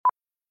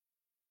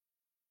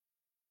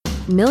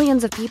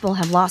Millions of people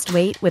have lost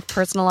weight with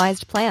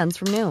personalized plans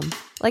from Noom.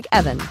 Like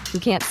Evan, who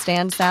can't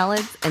stand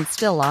salads and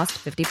still lost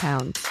 50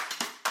 pounds.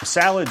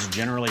 Salads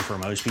generally for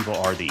most people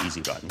are the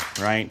easy button,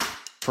 right?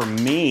 For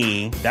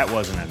me, that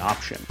wasn't an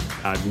option.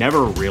 I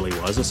never really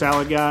was a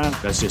salad guy.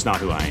 That's just not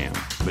who I am.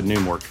 But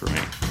Noom worked for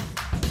me.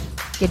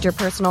 Get your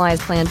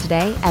personalized plan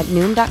today at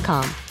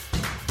Noom.com.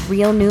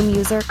 Real Noom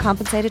user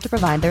compensated to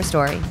provide their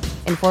story.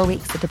 In 4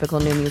 weeks, the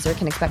typical Noom user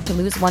can expect to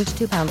lose 1 to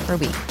 2 pounds per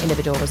week.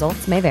 Individual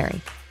results may vary.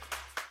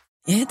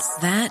 It's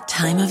that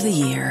time of the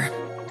year.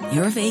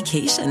 Your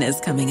vacation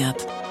is coming up.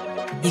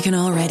 You can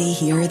already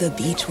hear the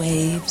beach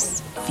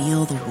waves,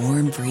 feel the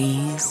warm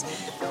breeze,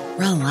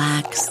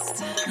 relax,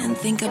 and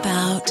think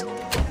about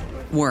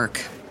work.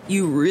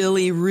 You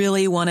really,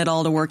 really want it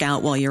all to work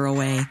out while you're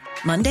away.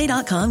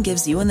 Monday.com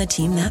gives you and the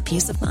team that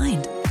peace of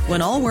mind.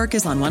 When all work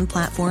is on one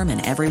platform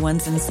and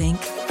everyone's in sync,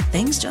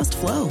 things just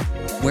flow.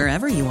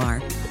 Wherever you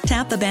are,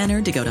 tap the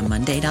banner to go to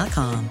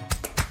Monday.com.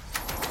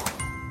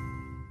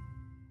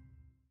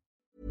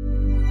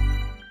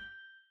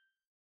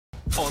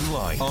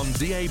 Online, on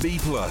DAB+,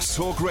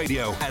 Talk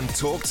Radio and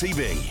Talk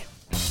TV.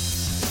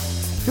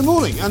 Good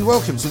morning and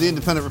welcome to the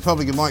Independent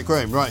Republic of Mike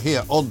Graham right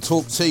here on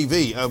Talk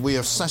TV. We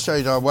have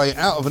sashayed our way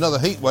out of another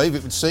heat wave,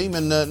 it would seem,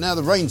 and now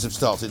the rains have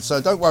started.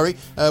 So don't worry,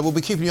 we'll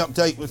be keeping you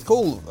updated with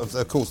all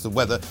of course, the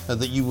weather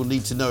that you will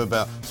need to know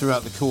about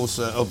throughout the course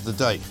of the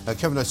day.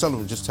 Kevin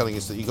O'Sullivan just telling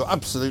us that he got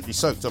absolutely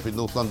soaked up in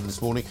North London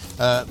this morning.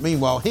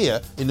 Meanwhile,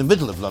 here in the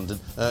middle of London,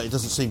 it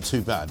doesn't seem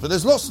too bad. But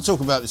there's lots to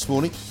talk about this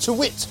morning, to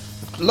wit.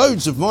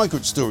 Loads of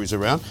migrant stories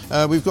around.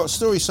 We've got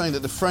stories saying that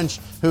the French,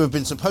 who have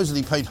been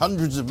supposedly paid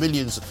hundreds of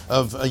millions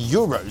of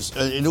euros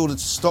in order to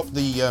stop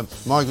the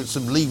migrants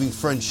from leaving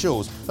French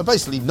shores, are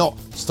basically not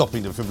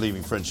stopping them from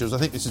leaving French shores. I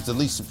think this is the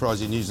least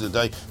surprising news of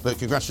the day, but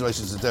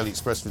congratulations to the Daily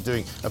Express for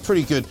doing a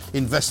pretty good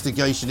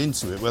investigation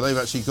into it, where they've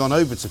actually gone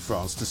over to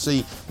France to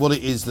see what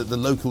it is that the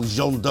local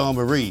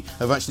gendarmerie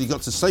have actually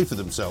got to say for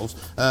themselves.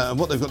 And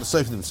what they've got to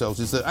say for themselves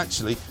is that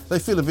actually they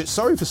feel a bit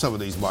sorry for some of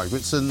these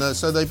migrants, and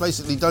so they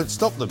basically don't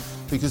stop them,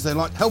 because they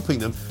like helping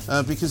them,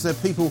 because they're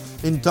people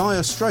in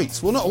dire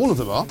straits. Well, not all of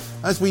them are,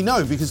 as we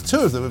know, because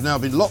 2 of them have now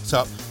been locked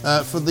up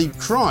for the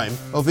crime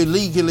of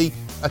illegally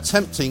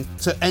attempting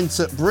to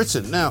enter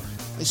Britain. Now,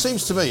 it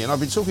seems to me, and I've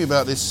been talking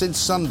about this since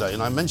Sunday,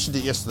 and I mentioned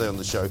it yesterday on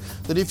the show,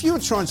 that if you are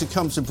trying to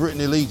come to Britain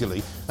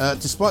illegally,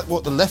 despite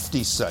what the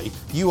lefties say,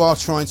 you are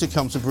trying to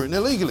come to Britain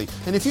illegally.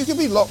 And if you can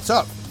be locked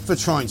up for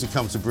trying to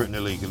come to Britain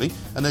illegally,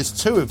 and there's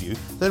 2 of you,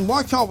 then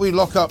why can't we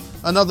lock up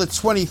another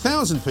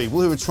 20,000 people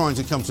who are trying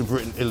to come to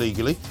Britain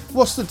illegally?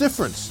 What's the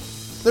difference?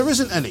 There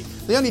isn't any.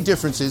 The only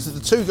difference is that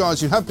the 2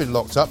 guys who have been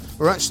locked up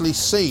were actually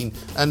seen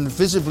and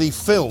visibly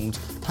filmed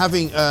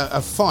having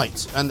a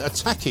fight and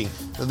attacking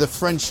the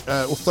French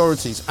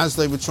authorities as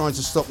they were trying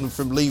to stop them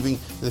from leaving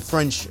the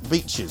French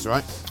beaches,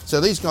 right? So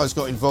these guys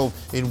got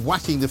involved in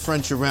whacking the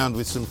French around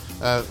with some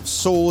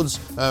swords,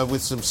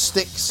 with some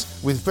sticks,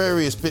 with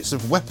various bits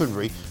of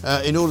weaponry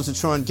in order to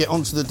try and get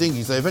onto the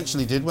dinghies. They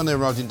eventually did. When they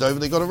arrived in Dover,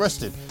 they got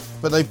arrested.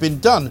 But they've been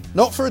done,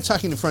 not for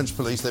attacking the French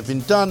police, they've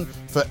been done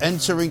for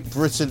entering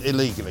Britain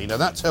illegally. Now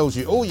that tells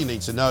you all you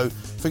need to know.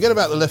 Forget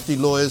about the lefty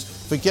lawyers,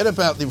 forget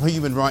about the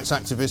human rights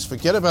activists,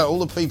 forget about all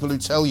the people who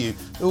tell you,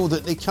 oh,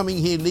 that they're coming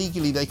here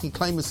legally, they can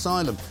claim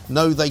asylum.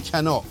 No, they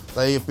cannot.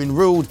 They have been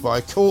ruled by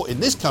a court in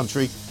this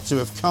country to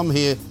have come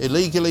here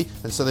illegally,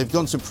 and so they've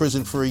gone to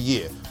prison for a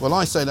year. Well,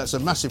 I say that's a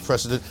massive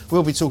precedent.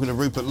 We'll be talking to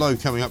Rupert Lowe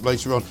coming up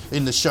later on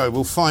in the show.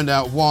 We'll find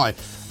out why.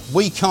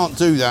 We can't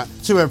do that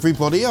to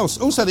everybody else.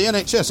 Also, the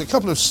NHS, a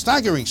couple of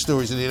staggering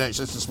stories in the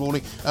NHS this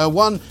morning.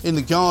 One in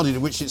The Guardian,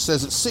 in which it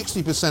says that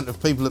 60%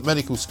 of people at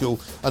medical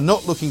school are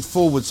not looking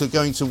forward to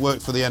going to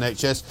work for the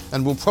NHS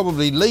and will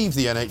probably leave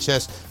the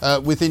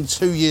NHS within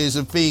 2 years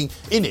of being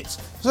in it.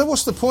 So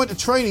what's the point of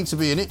training to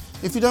be in it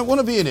if you don't want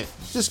to be in it?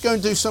 Just go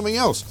and do something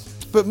else.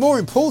 But more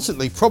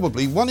importantly,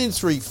 probably 1 in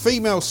 3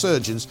 female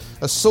surgeons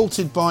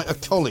assaulted by a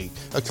colleague,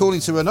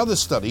 according to another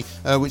study,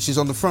 which is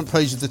on the front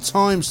page of The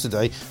Times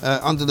today,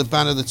 under the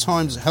banner The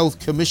Times Health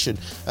Commission.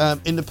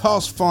 In the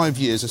past 5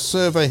 years, a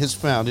survey has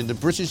found in the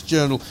British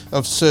Journal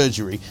of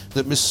Surgery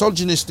that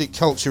misogynistic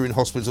culture in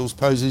hospitals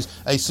poses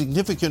a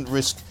significant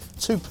risk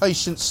to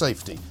patient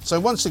safety. So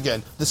once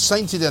again, the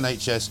sainted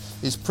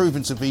NHS is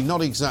proven to be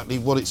not exactly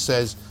what it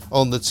says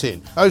on the tin.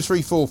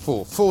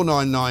 0344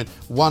 499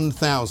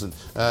 1000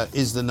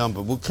 is the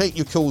number. We'll take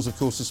your calls, of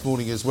course, this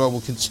morning as well. We'll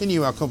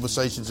continue our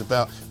conversations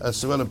about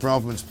Suella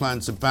Braverman's plan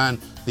to ban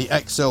the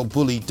XL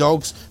bully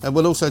dogs, and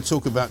we'll also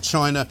talk about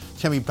China.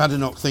 Kemi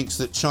Badenoch thinks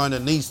that China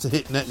needs to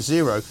hit net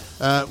zero.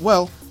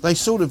 Well, they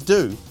sort of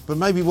do, but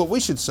maybe what we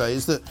should say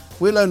is that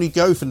we'll only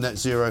go for net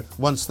zero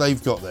once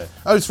they've got there.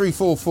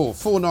 0344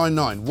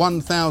 499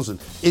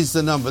 1000 is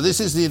the number. This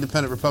is the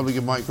Independent Republic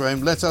of Mike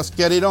Graham. Let us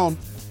get it on.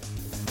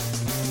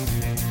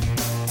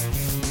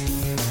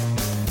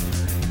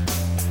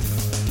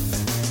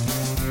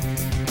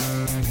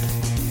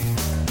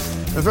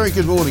 A very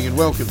good morning and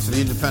welcome to the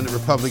Independent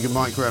Republic of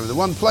Mike Graham, the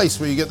one place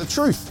where you get the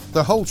truth,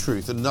 the whole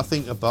truth, and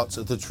nothing but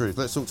the truth.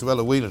 Let's talk to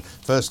Ella Whelan.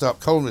 First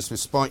up, columnist with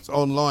Spiked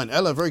Online.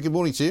 Ella, very good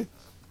morning to you.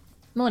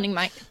 Morning,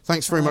 Mike.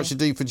 Thanks very much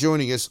indeed for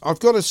joining us. I've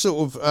got a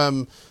sort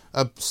of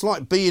a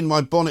slight bee in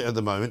my bonnet at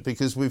the moment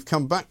because we've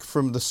come back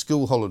from the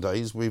school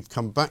holidays. We've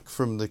come back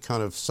from the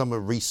kind of summer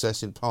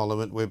recess in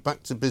Parliament. We're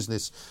back to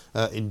business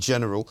in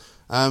general.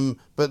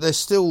 But there's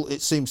still,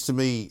 it seems to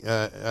me,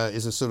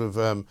 is a sort of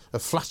a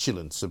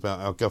flatulence about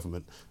our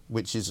government,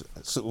 which is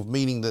sort of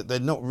meaning that they're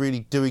not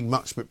really doing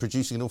much but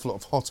producing an awful lot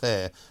of hot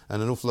air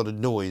and an awful lot of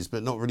noise,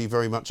 but not really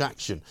very much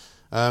action.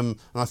 And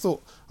I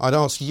thought I'd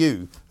ask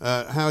you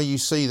how you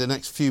see the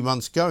next few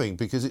months going,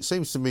 because it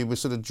seems to me we're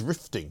sort of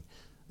drifting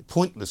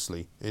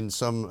pointlessly in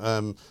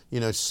some,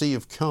 sea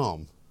of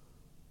calm.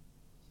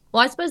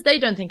 Well, I suppose they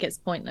don't think it's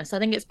pointless. I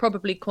think it's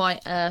probably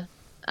quite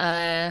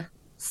a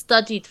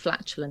studied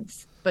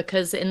flatulence,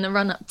 because in the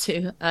run-up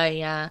to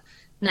a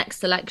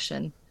next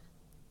election,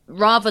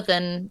 rather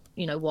than,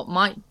 what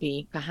might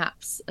be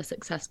perhaps a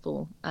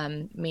successful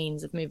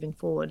means of moving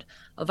forward,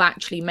 of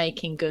actually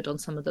making good on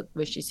some of the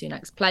Rishi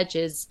Sunak's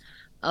pledges,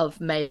 of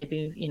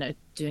maybe,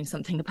 doing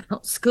something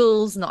about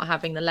schools, not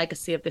having the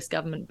legacy of this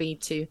government be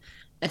to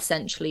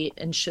essentially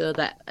ensure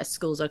that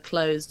schools are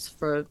closed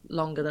for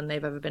longer than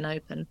they've ever been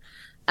open.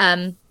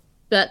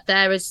 But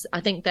I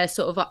think they're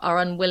sort of are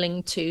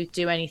unwilling to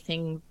do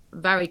anything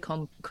very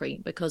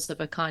concrete because of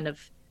a kind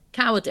of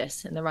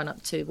cowardice in the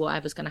run-up to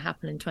whatever's going to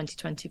happen in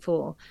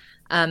 2024.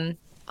 On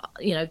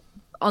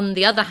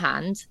the other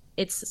hand,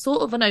 it's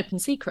sort of an open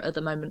secret at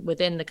the moment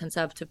within the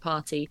Conservative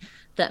Party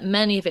that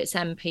many of its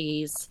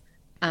MPs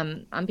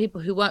and people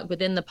who work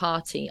within the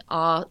party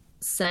are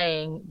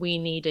saying we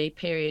need a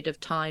period of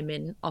time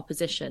in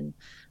opposition.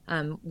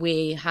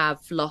 We have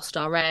lost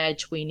our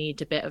edge. We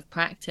need a bit of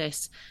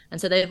practice.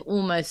 And so they've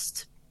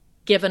almost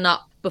given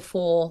up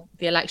before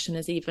the election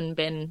has even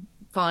been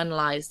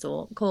finalised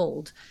or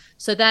called.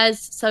 So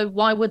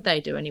why would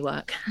they do any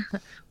work?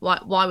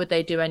 why would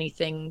they do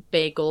anything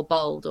big or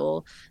bold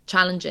or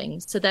challenging?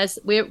 So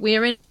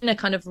we're in a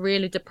kind of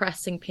really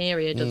depressing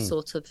period of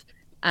sort of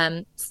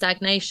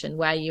stagnation,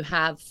 where you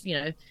have,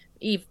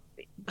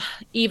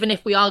 even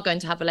if we are going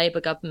to have a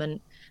Labour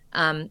government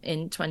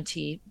in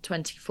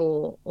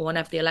 2024 or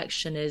whenever the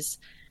election is,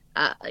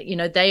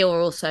 they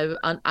are also,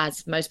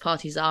 as most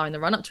parties are in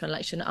the run-up to an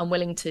election,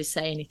 unwilling to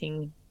say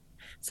anything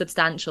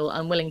substantial,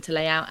 unwilling to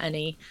lay out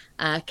any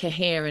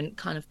coherent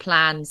kind of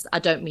plans. I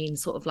don't mean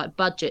sort of like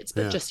budgets,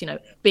 but just,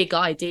 big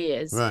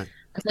ideas. Right.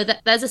 So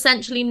there's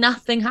essentially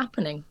nothing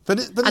happening. But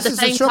this is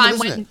the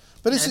trouble, isn't it?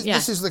 But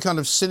this is the kind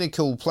of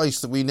cynical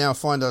place that we now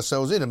find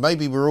ourselves in, and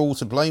maybe we're all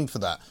to blame for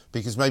that,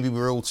 because maybe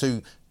we're all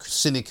too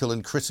cynical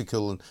and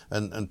critical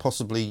and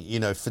possibly,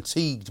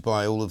 fatigued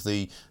by all of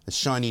the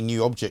shiny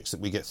new objects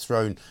that we get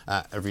thrown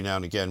at every now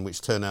and again,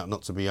 which turn out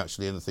not to be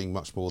actually anything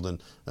much more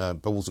than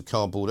balls of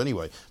cardboard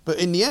anyway. But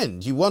in the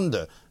end, you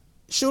wonder,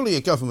 surely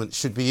a government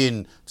should be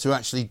in to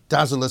actually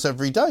dazzle us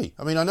every day.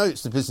 I mean, I know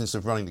it's the business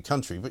of running the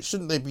country, but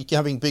shouldn't they be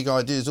having big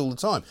ideas all the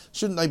time?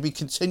 Shouldn't they be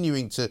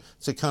continuing to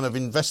kind of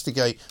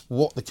investigate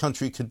what the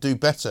country could do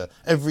better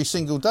every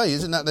single day?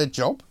 Isn't that their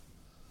job?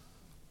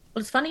 Well,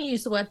 it's funny you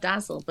use the word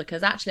dazzle,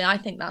 because actually I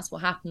think that's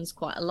what happens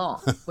quite a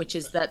lot, which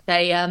is that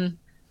they,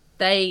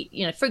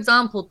 for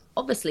example,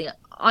 obviously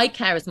I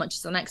care as much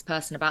as the next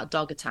person about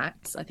dog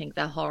attacks. I think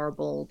they're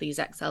horrible, these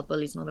XL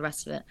bullies and all the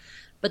rest of it.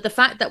 But the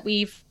fact that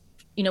we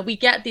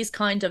get these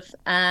kind of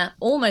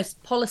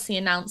almost policy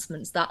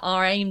announcements that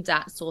are aimed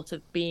at sort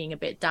of being a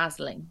bit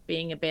dazzling,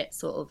 being a bit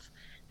sort of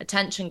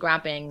attention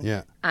grabbing,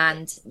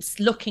 and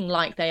looking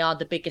like they are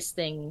the biggest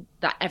thing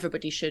that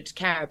everybody should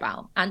care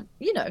about. And,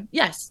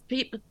 yes,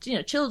 people,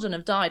 children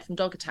have died from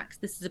dog attacks.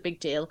 This is a big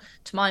deal.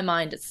 To my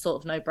mind, it's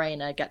sort of no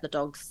brainer, get the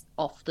dogs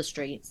off the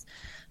streets.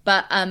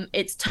 But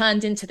it's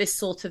turned into this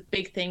sort of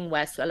big thing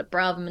where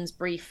Braverman's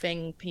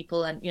briefing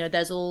people, and,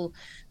 there's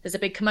a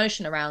big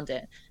commotion around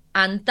it.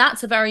 And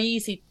that's a very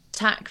easy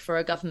tack for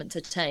a government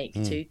to take,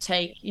 at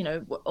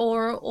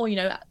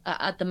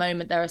the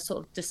moment there are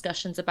sort of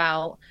discussions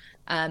about,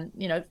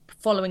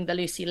 following the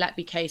Lucy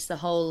Letby case, the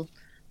whole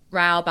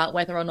row about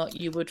whether or not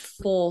you would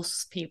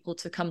force people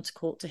to come to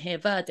court to hear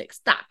verdicts.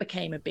 That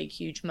became a big,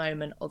 huge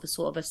moment of a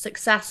sort of a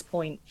success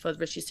point for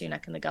Rishi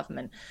Sunak and the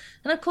government.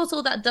 And of course,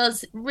 all that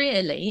does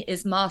really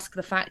is mask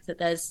the fact that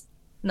there's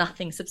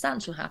nothing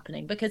substantial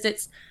happening, because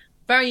it's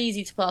very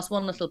easy to pass make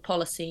one little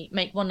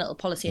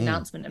policy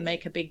announcement and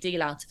make a big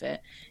deal out of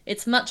it.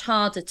 It's much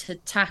harder to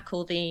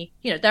tackle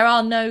there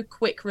are no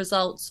quick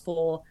results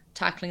for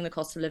tackling the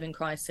cost of living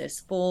crisis,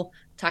 for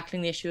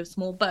tackling the issue of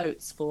small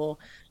boats, for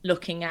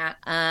looking at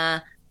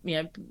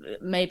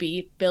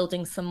maybe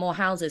building some more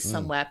houses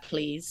somewhere,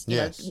 please.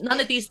 None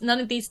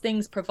of these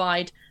things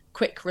provide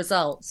quick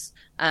results.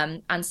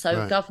 And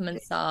so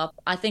governments are,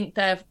 I think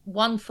they're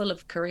one, full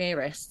of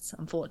careerists,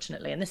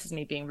 unfortunately, and this is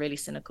me being really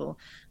cynical,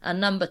 and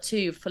number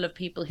two, full of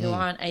people who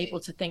aren't able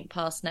to think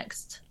past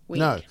next week.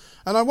 No,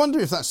 and I wonder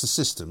if that's the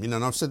system,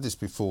 and I've said this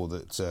before,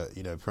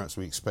 that, perhaps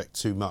we expect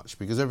too much,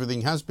 because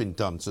everything has been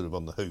done sort of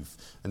on the hoof,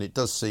 and it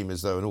does seem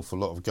as though an awful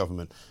lot of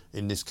government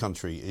in this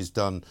country is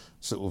done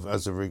sort of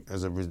as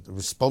a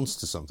response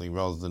to something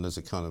rather than as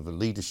a kind of a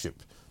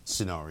leadership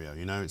scenario.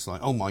 It's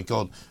like, oh my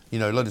God, a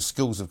load of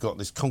schools have got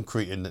this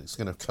concrete in that's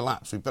going to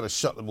collapse. We better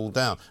shut them all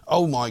down.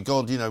 Oh my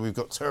God, we've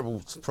got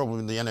terrible problem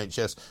in the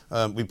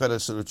NHS. We better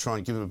sort of try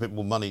and give them a bit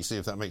more money, see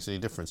if that makes any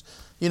difference.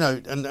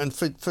 And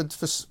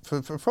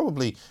for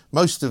probably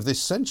most of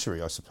this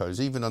century, I suppose,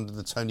 even under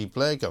the Tony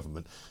Blair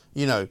government,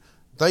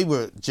 they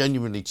were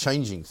genuinely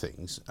changing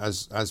things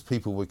as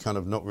people were kind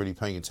of not really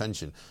paying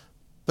attention.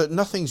 But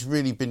nothing's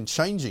really been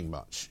changing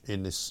much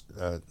in this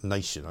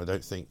nation, I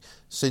don't think,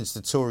 since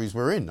the Tories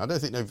were in. I don't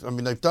think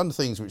they've done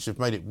things which have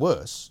made it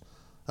worse.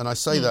 And I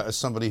say that as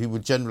somebody who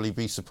would generally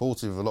be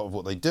supportive of a lot of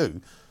what they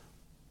do,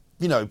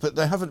 but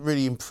they haven't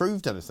really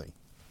improved anything.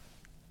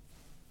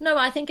 No,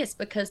 I think it's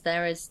because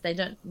they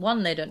don't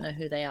know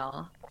who they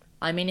are.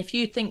 I mean, if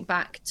you think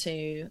back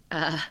to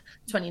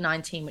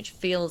 2019, which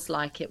feels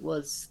like it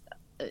was,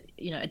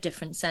 a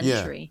different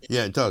century.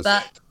 Yeah, it does.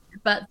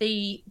 But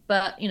the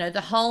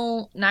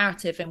whole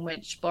narrative in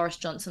which Boris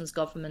Johnson's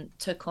government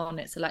took on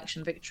its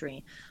election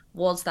victory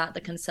was that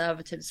the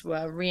Conservatives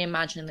were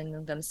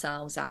reimagining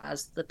themselves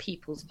as the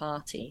People's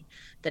Party,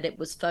 that it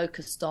was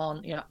focused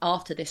on,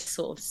 after this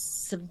sort of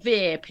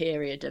severe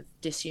period of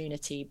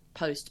disunity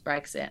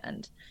post-Brexit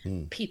and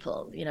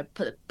people,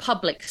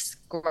 public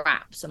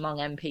scraps among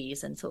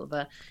MPs and sort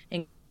of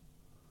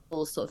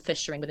sort of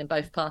fissuring within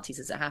both parties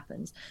as it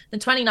happens. Then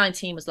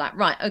 2019 was like,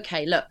 right,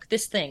 okay, look,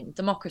 this thing,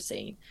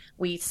 democracy,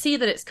 we see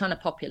that it's kind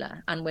of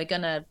popular and we're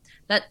gonna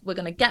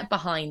get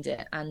behind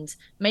it and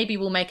maybe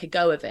we'll make a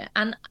go of it.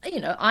 And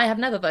I have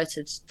never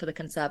voted for the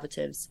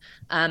Conservatives,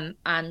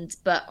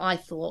 but I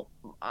thought,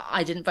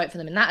 I didn't vote for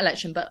them in that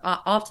election, but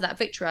after that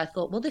victory I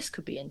thought, well, this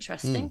could be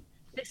interesting.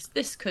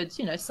 This could,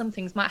 some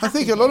things might happen. I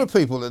think a lot of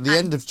people at the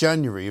end of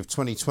January of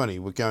 2020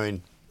 were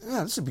going,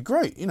 yeah, this would be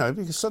great,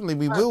 because suddenly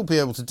we will be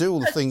able to do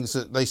all the things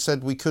that they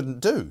said we couldn't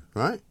do,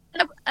 right?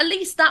 At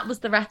least that was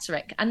the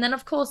rhetoric. And then,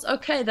 of course,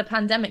 okay, the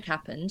pandemic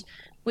happened,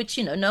 which,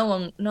 it's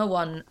no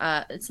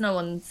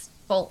one's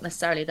fault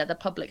necessarily that the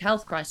public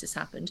health crisis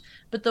happened,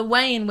 but the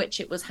way in which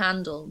it was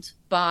handled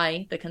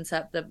by the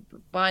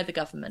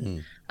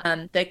government,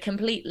 the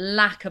complete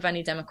lack of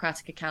any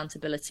democratic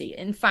accountability,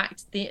 in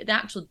fact, the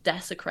actual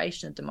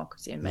desecration of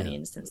democracy in many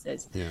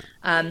instances,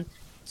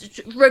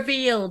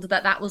 revealed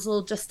that was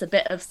all just a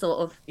bit of sort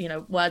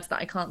of words that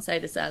I can't say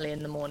this early in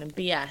the morning,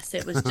 BS.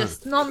 It was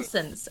just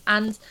nonsense.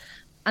 And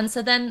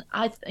so then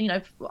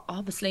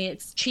obviously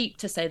it's cheap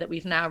to say that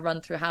we've now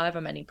run through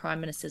however many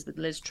prime ministers with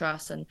Liz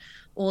Truss and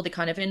all the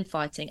kind of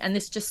infighting, and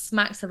this just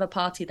smacks of a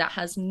party that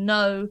has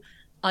no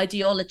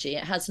ideology.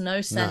 It has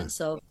no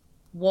sense of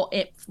what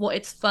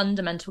its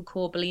fundamental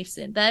core beliefs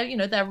in.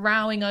 They're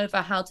rowing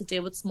over how to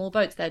deal with small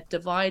votes. They're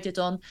divided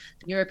on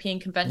the European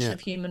Convention of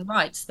Human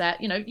Rights. They're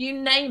you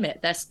name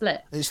it, they're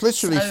split. It's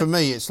literally, for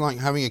me, it's like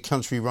having a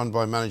country run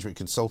by management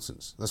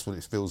consultants. That's what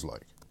it feels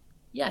like.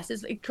 Yes,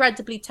 it's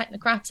incredibly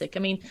technocratic. I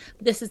mean,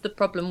 this is the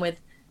problem with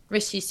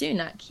Rishi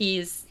Sunak.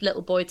 He's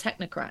little boy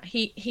technocrat.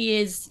 He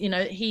is,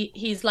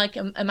 he's like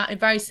a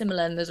very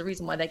similar, and there's a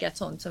reason why they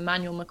get on, to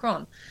Emmanuel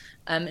Macron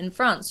in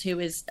France, who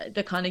is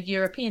the kind of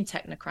European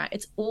technocrat.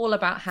 It's all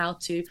about how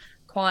to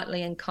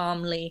quietly and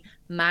calmly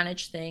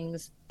manage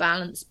things,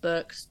 balance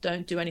books,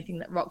 don't do anything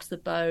that rocks the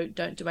boat,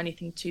 don't do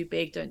anything too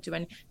big, don't do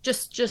any,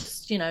 just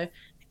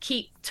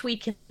keep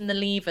tweaking the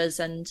levers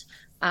and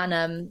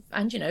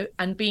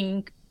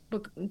being,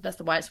 that's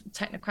the why it's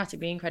technocratic,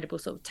 being incredible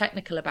sort of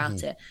technical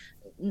about it.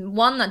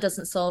 One, that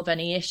doesn't solve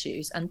any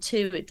issues, and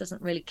two, it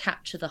doesn't really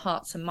capture the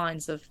hearts and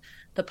minds of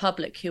the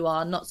public, who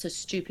are not so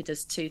stupid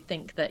as to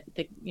think that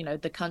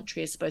the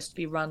country is supposed to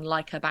be run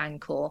like a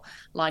bank or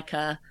like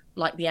the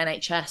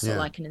NHS or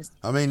like an institution.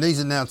 I mean, these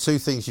are now two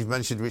things you've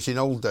mentioned which in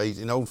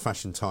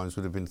old-fashioned times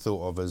would have been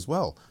thought of as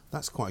well.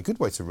 That's quite a good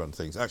way to run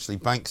things. Actually,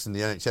 banks and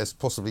the NHS,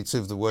 possibly two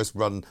of the worst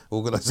run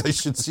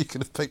organisations you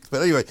could have picked.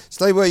 But anyway,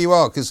 stay where you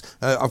are, because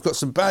I've got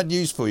some bad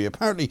news for you.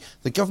 Apparently,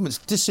 the government's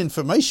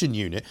disinformation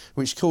unit,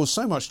 which caused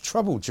so much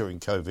trouble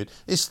during COVID,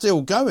 is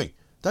still going.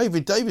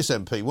 David Davis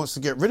MP wants to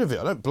get rid of it.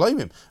 I don't blame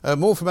him.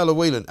 More from Ella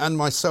Whelan and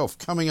myself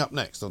coming up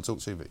next on Talk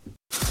TV.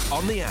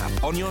 On the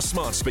app, on your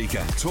smart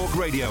speaker, Talk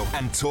Radio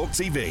and Talk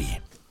TV.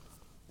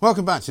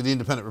 Welcome back to the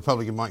Independent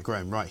Republican, Mike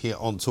Graham, right here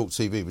on Talk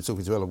TV. We're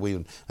talking to Ella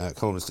Whelan,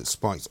 columnist at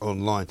Spiked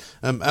Online.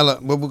 Ella,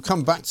 well, we'll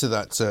come back to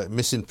that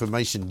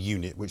misinformation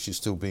unit, which is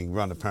still being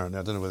run, apparently.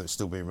 I don't know whether it's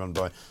still being run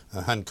by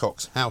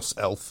Hancock's house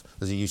elf,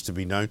 as he used to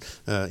be known,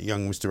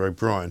 young Mr.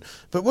 O'Brien.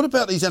 But what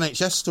about these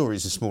NHS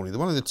stories this morning? The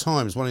one in the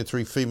Times, 1 in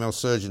 3 female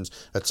surgeons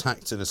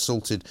attacked and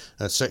assaulted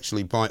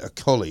sexually by a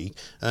colleague,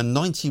 and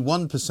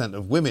 91%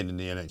 of women in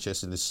the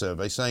NHS in this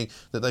survey saying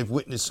that they've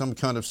witnessed some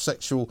kind of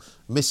sexual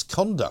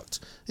misconduct.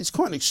 It's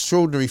quite an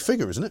extraordinary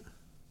figure, isn't it?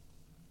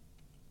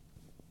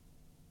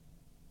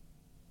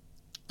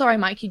 Sorry,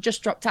 Mike, you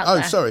just dropped out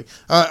there. Oh, sorry.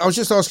 I was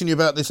just asking you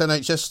about this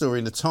NHS story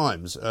in the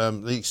Times,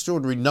 the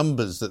extraordinary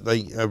numbers that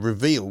they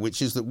reveal,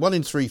 which is that 1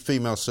 in 3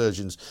 female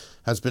surgeons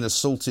has been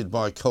assaulted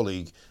by a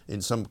colleague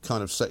in some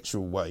kind of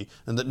sexual way,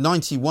 and that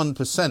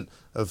 91%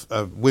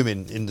 of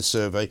women in the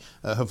survey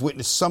have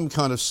witnessed some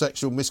kind of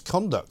sexual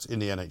misconduct in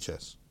the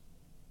NHS.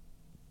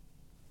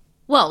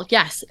 Well,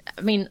 yes.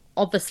 I mean,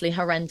 obviously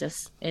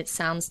horrendous. It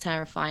sounds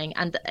terrifying,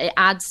 and it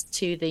adds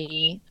to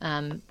the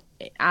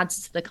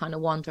kind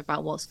of wonder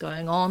about what's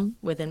going on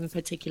within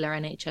particular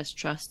NHS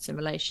trusts in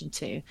relation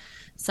to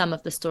some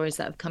of the stories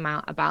that have come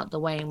out about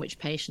the way in which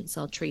patients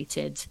are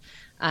treated,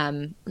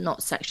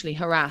 not sexually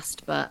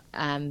harassed, but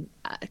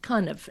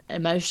kind of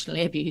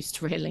emotionally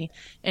abused, really,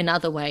 in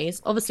other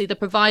ways. Obviously, the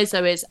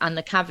proviso is, and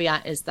the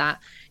caveat is that,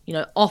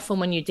 often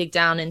when you dig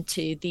down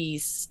into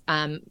these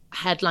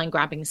headline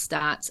grabbing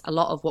stats, a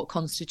lot of what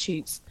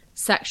constitutes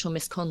sexual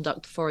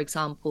misconduct, for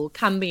example,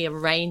 can be a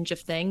range of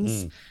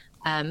things.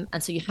 And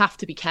so you have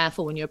to be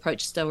careful when you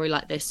approach a story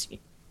like this,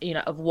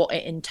 of what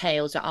it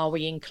entails. Are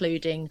we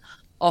including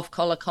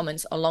off-collar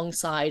comments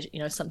alongside,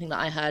 something that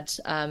I heard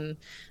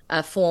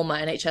a former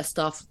NHS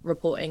staff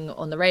reporting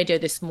on the radio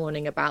this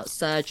morning about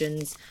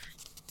surgeons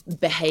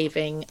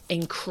behaving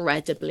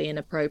incredibly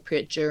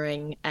inappropriate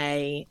during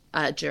a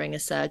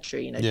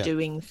surgery,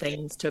 doing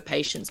things to a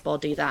patient's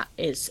body that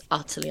is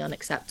utterly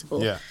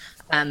unacceptable.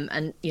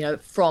 And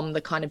from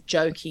the kind of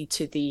jokey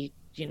to the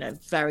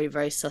very,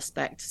 very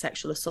suspect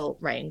sexual assault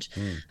range.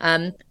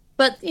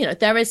 But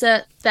there is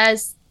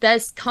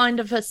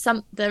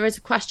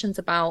questions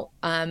about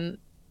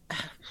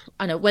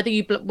I know whether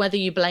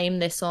you blame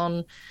this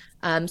on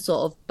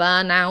sort of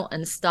burnout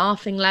and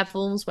staffing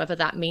levels, whether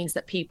that means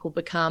that people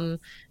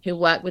who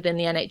work within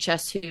the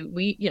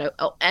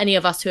NHS, any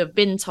of us who have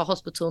been to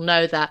hospital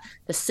know that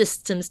the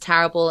system's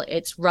terrible,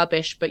 it's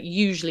rubbish, but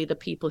usually the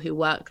people who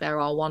work there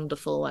are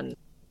wonderful. And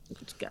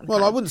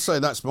well, I wouldn't say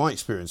that's my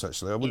experience,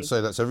 actually. I wouldn't say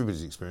that's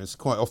everybody's experience.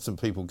 Quite often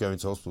people go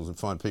into hospitals and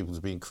find people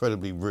to be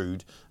incredibly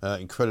rude,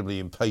 incredibly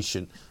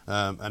impatient,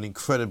 and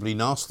incredibly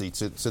nasty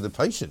to the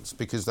patients,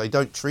 because they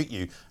don't treat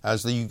you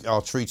as you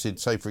are treated,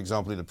 say, for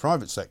example, in the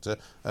private sector,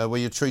 where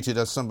you're treated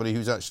as somebody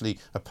who's actually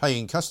a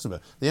paying customer.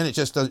 The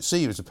NHS don't see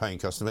you as a paying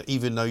customer,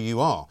 even though you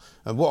are.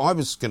 And what I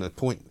was going to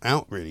point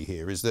out really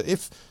here is that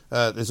if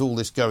there's all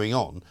this going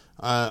on,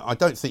 I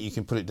don't think you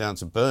can put it down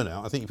to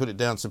burnout. I think you put it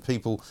down to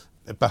people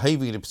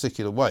behaving in a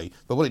particular way.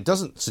 But what it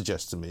doesn't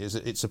suggest to me is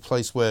that it's a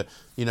place where,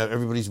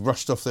 everybody's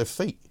rushed off their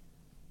feet.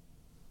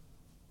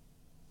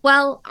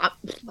 Well,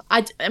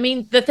 I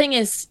mean, the thing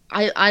is,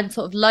 I'm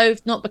sort of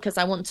loath, not because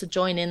I want to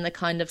join in the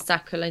kind of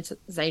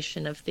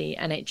sacralization of the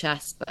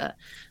NHS, but,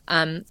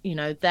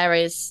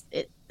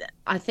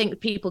 I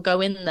think people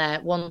go in there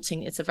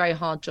wanting, it's a very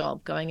hard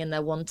job, going in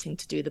there wanting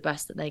to do the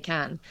best that they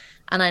can.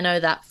 And I know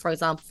that, for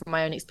example, from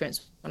my own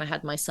experience, when I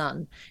had my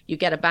son, you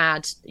get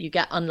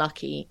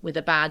unlucky with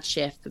a bad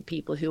shift for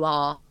people who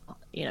are,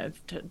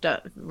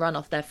 don't run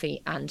off their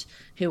feet, and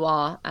who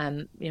are,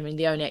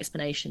 the only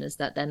explanation is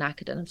that they're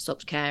knackered and have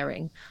stopped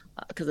caring,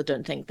 because I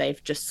don't think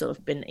they've just sort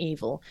of been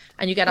evil.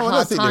 And you get a hard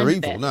time. I don't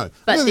think they're evil, no.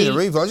 I don't think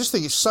they're evil. I just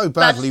think it's so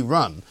badly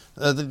run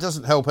that it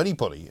doesn't help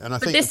anybody. And I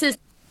think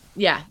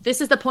this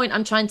is the point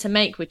I'm trying to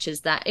make, which is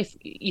that if,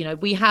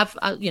 we have,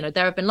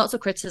 there have been lots of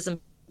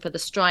criticism for the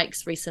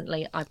strikes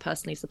recently. I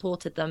personally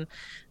supported them,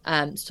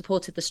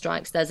 supported the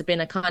strikes. There's been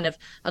a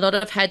lot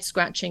of head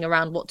scratching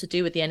around what to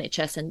do with the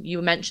NHS. And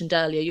you mentioned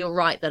earlier, you're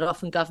right, that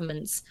often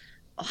governments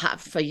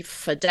have,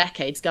 for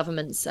decades,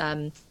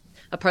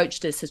 approach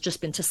to this has just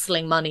been to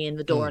sling money in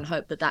the door and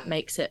hope that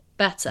makes it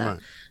better. Right.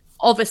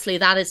 Obviously,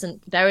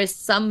 there is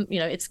some,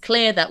 it's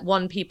clear that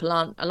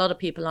a lot of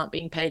people aren't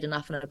being paid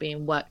enough and are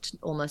being worked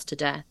almost to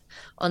death.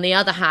 On the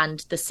other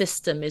hand, the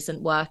system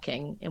isn't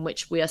working, in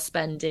which we are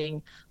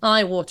spending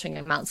eye-watering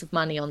amounts of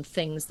money on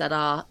things that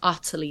are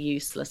utterly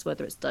useless,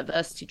 whether it's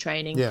diversity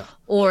training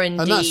or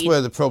indeed... And that's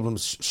where the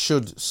problems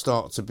should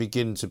start to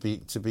begin to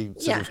be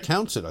sort of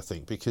countered, I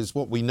think, because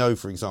what we know,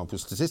 for example,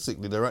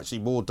 statistically, there are actually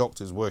more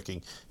doctors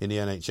working in the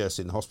NHS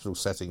in hospital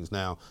settings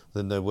now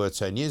than there were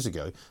 10 years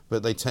ago,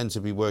 but they tend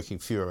to be working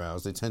fewer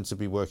hours. They tend to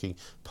be working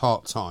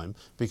part-time,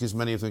 because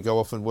many of them go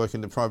off and work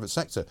in the private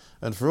sector.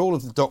 And for all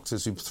of the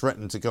doctors who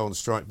threaten to go on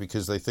strike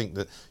because they think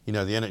that the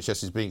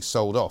NHS is being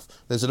sold off,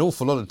 there's an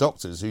awful lot of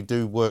doctors who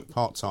do work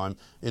part-time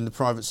in the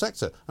private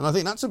sector, and I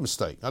think that's a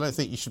mistake. I don't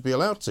think you should be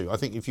allowed to. I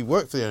think if you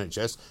work for the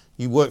NHS,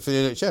 you work for the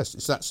NHS.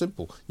 It's that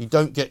simple. You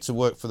don't get to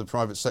work for the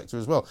private sector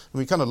as well. I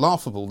mean, kind of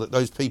laughable that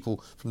those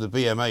people from the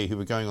BMA who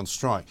were going on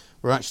strike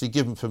were actually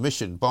given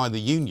permission by the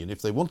union,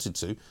 if they wanted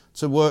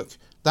to work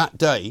that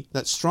day,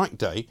 that strike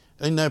day,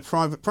 in their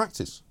private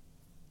practice.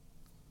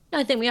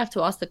 I think we have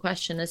to ask the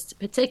question, as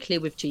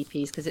particularly with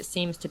GPs, because it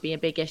seems to be a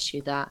big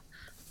issue that,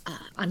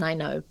 and I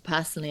know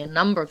personally a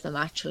number of them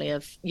actually,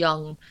 of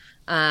young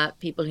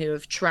people who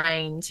have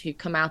trained, who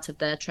come out of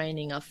their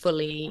training, are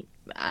fully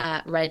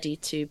ready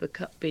to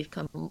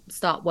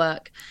start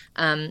work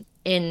in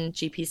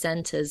GP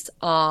centres,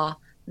 are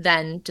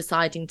then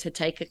deciding to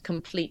take a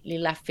completely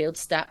left field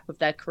step with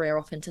their career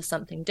off into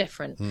something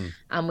different.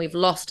 And we've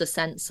lost a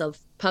sense of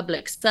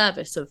public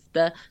service, of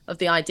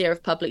the idea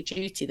of public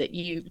duty,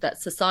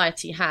 that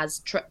society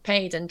has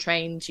paid and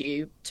trained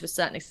you, to a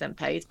certain extent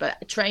paid,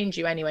 but trained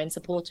you anyway and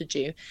supported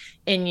you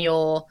in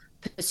your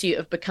pursuit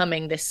of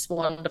becoming this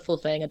wonderful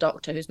thing, a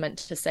doctor who's meant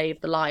to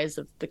save the lives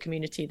of the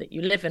community that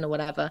you live in or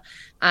whatever.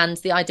 And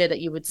the idea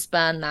that you would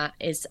spurn that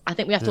is, I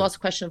think we have to ask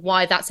the question of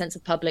why that sense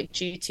of public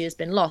duty has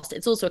been lost.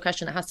 It's also a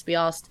question that has to be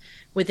asked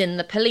within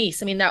the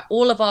police. I mean,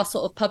 all of our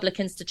sort of public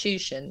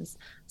institutions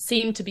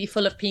seem to be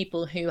full of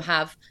people who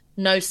have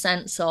no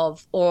sense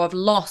of, or have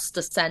lost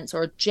a sense,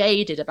 or are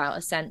jaded about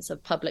a sense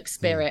of public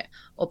spirit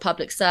or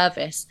public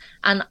service.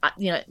 And,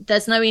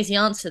 there's no easy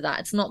answer to that.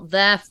 It's not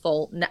their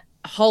fault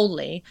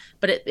wholly,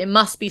 but it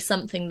must be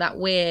something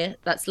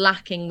that's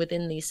lacking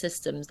within these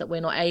systems, that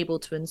we're not able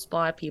to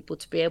inspire people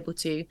to be able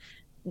to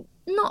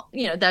not,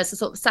 there's a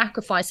sort of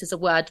sacrifice is a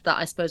word that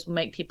I suppose will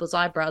make people's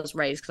eyebrows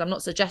raise, because I'm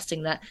not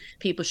suggesting that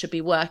people should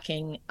be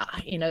working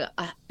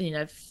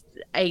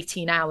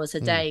 18 hours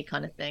a day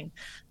kind of thing,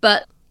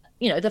 but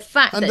the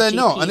fact and that they're GPs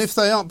not, and if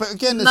they are, but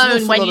again, there's an known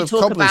awful when lot you of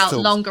talk cobblers about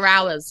talks. longer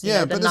hours.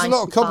 Yeah, but there's a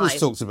lot of cobblers 9 to 5.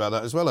 talks about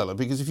that as well, Ella,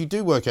 because if you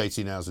do work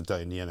 18 hours a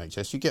day in the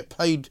NHS, you get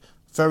paid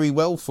very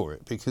well for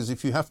it, because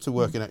if you have to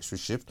work an extra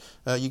shift,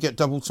 you get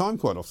double time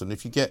quite often.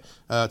 If you get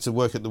to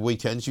work at the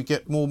weekends, you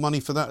get more money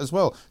for that as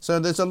well. So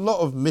there's a lot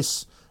of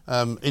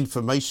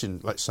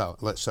information, shall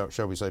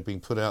we say,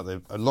 being put out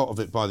there, a lot of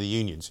it by the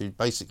unions, who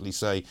basically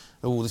say,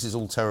 oh, this is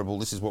all terrible,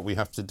 this is what we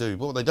have to do.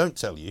 But what they don't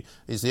tell you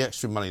is the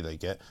extra money they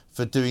get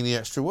for doing the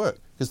extra work,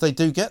 because they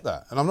do get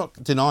that. And I'm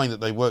not denying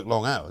that they work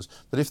long hours,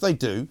 but if they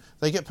do,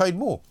 they get paid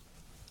more.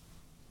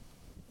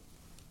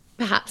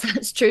 Perhaps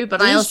that's true,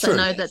 but I also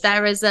know that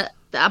there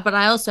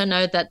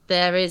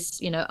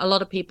is a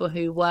lot of people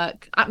who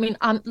work. I mean,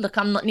 I'm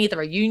not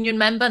neither a union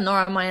member nor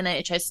am I an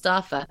NHS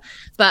staffer,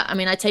 but I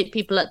mean, I take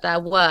people at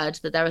their word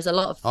that there is a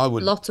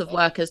lot of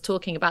workers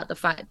talking about the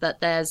fact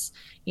that there's,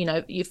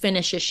 you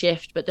finish a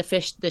shift, but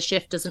the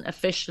shift doesn't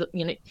official.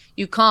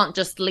 You can't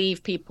just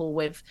leave people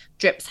with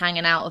drips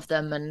hanging out of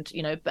them, and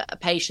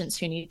patients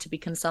who need to be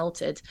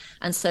consulted,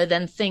 and so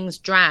then things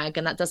drag,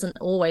 and that doesn't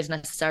always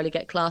necessarily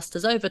get classed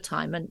as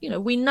overtime, and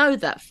we know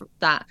that.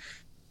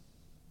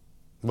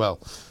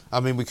 Well, I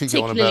mean, we could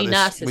go on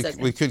about this.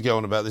 We could go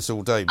on about this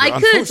all day. But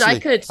I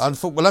could.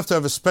 We'll have to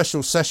have a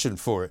special session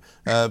for it,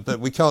 but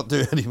we can't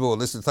do it anymore.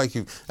 Listen, thank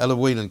you, Ella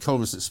Whelan,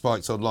 columnist at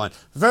Spikes Online.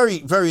 Very,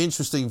 very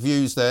interesting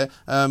views there.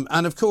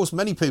 And of course,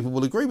 many people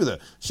will agree with her.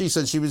 She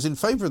said she was in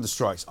favour of the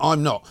strikes.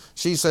 I'm not.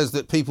 She says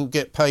that people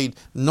get paid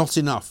not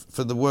enough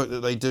for the work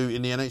that they do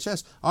in the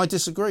NHS. I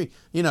disagree.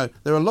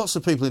 There are lots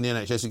of people in the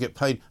NHS who get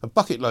paid a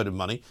bucket load of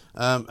money,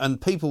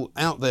 and people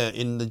out there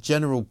in the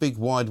general big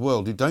wide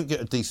world who don't get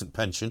a decent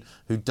pension,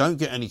 who don't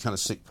get any kind of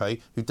sick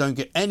pay, who don't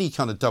get any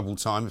kind of double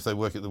time if they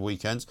work at the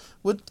weekends,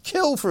 would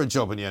kill for a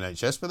job in the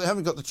NHS, but they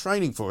haven't got the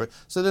training for it,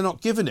 so they're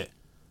not given it.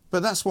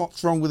 But that's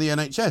what's wrong with the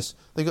NHS.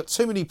 They've got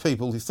too many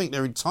people who think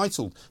they're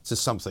entitled to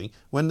something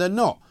when they're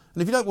not.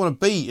 And if you don't want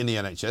to be in the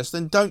NHS,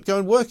 then don't go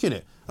and work in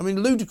it. I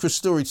mean, ludicrous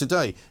story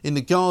today in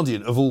The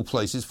Guardian, of all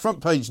places,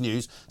 front page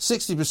news,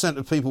 60%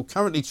 of people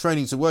currently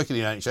training to work in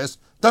the NHS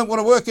don't want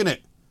to work in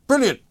it.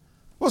 Brilliant.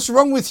 What's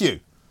wrong with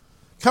you?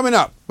 Coming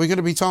up, we're going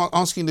to be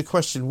asking the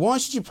question, why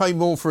should you pay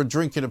more for a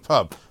drink in a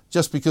pub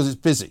just because it's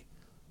busy?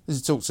 This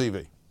is Talk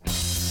TV.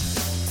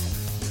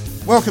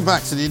 Welcome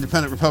back to the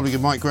Independent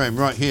Republican Mike Graham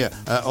right here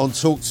on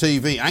Talk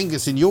TV.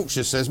 Angus in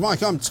Yorkshire says,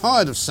 Mike, I'm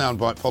tired of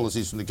soundbite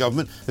policies from the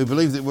government who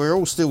believe that we're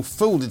all still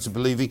fooled into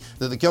believing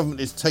that the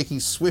government is taking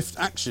swift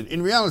action.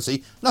 In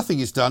reality, nothing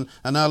is done,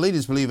 and our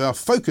leaders believe our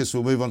focus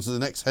will move on to the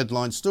next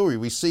headline story.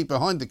 We see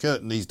behind the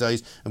curtain these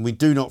days, and we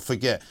do not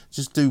forget.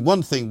 Just do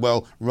one thing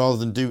well rather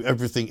than do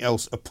everything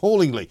else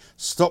appallingly.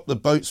 Stop the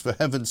boats for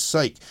heaven's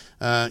sake.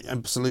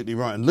 Absolutely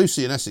right. And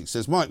Lucy in Essex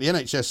says, Mike, the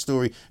NHS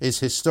story is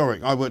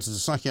historic. I worked as a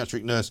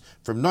psychiatric nurse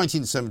from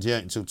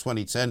 1978 until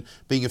 2010.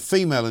 Being a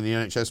female in the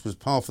NHS was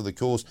par for the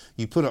course.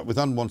 You put up with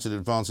unwanted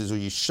advances or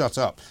you shut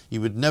up.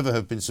 You would never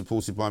have been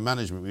supported by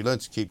management. We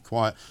learned to keep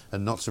quiet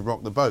and not to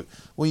rock the boat.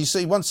 Well, you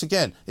see, once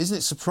again, isn't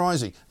it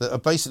surprising that a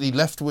basically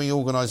left-wing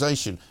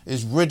organisation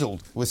is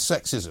riddled with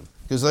sexism?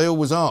 Because they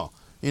always are.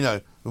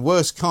 The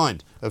worst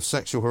kind of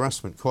sexual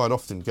harassment quite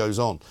often goes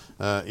on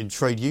in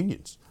trade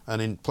unions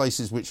and in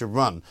places which are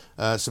run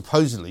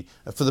supposedly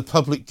for the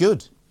public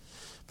good.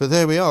 But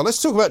there we are.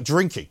 Let's talk about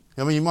drinking.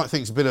 I mean, you might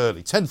think it's a bit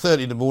early,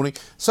 10:30 in the morning.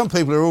 Some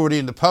people are already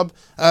in the pub.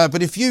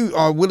 But if you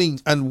are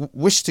willing and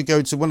wish to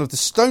go to one of the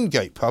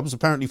Stonegate pubs,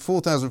 apparently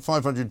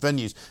 4,500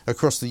 venues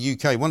across the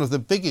UK, one of the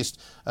biggest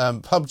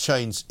pub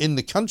chains in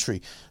the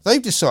country,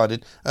 they've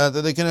decided that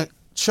they're going to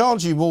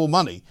charge you more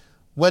money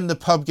when the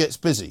pub gets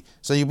busy.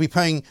 So you'll be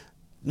paying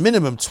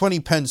minimum 20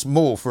 pence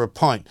more for a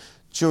pint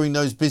during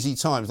those busy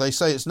times. They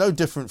say it's no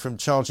different from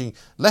charging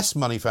less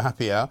money for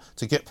happy hour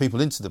to get people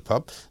into the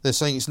pub. They're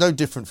saying it's no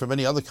different from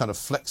any other kind of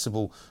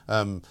flexible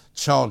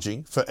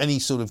charging for any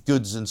sort of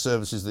goods and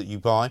services that you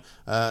buy.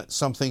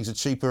 Some things are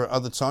cheaper at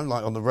other times,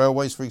 like on the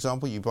railways, for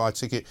example. You buy a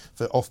ticket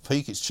for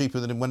off-peak, it's cheaper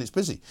than when it's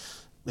busy.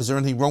 Is there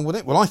anything wrong with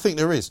it? Well, I think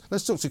there is.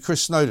 Let's talk to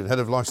Chris Snowdon, Head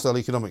of Lifestyle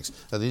Economics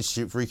at the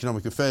Institute for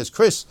Economic Affairs.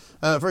 Chris,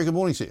 very good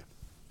morning to you.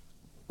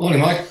 Morning,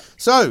 Mike.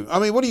 So, I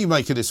mean, what do you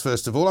make of this,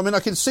 first of all? I mean,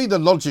 I can see the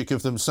logic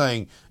of them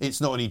saying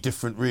it's not any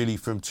different, really,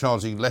 from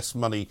charging less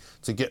money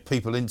to get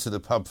people into the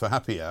pub for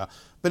happy hour,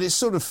 but it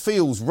sort of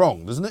feels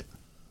wrong, doesn't it?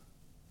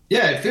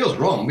 Yeah, it feels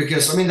wrong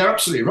because, I mean, they're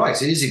absolutely right.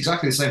 It is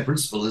exactly the same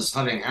principle as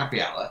having happy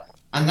hour,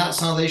 and that's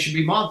how they should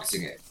be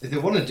marketing it. If they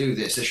want to do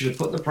this, they should have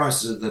put the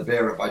prices of the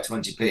beer up by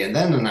 20p and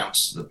then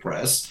announced to the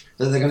press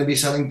that they're going to be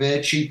selling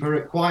beer cheaper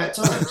at quiet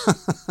times.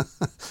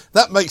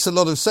 That makes a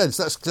lot of sense.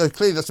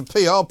 Clearly that's a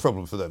PR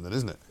problem for them then,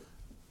 isn't it?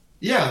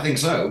 Yeah, I think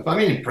so. I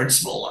mean, in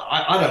principle,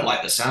 I don't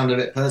like the sound of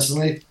it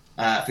personally.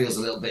 It feels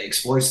a little bit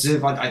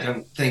exploitative. I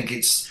don't think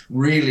it's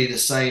really the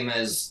same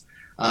as,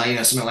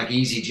 something like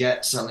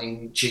EasyJet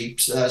selling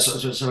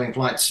selling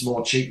flights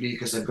more cheaply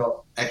because they've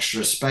got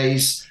extra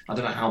space. I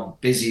don't know how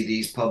busy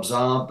these pubs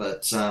are,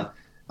 but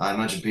I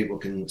imagine people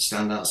can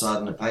stand outside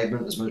on the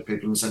pavement as most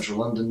people in central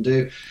London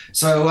do.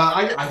 So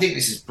I think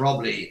this is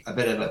probably a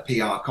bit of a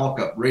PR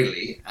cock-up,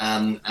 really,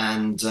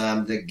 and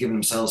they're giving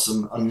themselves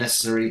some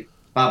unnecessary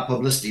bad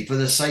publicity for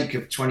the sake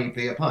of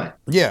 20p a pint.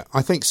 Yeah,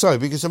 I think so,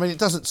 because, I mean, it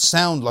doesn't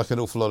sound like an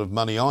awful lot of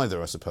money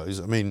either, I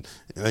suppose. I mean,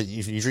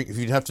 if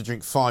you'd have to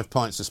drink 5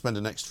 pints to spend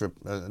an extra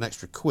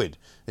quid,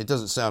 it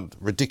doesn't sound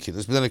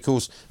ridiculous. But then, of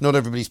course, not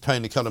everybody's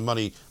paying the kind of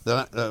money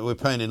that we're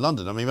paying in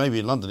London. I mean, maybe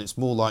in London it's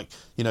more like,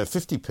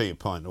 50p a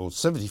pint or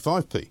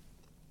 75p.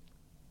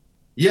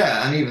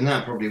 Yeah, and even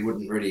that probably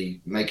wouldn't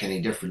really make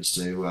any difference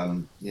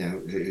to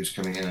who's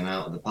coming in and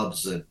out of the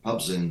pubs. The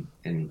pubs in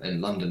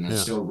London are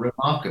still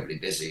remarkably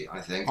busy, I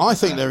think. I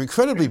think they're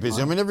incredibly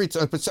busy. I mean, maybe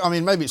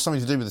it's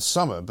something to do with the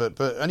summer, but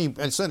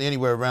certainly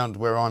anywhere around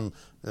where I'm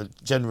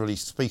generally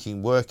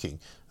speaking working,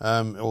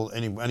 or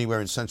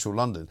anywhere in central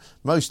London,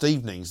 most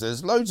evenings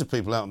there's loads of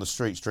people out on the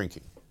streets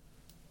drinking.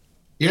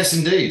 Yes,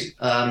 indeed,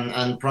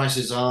 and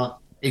prices are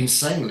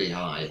insanely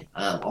high,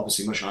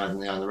 obviously much higher than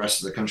they are in the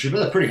rest of the country, but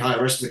they're pretty high in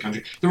the rest of the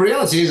country. The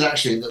reality is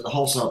actually that the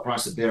wholesale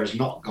price of beer has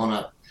not gone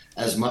up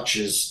as much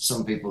as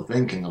some people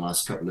think in the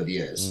last couple of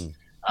years.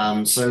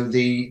 So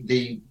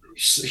the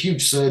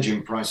huge surge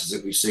in prices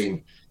that we've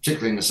seen,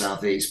 particularly in the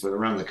southeast, but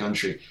around the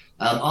country,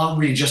 aren't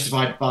really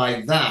justified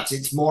by that.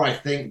 It's more, I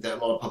think, that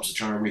a lot of pubs are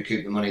trying to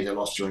recoup the money they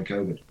lost during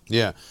COVID.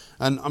 Yeah,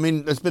 and I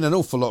mean, there's been an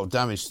awful lot of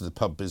damage to the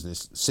pub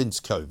business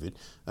since COVID,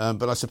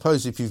 but I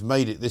suppose if you've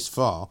made it this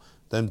far,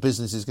 then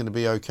business is going to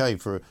be okay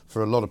for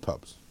a lot of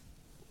pubs.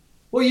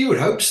 Well, you would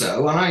hope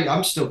so. And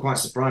I'm still quite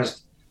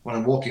surprised when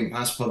I'm walking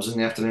past pubs in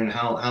the afternoon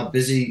how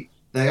busy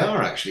they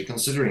are, actually,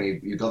 considering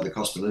you've got the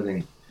cost of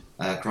living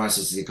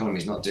crisis. The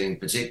economy's not doing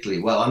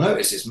particularly well. I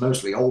notice it's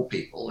mostly old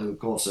people who, of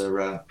course,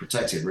 are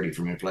protected really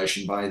from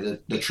inflation by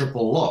the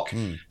triple lock.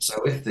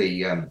 So if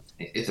the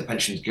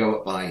pensions go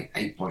up by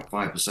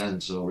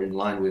 8.5% or in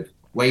line with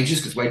wages,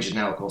 because wages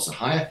now, of course, are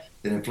higher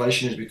than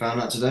inflation, as we found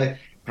out today,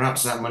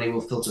 perhaps that money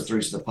will filter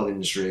through to the pub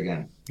industry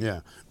again. Yeah,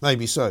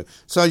 maybe so.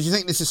 So do you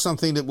think this is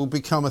something that will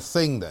become a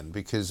thing then?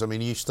 Because, I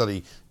mean, you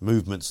study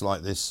movements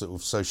like this sort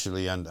of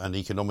socially and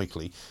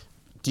economically.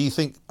 Do you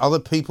think other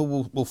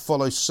people will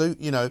follow suit,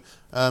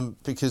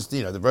 because,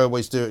 the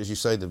railways do it, as you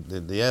say,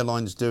 the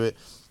airlines do it.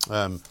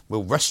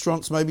 Will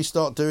restaurants maybe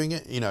start doing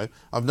it?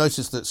 I've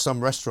noticed that some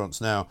restaurants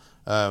now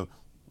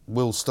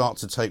will start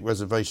to take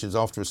reservations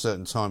after a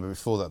certain time, but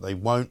before that they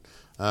won't.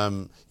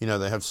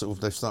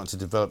 They've started to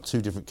develop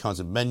 2 different kinds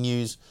of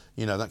menus,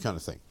 that kind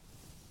of thing.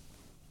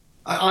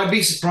 I'd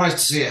be surprised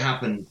to see it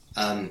happen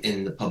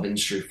in the pub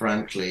industry,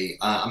 frankly.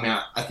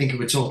 I think if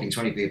we're talking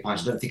 20p a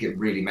pint, I don't think it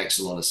really makes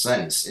a lot of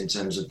sense in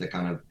terms of the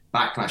kind of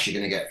backlash you're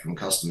going to get from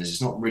customers.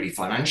 It's not really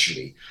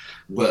financially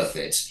worth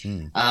it.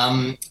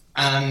 I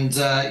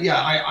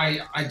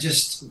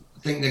just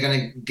think they're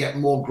going to get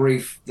more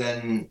grief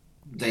than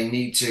they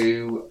need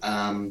to,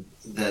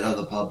 that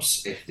other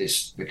pubs, if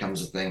this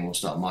becomes a thing, will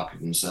start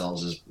marketing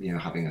themselves as,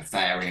 having a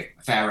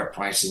fairer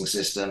pricing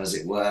system, as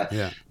it were,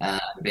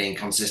 being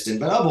consistent.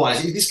 But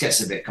otherwise, this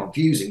gets a bit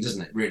confusing,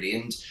 doesn't it, really?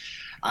 And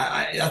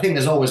I think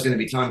there's always going to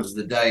be times of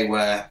the day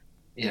where,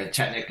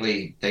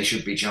 technically they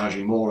should be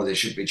charging more or they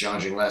should be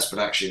charging less, but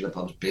actually the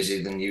pub's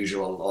busier than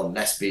usual or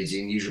less busy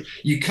than usual.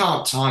 You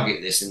can't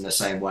target this in the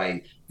same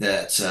way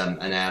that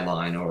an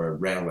airline or a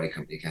railway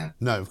company can.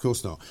 No, of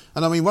course not.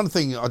 And I mean, one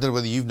thing, I don't know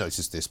whether you've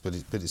noticed this, but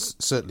it's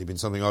certainly been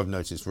something I've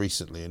noticed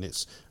recently, and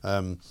it's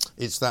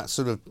that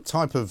sort of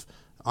type of,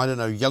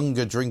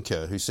 younger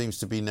drinker who seems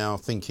to be now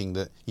thinking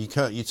that you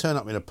turn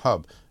up in a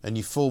pub and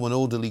you form an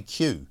orderly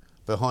queue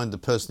behind the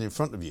person in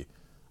front of you.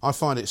 I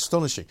find it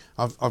astonishing.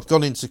 I've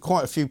gone into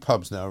quite a few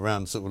pubs now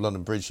around sort of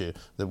London Bridge here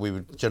that we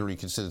would generally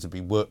consider to be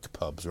work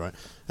pubs, right?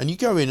 And you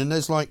go in and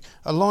there's like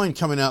a line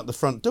coming out the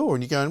front door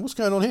and you're going, what's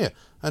going on here?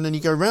 And then you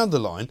go round the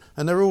line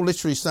and they're all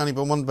literally standing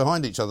one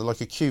behind each other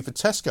like a queue for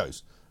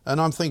Tesco's. And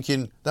I'm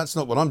thinking, that's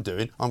not what I'm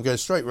doing. I'm going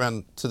straight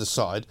round to the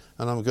side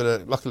and I'm going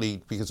to,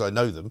 luckily because I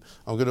know them,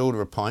 I'm going to order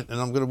a pint and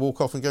I'm going to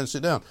walk off and go and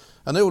sit down.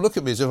 And they all look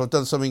at me as if I've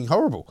done something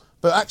horrible.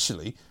 But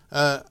actually,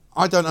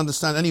 I don't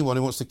understand anyone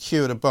who wants to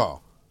queue at a bar.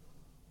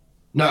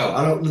 No,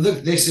 I don't.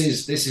 Look, this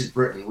is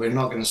Britain. We're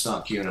not going to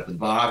start queuing up at the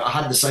bar. I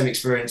had the same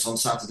experience on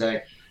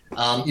Saturday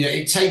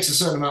It takes a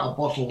certain amount of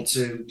bottle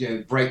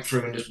to break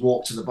through and just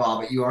walk to the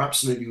bar, but you are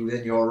absolutely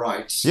within your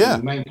rights. Yeah.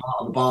 The main part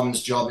of the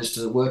barman's job is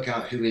to work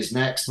out who is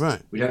next.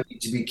 Right. We don't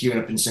need to be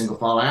queuing up in single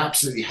file. I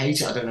absolutely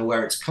hate it. I don't know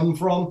where it's come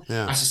from.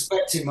 Yeah. I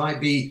suspect it might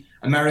be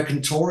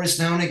American tourists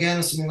now and again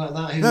or something like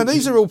that. No,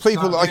 these are all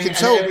people that I can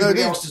tell.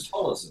 Everybody else just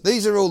follows them.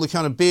 These are all the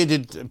kind of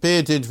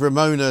bearded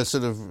Ramona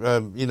sort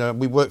of,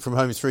 we work from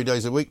home 3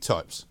 days a week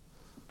types.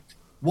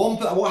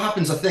 What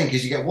happens, I think,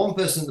 is you get one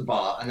person at the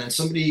bar, and then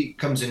somebody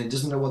comes in and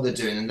doesn't know what they're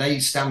doing, and they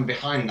stand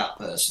behind that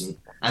person.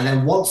 And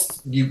then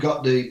once you've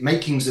got the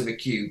makings of a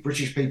queue,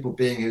 British people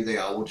being who they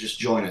are will just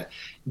join it.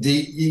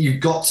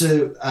 You've got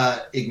to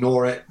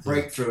ignore it,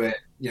 break through it.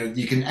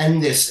 You can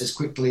end this as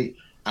quickly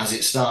as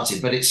it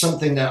started, but it's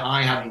something that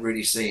I haven't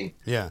really seen.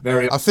 Yeah,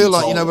 very. I feel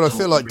like what I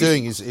feel like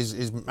doing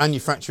is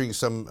manufacturing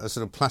some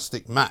sort of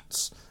plastic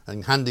mats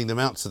and handing them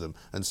out to them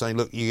and saying,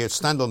 look, you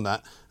stand on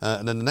that,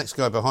 and then the next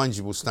guy behind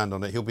you will stand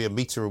on it. He'll be a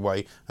metre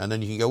away, and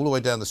then you can go all the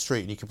way down the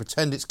street and you can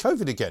pretend it's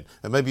COVID again,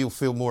 and maybe you'll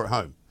feel more at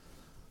home.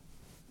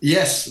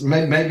 Yes,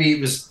 maybe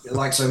it was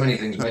like so many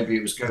things. Maybe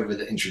it was COVID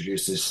that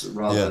introduced this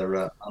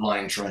rather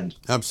annoying trend.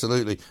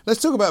 Absolutely.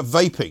 Let's talk about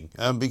vaping,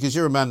 because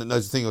you're a man that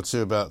knows a thing or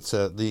two about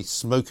the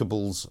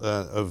smokables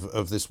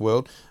of this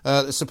world.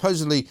 There's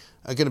supposedly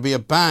going to be a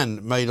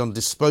ban made on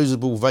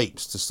disposable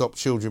vapes to stop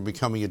children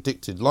becoming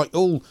addicted. Like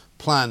all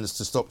plans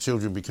to stop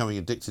children becoming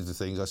addicted to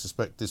things, I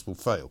suspect this will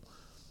fail.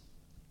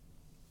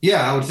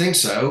 Yeah, I would think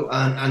so,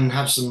 and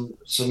have some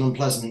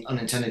unpleasant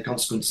unintended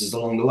consequences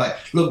along the way.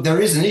 Look,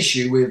 there is an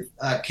issue with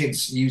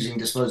kids using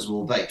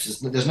disposable vapes.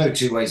 There's no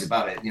two ways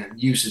about it.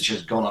 Usage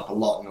has gone up a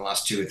lot in the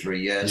last 2 or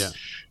 3 years.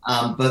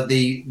 Yeah. But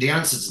the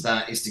answer to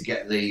that is to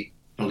get the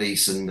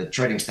police and the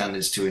trading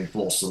standards to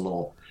enforce the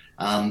law.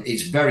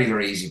 It's very,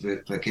 very easy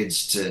for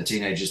kids,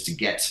 teenagers, to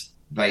get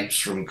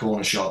vapes from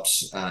corner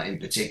shops in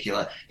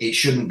particular. It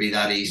shouldn't be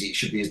that easy. It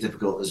should be as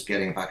difficult as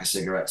getting a pack of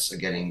cigarettes or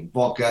getting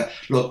vodka.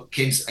 Look,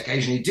 kids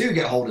occasionally do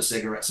get hold of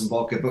cigarettes and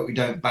vodka, but we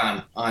don't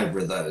ban either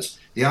of those.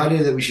 The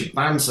idea that we should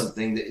ban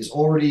something that is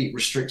already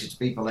restricted to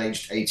people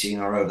aged 18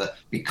 or over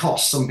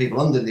because some people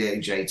under the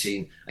age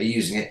 18 are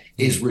using it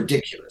is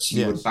ridiculous.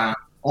 You would ban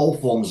all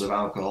forms of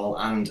alcohol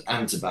and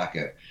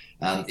tobacco.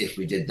 If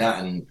we did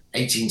that, and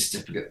 18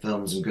 certificate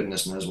films and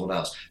goodness knows what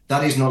else.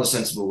 That is not a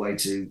sensible way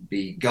to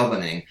be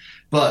governing.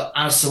 But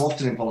as so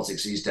often in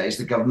politics these days,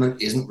 the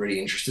government isn't really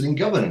interested in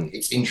governing.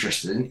 It's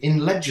interested in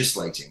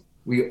legislating.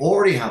 We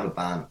already have a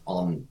ban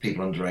on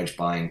people underage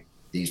buying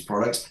these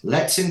products.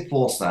 Let's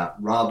enforce that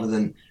rather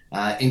than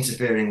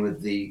interfering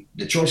with the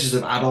choices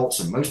of adults.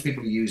 And most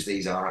people who use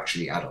these are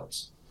actually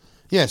adults.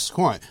 Yes,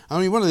 quite. I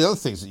mean, one of the other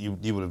things that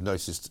you would have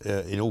noticed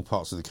in all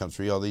parts of the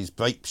country are these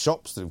vape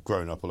shops that have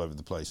grown up all over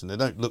the place, and they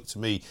don't look to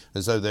me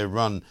as though they're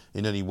run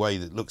in any way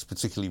that looks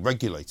particularly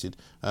regulated.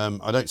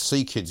 I don't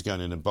see kids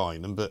going in and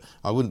buying them, but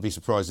I wouldn't be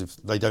surprised if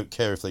they don't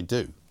care if they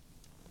do.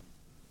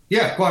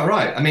 Yeah, quite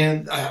right. I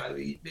mean,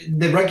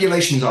 the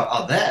regulations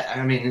are there.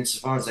 I mean,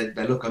 insofar as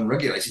they look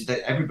unregulated,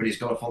 everybody's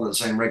got to follow the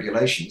same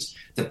regulations.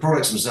 The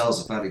products themselves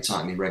are fairly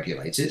tightly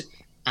regulated.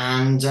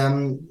 And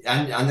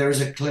there is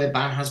a clear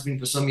ban, has been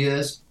for some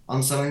years,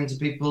 on selling to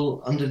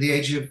people under the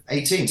age of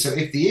 18. So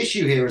if the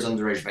issue here is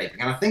underage vaping,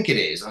 and I think it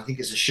is, I think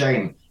it's a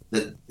shame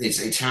that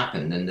it's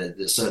happened and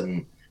that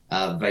certain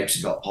vapes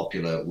have got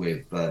popular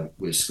with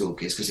school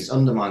kids, because it's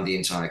undermined the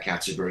entire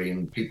category,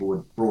 and people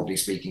were, broadly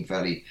speaking,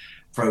 fairly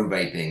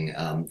pro-vaping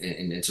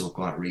until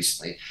quite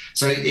recently.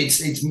 So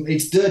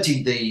it's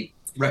dirtied the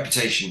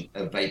reputation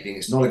of vaping.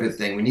 It's not a good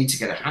thing. We need to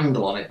get a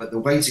handle on it, but the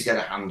way to get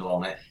a handle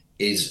on it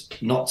is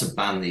not to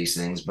ban these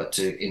things, but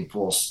to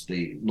enforce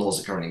the laws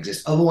that currently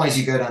exist. Otherwise,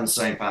 you go down the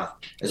same path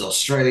as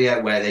Australia,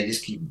 where they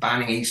just keep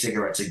banning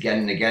e-cigarettes again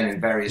and again in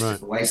various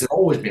different ways. They've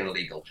always been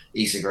illegal.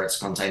 E-cigarettes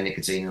contain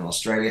nicotine in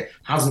Australia.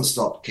 Hasn't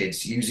stopped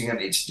kids using them.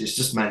 It's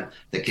just meant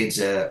that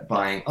kids are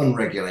buying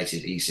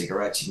unregulated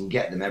e-cigarettes. You can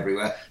get them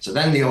everywhere. So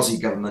then the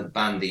Aussie government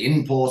banned the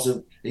import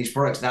of these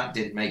products. That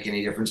didn't make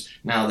any difference.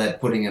 Now they're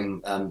putting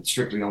them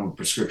strictly on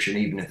prescription,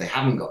 even if they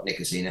haven't got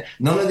nicotine in.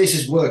 None of this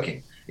is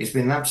working. It's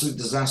been an absolute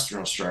disaster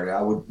in Australia.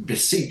 I would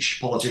beseech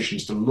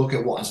politicians to look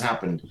at what has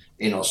happened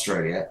in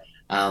Australia,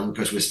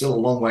 because we're still a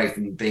long way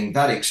from being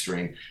that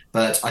extreme.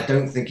 But I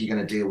don't think you're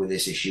going to deal with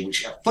this issue,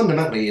 which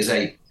fundamentally is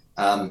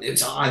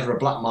it's either a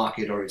black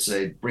market or it's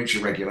a breach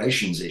of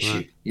regulations issue.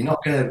 Right. You're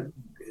not going to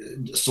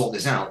sort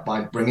this out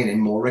by bringing in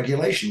more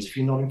regulations if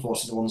you're not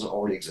enforcing the ones that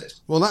already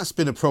exist. Well, that's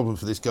been a problem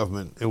for this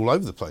government all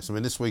over the place. I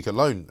mean, this week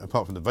alone,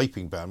 apart from the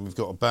vaping ban, we've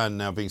got a ban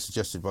now being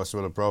suggested by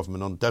Suella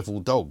Braverman on devil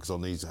dogs,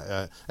 on these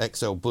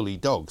XL bully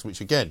dogs, which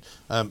again,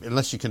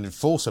 unless you can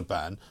enforce a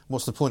ban,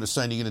 what's the point of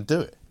saying you're going to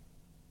do it?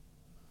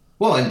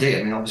 Well, indeed.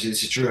 I mean, obviously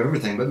this is true of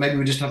everything, but maybe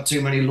we just have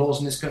too many laws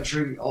in this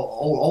country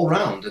all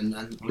round, and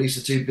the police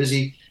are too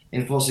busy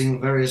enforcing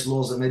various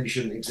laws that maybe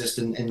shouldn't exist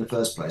in the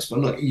first place. But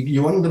look,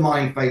 you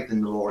undermine faith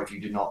in the law if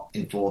you do not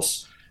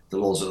enforce the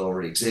laws that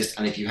already exist,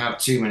 and if you have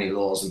too many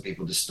laws and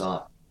people just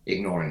start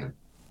ignoring them.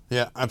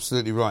 Yeah,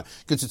 absolutely right.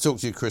 Good to talk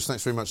to you, Chris.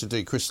 Thanks very much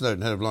indeed. Chris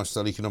Snowden, Head of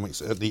Lifestyle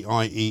Economics at the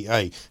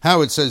IEA.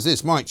 Howard says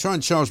this: Mike, try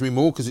and charge me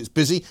more because it's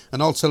busy,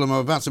 and I'll tell them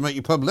I'm about to make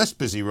your pub less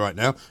busy right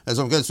now, as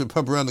I'm going to a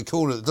pub around the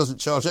corner that doesn't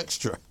charge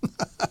extra.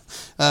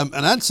 And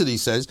Anthony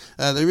says,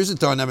 there is a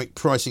dynamic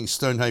pricing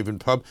Stonehaven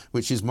pub,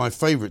 which is my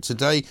favourite.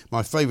 Today,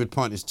 my favourite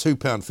pint is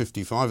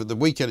 £2.55. At the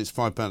weekend, it's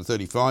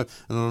 £5.35.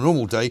 And on a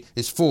normal day,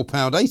 it's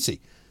 £4.80.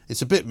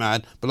 It's a bit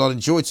mad, but I'll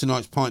enjoy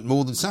tonight's pint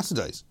more than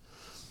Saturday's.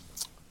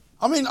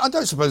 I mean, I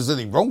don't suppose there's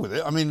anything wrong with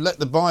it. I mean, let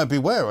the buyer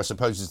beware, I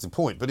suppose, is the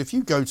point. But if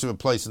you go to a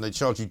place and they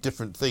charge you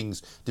different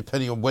things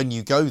depending on when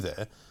you go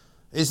there,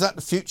 is that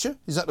the future?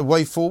 Is that the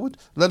way forward?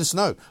 Let us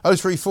know.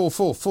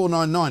 0344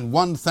 499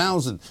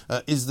 1000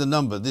 is the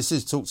number. This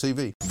is Talk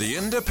TV. The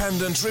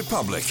Independent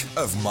Republic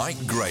of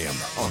Mike Graham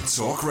on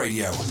Talk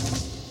Radio.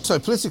 So,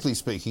 politically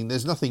speaking,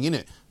 there's nothing in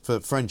it for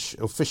French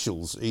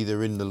officials,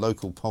 either in the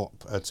local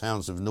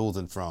towns of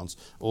northern France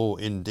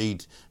or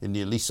indeed in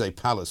the Élysée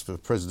Palace for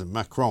President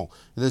Macron.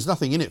 There's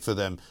nothing in it for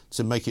them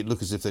to make it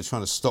look as if they're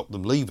trying to stop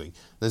them leaving.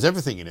 There's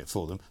everything in it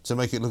for them to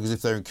make it look as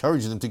if they're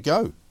encouraging them to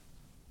go.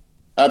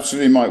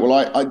 Absolutely, Mike. Well,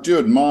 I do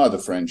admire the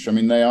French. I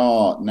mean, they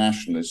are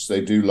nationalists.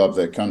 They do love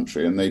their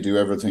country, and they do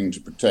everything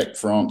to protect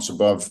France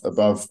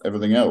above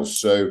everything else.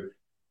 So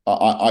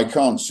I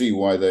can't see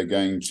why they're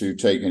going to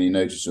take any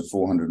notice of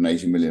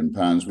 £480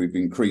 million. We've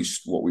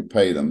increased what we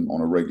pay them on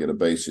a regular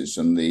basis,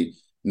 and the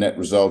net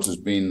result has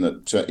been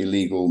that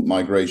illegal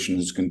migration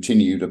has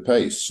continued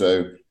apace.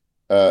 So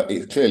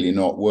it's clearly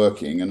not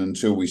working, and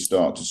until we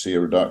start to see a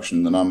reduction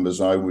in the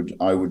numbers, I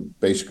would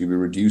basically be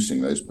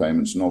reducing those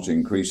payments, not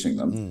increasing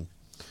them.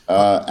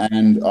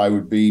 And I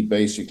would be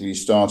basically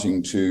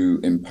starting to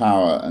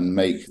empower and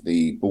make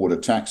the border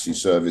taxi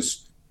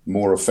service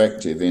more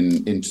effective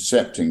in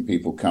intercepting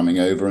people coming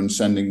over and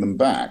sending them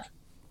back.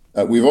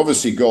 We've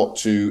obviously got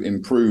to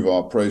improve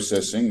our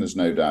processing. There's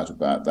no doubt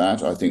about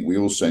that. I think we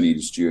also need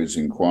a steward's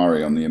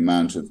inquiry on the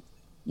amount of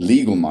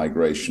legal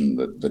migration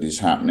that is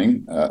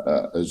happening.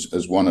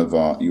 As one of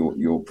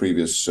your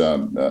previous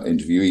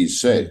interviewees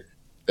said,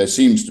 there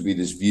seems to be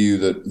this view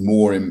that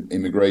more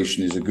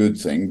immigration is a good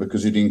thing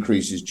because it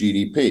increases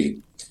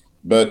GDP.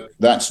 But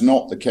that's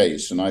not the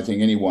case. And I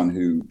think anyone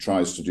who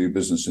tries to do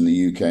business in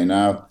the UK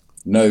now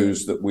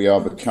knows that we are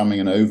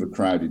becoming an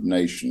overcrowded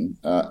nation,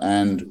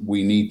 and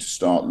we need to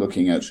start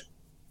looking at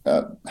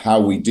how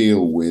we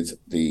deal with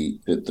the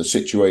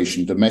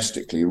situation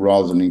domestically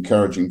rather than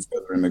encouraging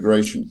further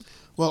immigration.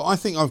 Well, I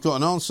think I've got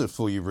an answer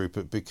for you,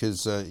 Rupert,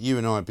 because you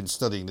and I have been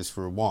studying this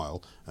for a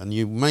while, and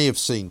you may have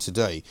seen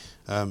today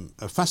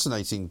a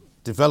fascinating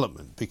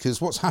development, because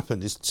what's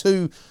happened is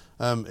two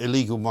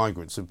illegal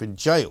migrants have been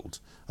jailed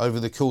over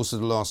the course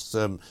of the last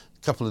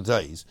couple of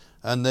days,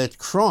 and their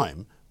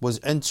crime was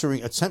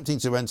attempting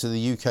to enter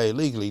the UK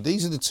illegally.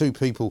 These are the two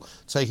people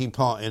taking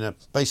part in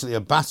basically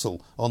a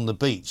battle on the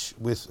beach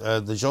with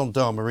the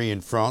gendarmerie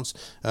in France,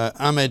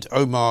 Ahmed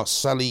Omar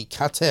Salih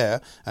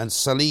Khater and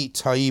Salih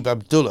Taib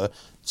Abdullah,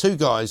 two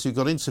guys who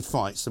got into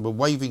fights and were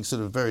waving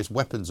sort of various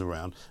weapons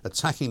around,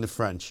 attacking the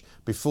French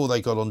before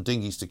they got on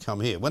dinghies to come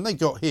here. When they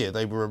got here,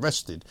 they were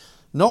arrested,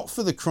 not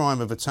for the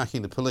crime of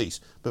attacking the police,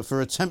 but for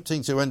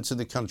attempting to enter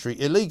the country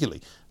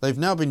illegally. They've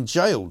now been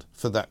jailed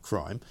for that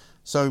crime.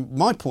 So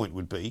my point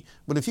would be,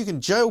 well, if you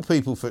can jail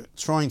people for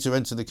trying to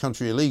enter the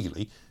country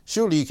illegally,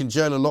 surely you can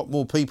jail a lot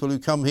more people who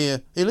come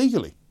here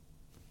illegally.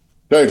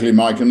 Totally,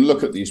 Mike. And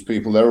look at these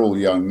people. They're all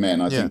young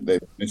men. I think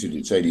they've admitted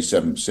it's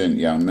 87%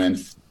 young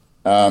men.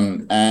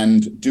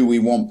 And do we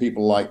want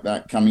people like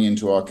that coming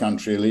into our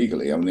country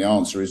illegally? I mean, the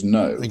answer is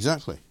no.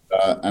 Exactly.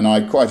 And I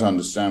quite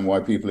understand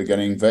why people are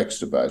getting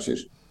vexed about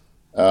it.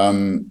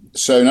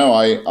 So, no,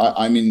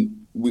 I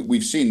mean,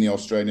 we've seen the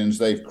Australians,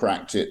 they've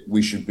cracked it.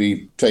 We should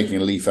be taking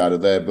a leaf out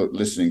of their book,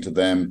 listening to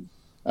them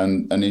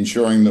and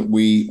ensuring that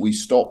we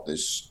stop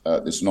this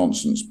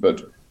nonsense.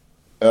 But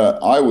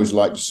I always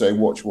like to say,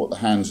 watch what the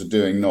hands are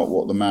doing, not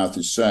what the mouth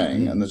is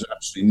saying. And there's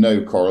absolutely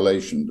no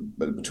correlation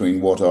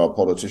between what our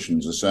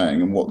politicians are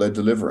saying and what they're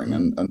delivering.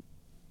 And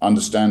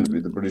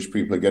understandably, the British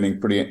people are getting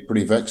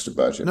pretty vexed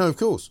about it. No, of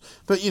course.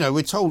 But,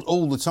 we're told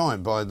all the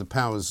time by the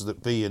powers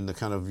that be in the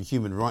kind of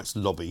human rights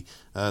lobby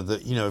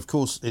that, of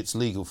course, it's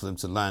legal for them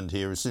to land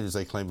here. As soon as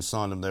they claim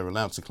asylum, they're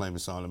allowed to claim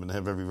asylum and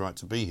have every right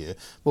to be here.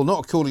 Well,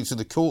 not according to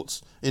the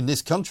courts in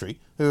this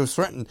country who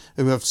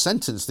have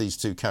sentenced these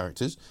two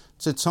characters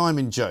to time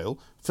in jail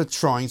for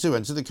trying to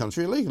enter the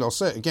country illegally. I'll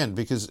say it again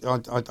because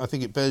I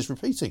think it bears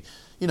repeating.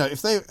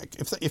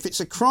 If it's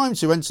a crime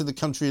to enter the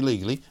country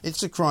illegally,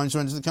 it's a crime to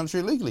enter the country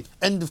illegally.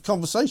 End of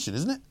conversation,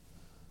 isn't it?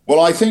 Well,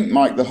 I think,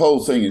 Mike, the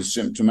whole thing is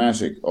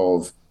symptomatic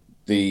of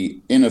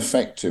the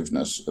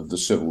ineffectiveness of the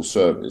civil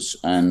service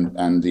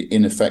and the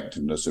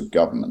ineffectiveness of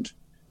government.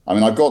 I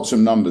mean, I've got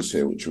some numbers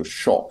here which will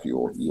shock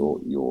your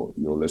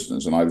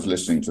listeners, and I was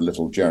listening to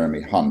little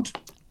Jeremy Hunt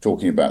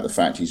talking about the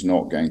fact he's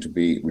not going to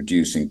be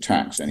reducing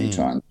tax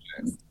anytime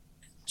soon.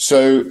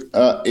 So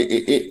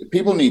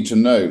people need to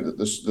know that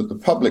the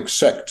public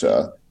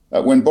sector,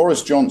 when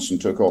Boris Johnson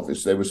took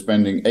office, they were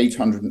spending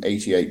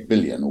 888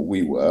 billion, or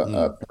we were,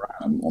 per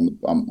annum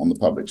on the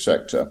public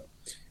sector.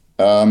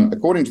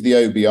 According to the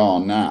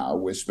OBR now,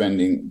 we're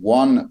spending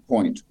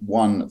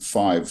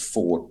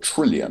 1.154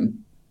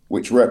 trillion,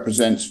 which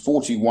represents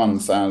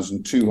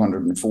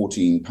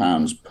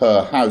 £41,214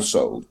 per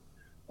household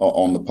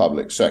on the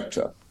public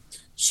sector.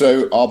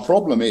 So our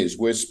problem is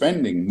we're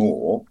spending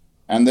more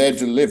and their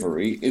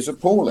delivery is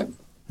appalling.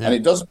 Yeah.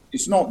 And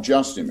it's not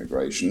just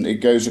immigration, it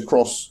goes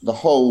across the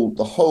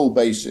whole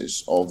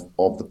basis of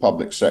the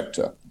public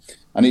sector.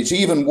 And it's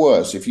even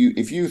worse if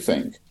you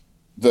think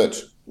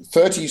that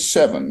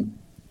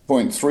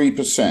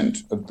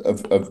 37.3%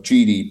 of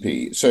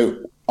GDP.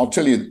 So I'll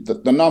tell you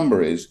that the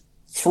number is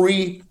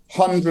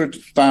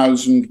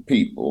 300,000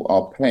 people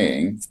are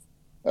paying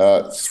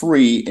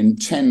 3 in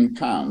 10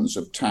 pounds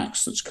of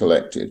tax that's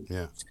collected.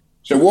 Yeah.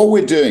 So what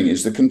we're doing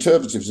is the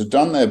Conservatives have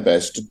done their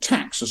best to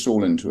tax us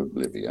all into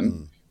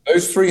oblivion.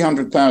 Those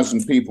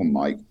 300,000 people,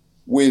 Mike,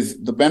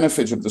 with the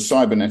benefit of the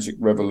cybernetic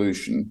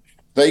revolution,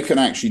 they can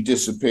actually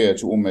disappear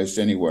to almost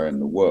anywhere in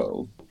the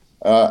world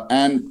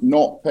and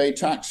not pay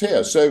tax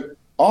here. So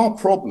our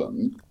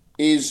problem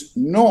is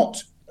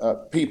not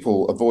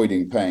people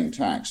avoiding paying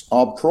tax.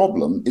 Our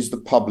problem is the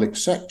public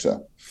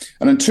sector.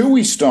 And until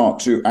we start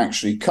to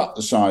actually cut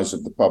the size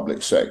of the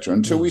public sector,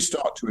 until we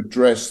start to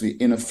address the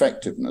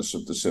ineffectiveness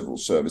of the civil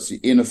service, the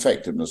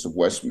ineffectiveness of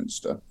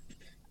Westminster,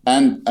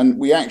 and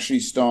we actually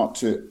start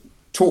to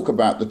talk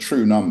about the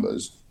true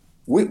numbers,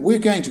 we're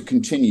going to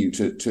continue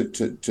to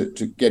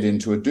get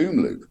into a doom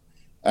loop.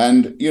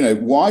 And,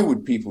 why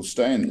would people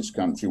stay in this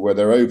country where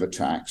they're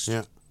overtaxed,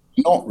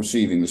 not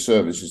receiving the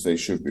services they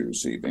should be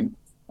receiving?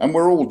 And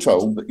we're all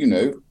told that,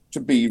 to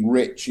be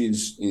rich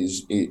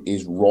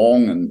is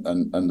wrong and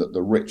that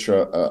the rich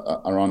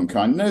are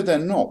unkind. No, they're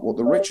not. What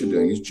the rich are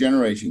doing is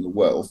generating the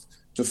wealth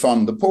to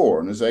fund the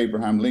poor. And as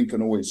Abraham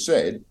Lincoln always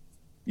said,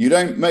 you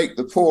don't make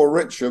the poor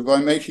richer by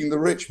making the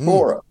rich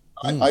poorer.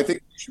 I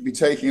think we should be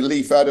taking a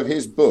leaf out of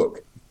his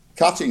book,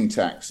 cutting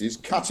taxes,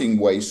 cutting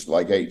waste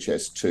like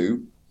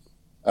HS2.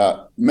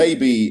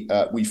 Maybe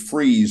we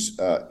freeze,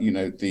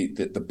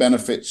 the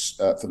benefits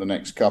for the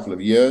next couple of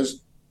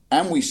years.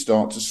 And we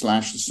start to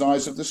slash the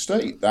size of the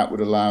state. That would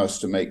allow us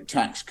to make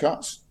tax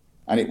cuts,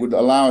 and it would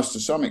allow us to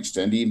some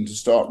extent even to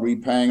start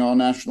repaying our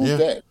national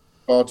debt.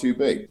 Far too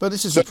big. But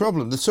this is the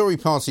problem. The Tory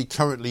party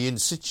currently in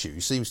situ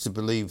seems to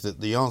believe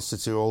that the answer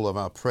to all of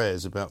our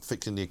prayers about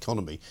fixing the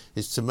economy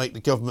is to make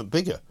the government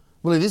bigger.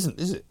 Well, it isn't,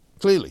 is it?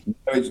 Clearly.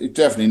 No, it's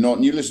definitely not.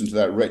 And you listen to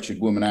that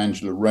wretched woman,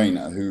 Angela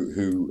Rayner,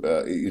 who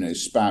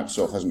spouts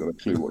off, hasn't got a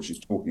clue what she's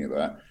talking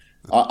about.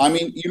 I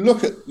mean, you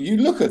look at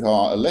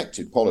our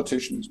elected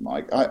politicians,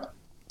 Mike.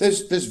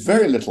 There's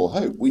very little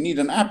hope. We need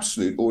an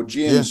absolute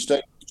Augean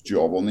state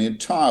job on the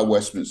entire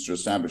Westminster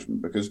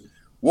establishment, because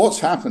what's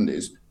happened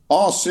is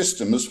our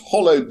system has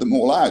hollowed them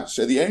all out.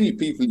 So the only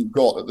people you've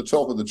got at the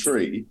top of the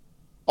tree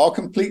are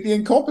completely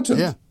incompetent.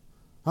 Yeah,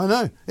 I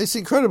know. It's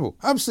incredible.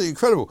 Absolutely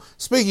incredible.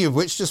 Speaking of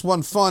which, just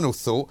one final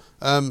thought.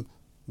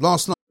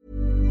 Last night,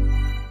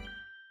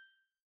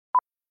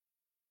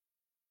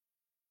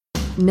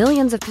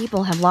 Millions of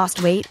people have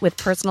lost weight with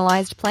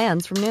personalized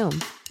plans from Noom.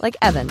 Like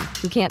Evan,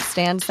 who can't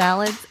stand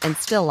salads and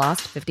still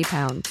lost 50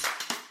 pounds.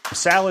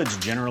 Salads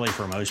generally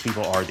for most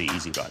people are the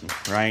easy button,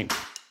 right?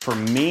 For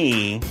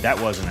me,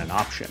 that wasn't an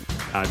option.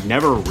 I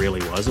never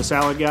really was a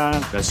salad guy.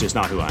 That's just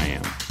not who I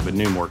am. But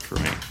Noom worked for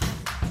me.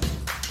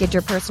 Get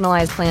your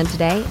personalized plan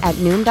today at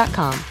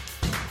Noom.com.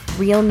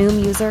 Real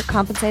Noom user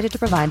compensated to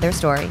provide their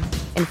story.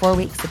 In 4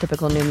 weeks, the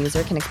typical Noom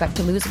user can expect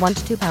to lose 1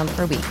 to 2 pounds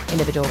per week.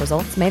 Individual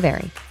results may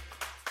vary.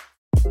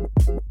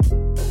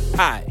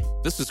 Hi,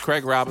 this is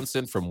Craig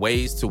Robinson from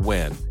Ways to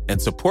Win,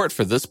 and support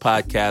for this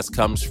podcast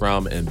comes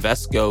from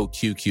Invesco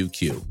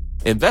QQQ.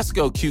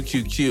 Invesco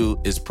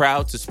QQQ is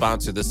proud to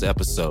sponsor this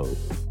episode,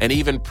 and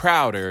even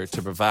prouder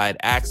to provide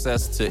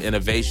access to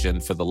innovation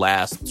for the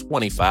last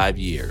 25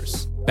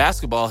 years.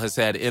 Basketball has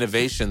had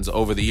innovations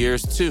over the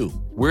years, too.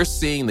 We're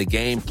seeing the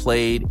game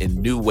played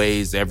in new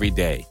ways every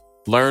day.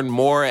 Learn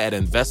more at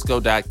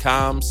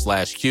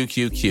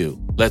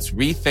Invesco.com/QQQ. Let's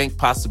rethink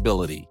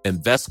possibility.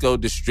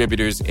 Invesco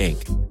Distributors,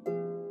 Inc.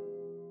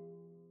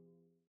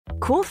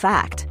 Cool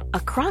fact, a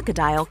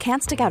crocodile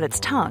can't stick out its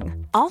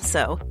tongue.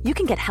 Also, you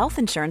can get health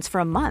insurance for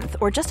a month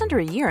or just under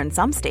a year in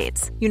some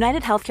states.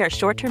 United Healthcare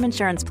short-term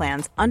insurance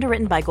plans,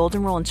 underwritten by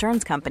Golden Rule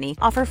Insurance Company,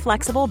 offer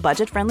flexible,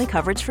 budget-friendly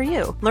coverage for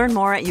you. Learn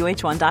more at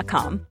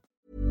UH1.com.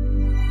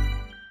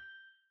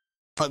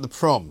 Like the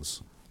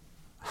proms,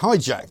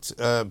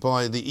 hijacked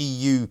by the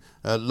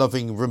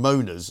EU-loving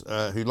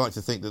Ramonas, who like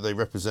to think that they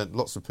represent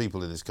lots of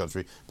people in this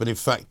country, but in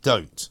fact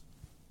don't.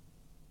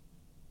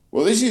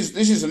 Well, this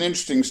is an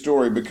interesting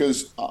story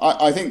because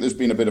I think there's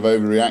been a bit of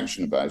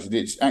overreaction about it.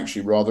 It's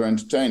actually rather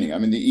entertaining. I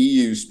mean, the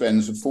EU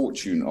spends a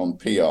fortune on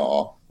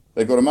PR.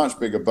 They've got a much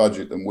bigger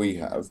budget than we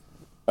have.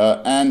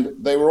 And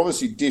they were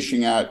obviously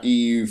dishing out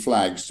EU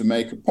flags to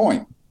make a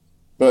point.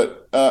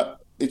 But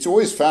it's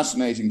always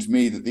fascinating to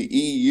me that the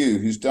EU,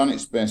 who's done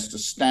its best to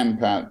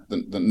stamp out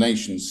the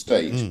nation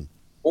state,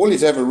 all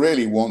it ever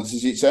really wants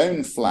is its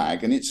own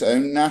flag and its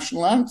own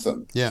national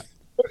anthem. Yeah.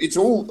 it's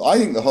all. I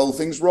think the whole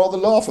thing's rather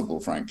laughable,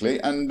 frankly.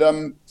 And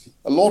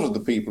a lot of the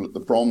people at the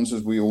proms,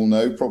 as we all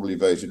know, probably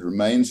voted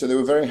Remain, so they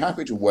were very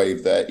happy to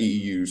wave their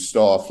EU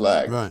star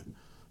flag. Right.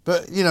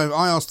 But, you know,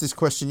 I asked this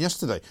question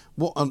yesterday.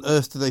 What on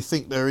earth do they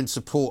think they're in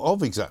support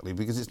of exactly?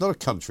 Because it's not a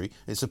country,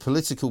 it's a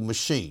political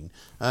machine.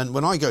 And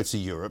when I go to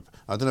Europe,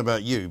 I don't know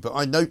about you, but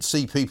I don't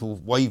see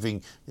people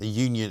waving a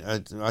union,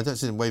 I don't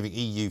see them waving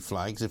EU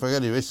flags. If I go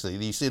to Italy,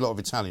 you see a lot of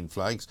Italian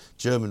flags,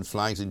 German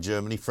flags in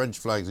Germany, French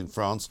flags in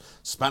France,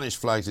 Spanish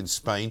flags in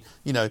Spain.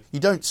 You know,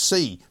 you don't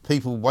see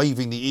people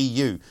waving the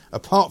EU,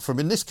 apart from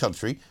in this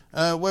country,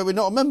 where we're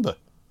not a member.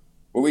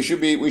 Well, we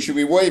should be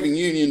waving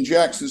Union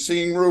Jacks and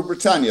singing Rule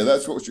Britannia.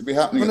 That's what should be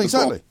happening. Well,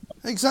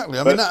 exactly.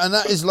 I mean,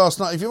 that is last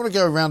night. If you want to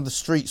go around the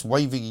streets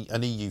waving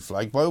an EU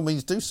flag, by all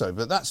means do so.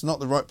 But that's not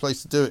the right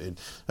place to do it in.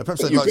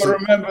 Perhaps you've got to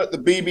remember the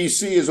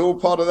BBC is all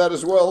part of that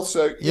as well.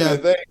 So you know,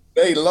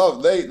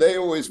 they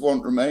always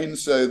want Remain.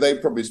 So they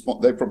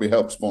probably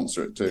help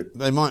sponsor it too.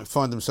 They might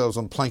find themselves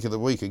on Plank of the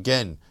Week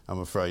again, I'm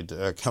afraid,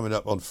 coming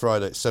up on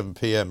Friday at 7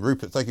 p.m.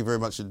 Rupert, thank you very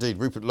much indeed.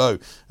 Rupert Lowe,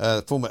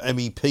 former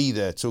MEP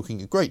there,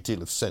 talking a great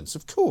deal of sense,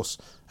 of course,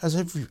 as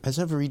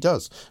ever he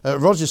does.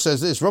 Roger says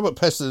this: Robert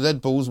Peston and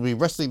Ed Balls will be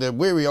resting their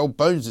weary old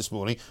bones this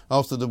morning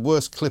after the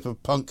worst clip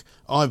of punk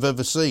I've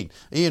ever seen.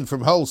 Ian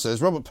from Hull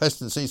says Robert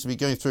Peston seems to be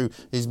going through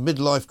his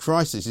midlife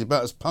crisis. He's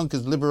about as punk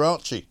as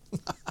Liberace.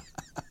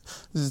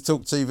 This is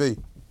Talk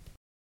TV.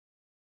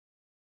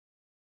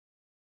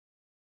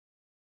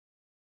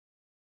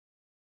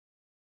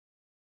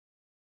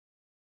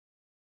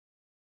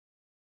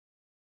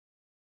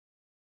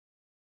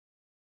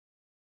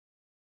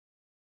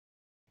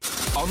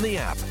 On the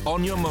app,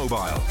 on your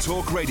mobile,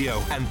 Talk Radio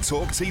and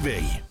Talk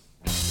TV.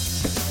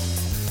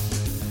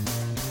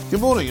 Good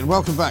morning and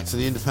welcome back to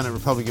the Independent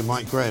Republican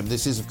Mike Graham.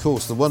 This is, of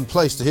course, the one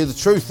place to hear the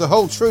truth, the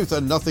whole truth,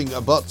 and nothing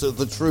but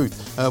the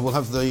truth. We'll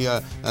have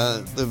the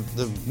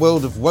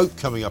world of woke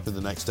coming up in the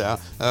next hour.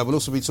 We'll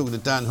also be talking to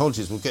Dan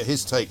Hodges. We'll get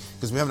his take,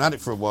 because we haven't had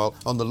it for a while,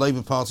 on the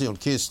Labour Party, on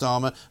Keir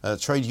Starmer,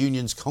 Trade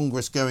Unions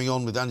Congress going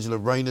on with Angela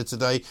Rayner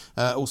today.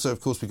 Also,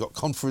 of course, we've got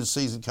conference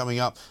season coming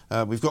up.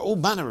 We've got all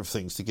manner of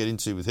things to get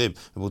into with him,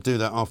 and we'll do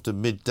that after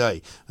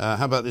midday.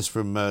 How about this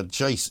from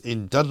Jace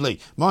in Dudley?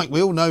 Mike,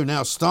 we all know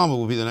now Starmer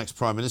will be the next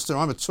Prime Minister.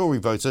 I'm a Tory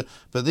voter,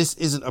 but this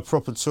isn't a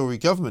proper Tory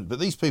government. But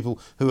these people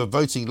who are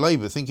voting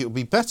Labour think it will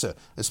be better,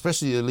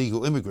 especially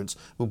illegal immigrants,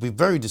 will be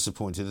very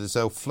disappointed as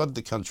they'll flood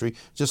the country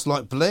just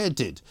like Blair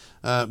did.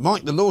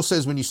 Mike, the law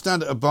says when you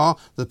stand at a bar,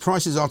 the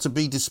prices are to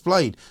be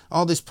displayed.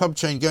 Are this pub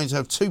chain going to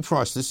have two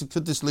price lists, and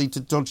could this lead to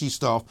dodgy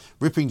staff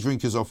ripping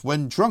drinkers off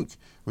when drunk?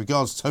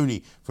 Regards,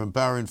 Tony from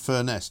Barrow in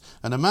Furness.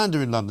 And Amanda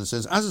in London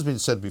says, as has been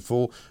said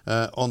before,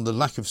 on the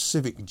lack of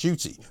civic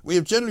duty, we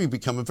have generally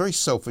become a very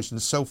selfish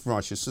and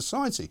self-righteous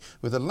society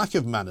with a lack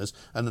of manners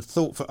and a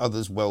thought for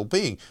others'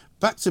 well-being.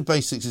 Back to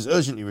basics is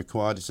urgently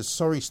required. It's a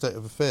sorry state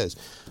of affairs.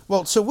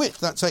 Well, to wit,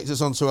 that takes us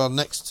on to our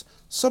next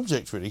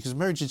subject, really, because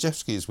Mary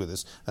Jajewski is with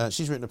us.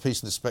 She's written a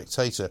piece in The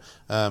Spectator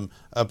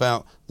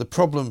about the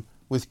problem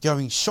with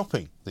going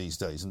shopping these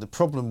days, and the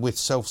problem with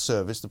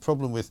self-service, the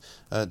problem with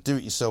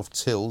do-it-yourself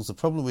tills, the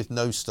problem with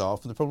no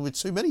staff, and the problem with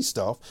too many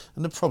staff,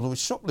 and the problem with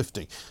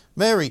shoplifting.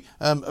 Mary,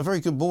 a very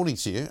good morning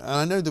to you. And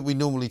I know that we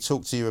normally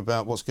talk to you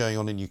about what's going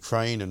on in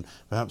Ukraine and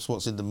perhaps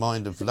what's in the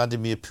mind of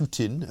Vladimir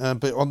Putin,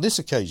 but on this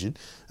occasion,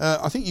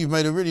 I think you've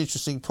made a really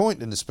interesting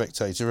point in The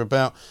Spectator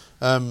about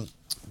the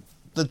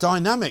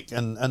dynamic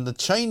and the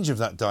change of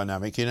that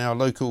dynamic in our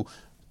local,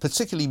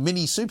 particularly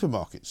mini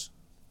supermarkets.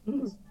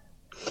 Mm.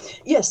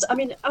 Yes, I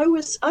mean, I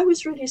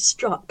was really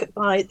struck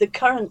by the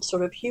current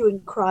sort of hue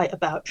and cry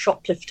about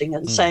shoplifting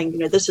and saying, you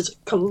know, this is a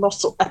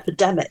colossal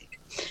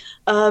epidemic.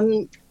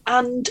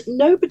 And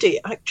nobody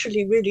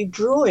actually really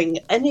drawing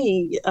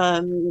any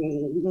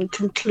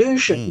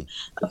conclusion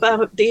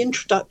about the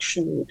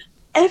introduction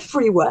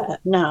everywhere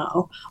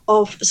now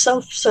of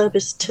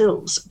self-service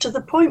tills, to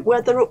the point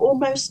where there are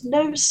almost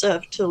no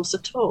serve tills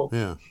at all.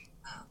 Yeah.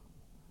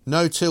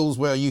 No tills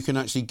where you can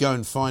actually go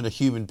and find a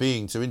human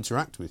being to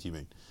interact with, you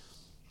mean?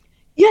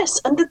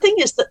 Yes, and the thing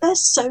is that they're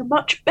so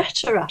much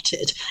better at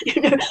it. You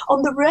know,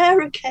 on the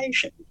rare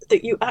occasion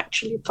that you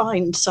actually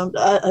find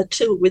a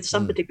till with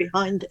somebody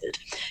behind it,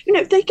 you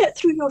know, they get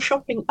through your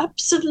shopping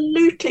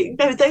absolutely. You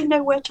know, they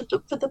know where to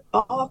look for the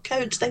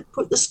barcodes. They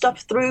put the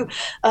stuff through.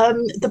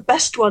 The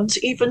best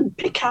ones even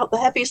pick out the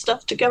heavy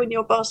stuff to go in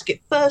your basket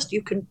first.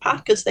 You can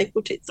pack as they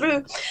put it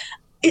through.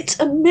 It's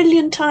a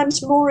million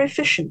times more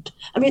efficient.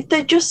 I mean,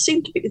 they just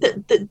seem to be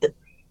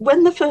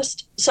when the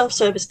first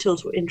self-service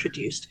tills were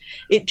introduced,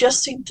 it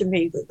just seemed to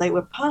me that they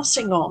were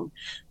passing on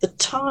the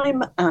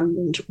time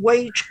and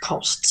wage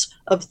costs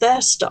of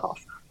their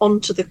staff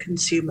onto the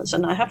consumers.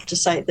 And I have to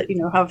say that, you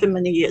know, however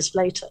many years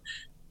later,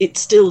 it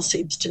still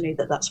seems to me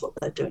that that's what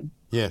they're doing.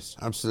 Yes,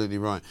 absolutely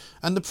right.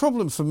 And the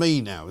problem for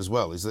me now as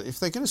well is that if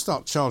they're going to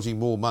start charging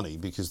more money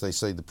because they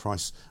say the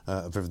price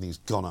of everything's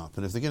gone up,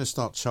 and if they're going to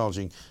start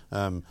charging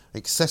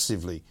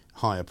excessively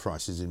higher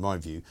prices, in my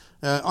view,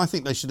 I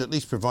think they should at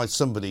least provide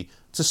somebody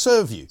to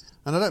serve you.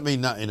 And I don't mean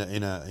that in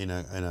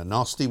a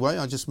nasty way.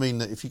 I just mean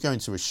that if you go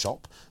into a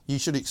shop, you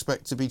should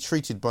expect to be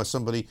treated by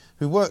somebody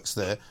who works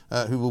there,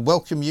 who will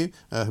welcome you,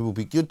 who will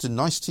be good and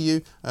nice to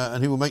you,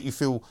 and who will make you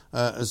feel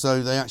as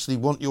though they actually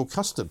want your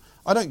custom.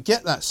 I don't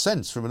get that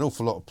sense from an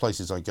awful lot of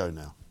places I go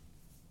now.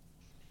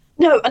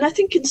 No, and I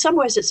think in some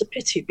ways it's a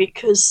pity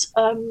because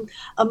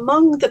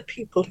among the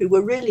people who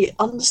were really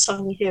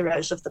unsung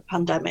heroes of the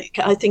pandemic,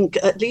 I think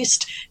at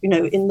least,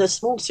 in the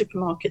small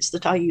supermarkets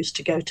that I used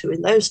to go to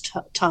in those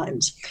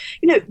times,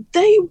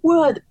 they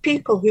were the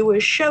people who were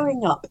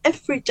showing up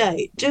every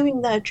day,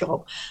 doing their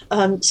job,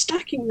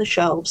 stacking the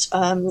shelves,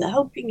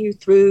 helping you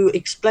through,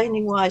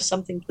 explaining why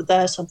some things were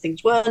there, some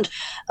things weren't.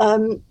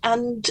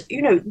 And,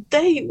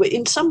 they were,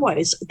 in some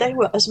ways, they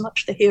were as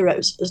much the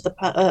heroes as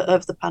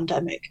of the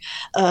pandemic.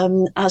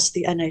 As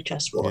the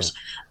NHS was.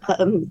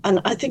 Yeah. And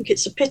I think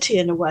it's a pity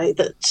in a way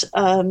that,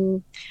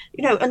 and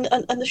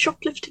the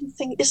shoplifting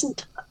thing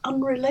isn't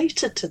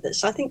unrelated to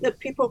this. I think that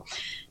people,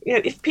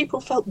 if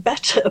people felt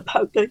better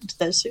about going to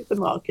their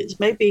supermarkets,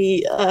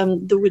 maybe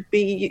there would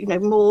be,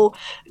 more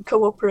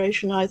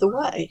cooperation either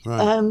way.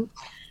 Right.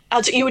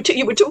 As you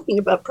were talking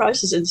about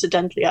prices,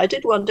 incidentally, I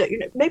did wonder,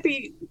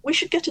 maybe we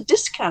should get a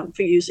discount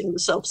for using the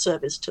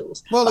self-service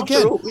tools. Well,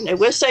 After all,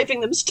 we're saving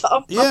them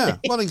staff money. Yeah,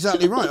 well,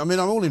 exactly right. I mean,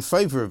 I'm all in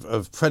favour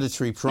of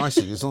predatory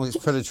pricing as long as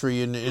it's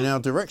predatory in our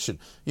direction.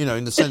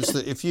 In the sense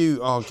that if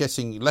you are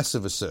getting less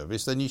of a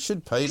service, then you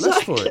should pay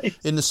less for it.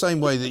 In the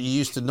same way that you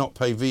used to not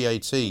pay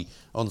VAT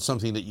on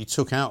something that you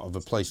took out of a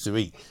place to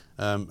eat.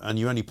 And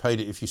you only paid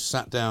it if you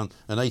sat down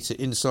and ate it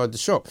inside the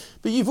shop.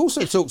 But you've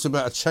also talked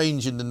about a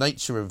change in the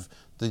nature of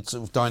the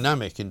sort of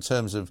dynamic in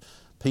terms of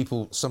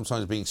people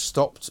sometimes being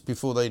stopped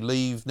before they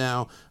leave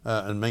now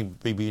and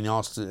maybe being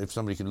asked if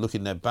somebody can look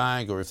in their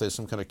bag or if there's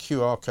some kind of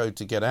QR code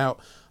to get out.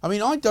 I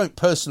mean, I don't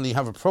personally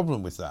have a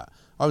problem with that.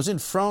 I was in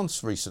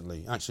France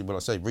recently, actually, I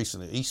say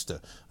recently, Easter,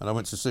 and I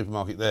went to the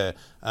supermarket there,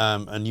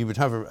 and you would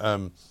have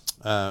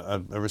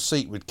a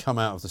receipt would come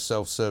out of the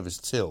self-service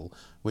till,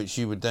 which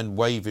you would then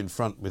wave in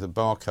front with a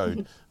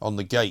barcode on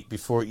the gate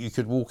before you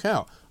could walk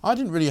out. I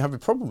didn't really have a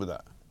problem with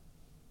that.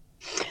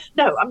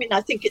 No, I mean,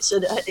 I think it's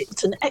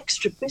an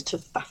extra bit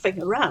of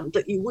faffing around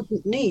that you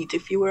wouldn't need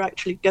if you were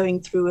actually going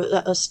through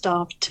a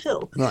staffed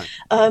till. Right.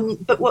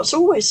 But what's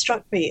always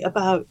struck me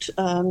about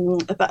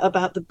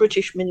the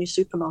British mini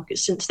supermarkets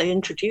since they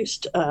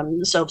introduced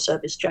the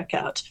self-service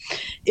checkout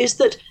is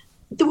that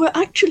there were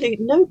actually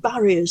no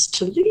barriers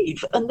to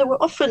leave, and there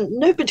were often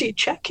nobody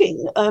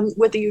checking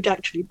whether you'd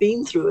actually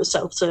been through a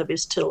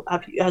self-service till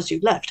as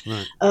you left.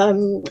 Right.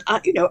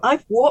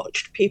 I've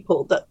watched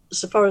people that,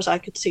 so far as I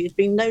could see, had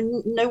been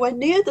nowhere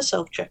near the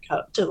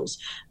self-checkout tills,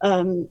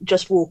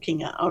 just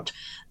walking out.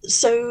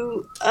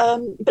 So,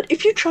 but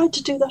if you tried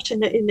to do that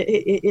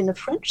in a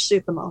French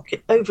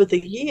supermarket over the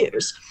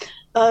years,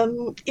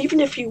 even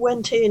if you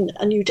went in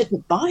and you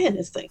didn't buy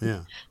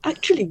anything,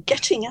 actually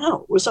getting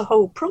out was a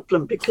whole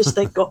problem because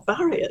they've got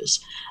barriers.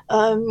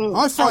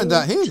 I find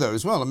that here, though,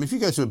 as well. I mean, if you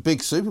go to a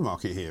big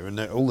supermarket here and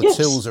all the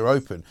tills are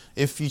open,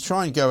 if you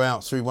try and go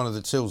out through one of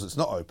the tills that's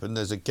not open,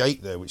 there's a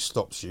gate there which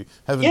stops you.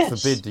 Heaven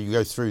forbid that you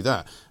go through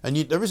that. And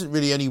there isn't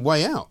really any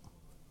way out.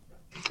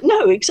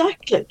 No,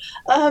 exactly.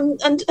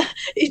 And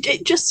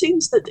it just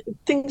seems that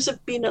things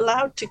have been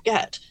allowed to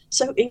get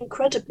so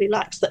incredibly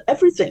lax that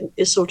everything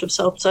is sort of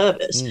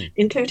self-service,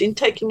 including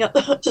taking up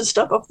the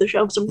stuff off the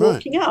shelves and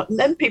walking out. And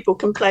then people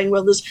complain,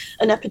 well, there's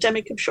an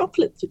epidemic of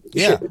shoplifting.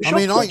 Yeah, I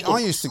mean, I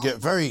used to get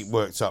very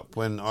worked up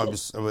when I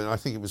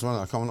think it was I'm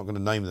not going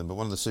to name them, but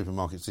one of the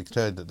supermarkets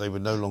declared that they were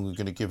no longer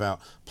going to give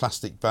out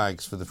plastic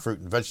bags for the fruit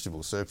and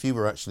vegetables. So if you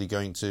were actually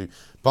going to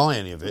buy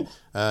any of it,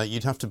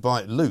 you'd have to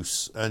buy it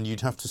loose and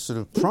you'd have to sort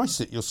of price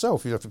it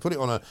yourself. You'd have to put it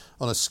on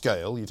a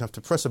scale. You'd have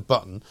to press a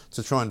button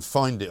to try and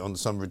find it on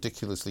some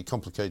ridiculously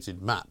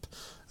complicated map.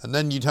 And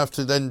then you'd have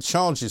to then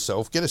charge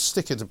yourself, get a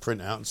sticker to print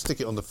out and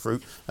stick it on the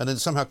fruit and then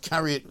somehow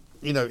carry it,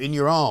 in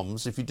your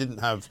arms if you didn't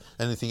have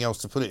anything else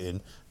to put it in,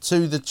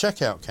 to the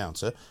checkout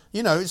counter.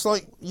 It's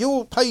like,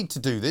 you're paid to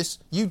do this.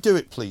 You do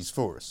it, please,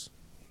 for us.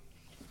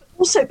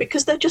 Also,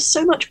 because they're just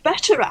so much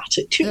better at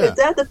it.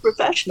 They're the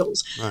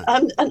professionals. Right.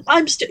 And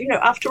I'm still,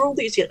 after all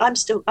these years, I'm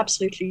still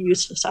absolutely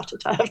useless at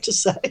it, I have to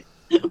say.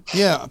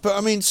 Yeah, but I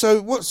mean,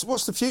 so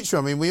what's the future?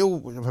 I mean, I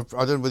don't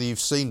know whether you've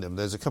seen them.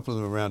 There's a couple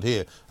of them around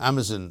here,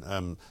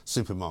 Amazon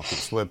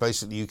supermarkets, where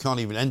basically you can't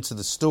even enter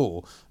the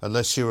store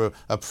unless you're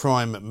a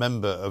Prime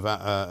member of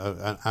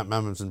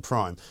Amazon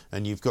Prime,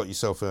 and you've got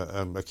yourself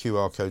a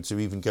QR code to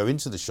even go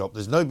into the shop.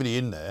 There's nobody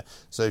in there,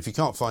 so if you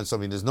can't find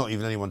something, there's not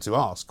even anyone to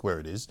ask where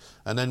it is.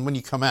 And then when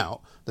you come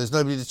out, there's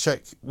nobody to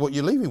check what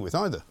you're leaving with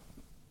either.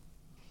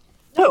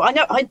 No, I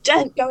know I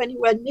daren't go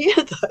anywhere near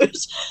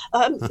those,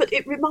 but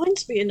it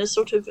reminds me in a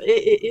sort of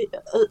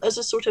as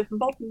a sort of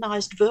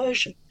modernised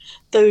version,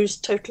 those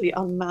totally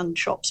unmanned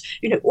shops.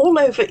 All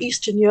over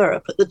Eastern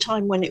Europe at the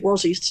time when it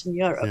was Eastern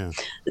Europe,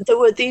 there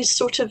were these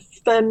sort of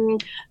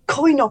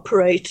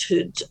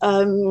coin-operated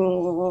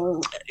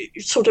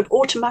sort of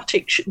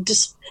automatic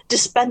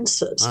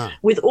dispensers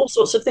with all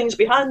sorts of things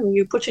behind them.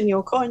 You put in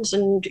your coins,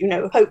 and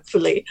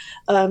hopefully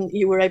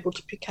you were able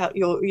to pick out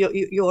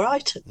your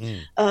item.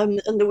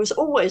 And there was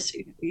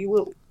you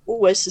were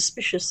always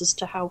suspicious as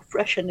to how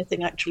fresh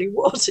anything actually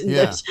was in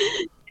those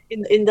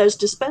in those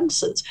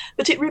dispensers.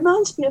 But it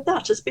reminds me of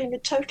that as being a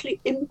totally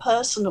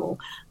impersonal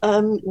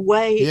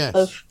way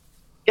of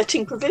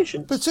getting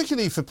provisions.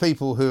 Particularly for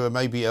people who are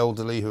maybe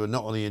elderly, who are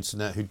not on the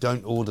internet, who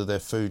don't order their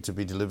food to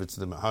be delivered to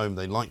them at home.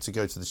 They like to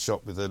go to the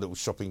shop with their little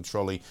shopping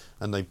trolley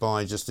and they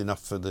buy just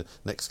enough for the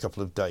next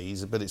couple of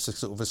days, but it's a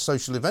sort of a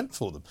social event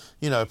for them.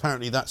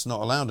 Apparently that's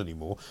not allowed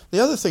anymore. The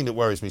other thing that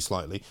worries me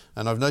slightly,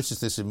 and I've noticed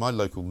this in my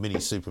local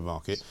mini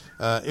supermarket,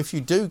 if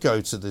you do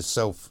go to the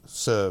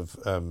self-serve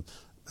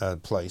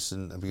place,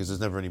 and because there's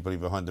never anybody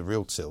behind the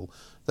real till,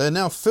 they're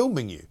now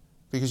filming you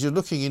because you're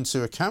looking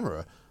into a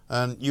camera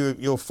and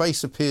your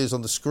face appears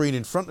on the screen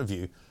in front of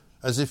you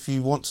as if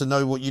you want to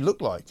know what you look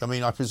like. I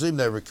mean, I presume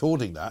they're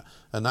recording that,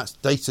 and that's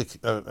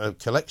data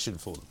collection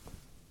for them.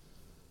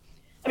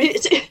 I mean,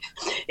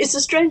 it's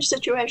a strange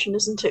situation,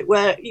 isn't it,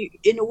 where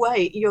in a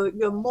way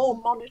you're more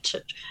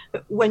monitored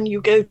when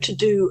you go to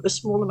do a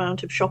small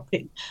amount of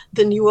shopping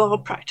than you are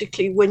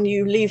practically when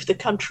you leave the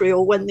country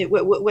or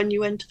when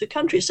you enter the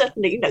country.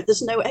 Certainly,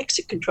 there's no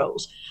exit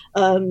controls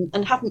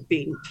and haven't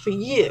been for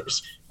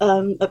years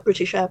at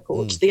British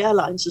airports. The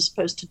airlines are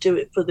supposed to do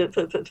it for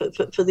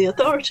the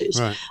authorities.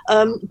 Right.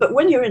 But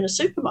when you're in a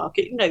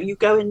supermarket, you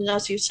go in and,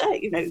 as you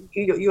say,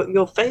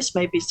 your face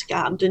may be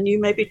scanned and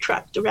you may be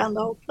tracked around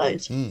the whole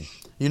place.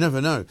 You never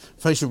know.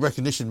 Facial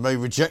recognition may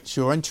reject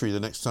your entry the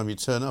next time you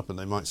turn up, and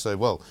they might say,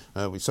 well,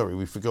 we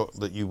forgot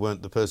that you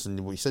weren't the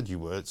person we said you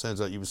were. It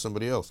turns out you were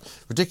somebody else.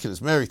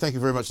 Ridiculous. Mary, thank you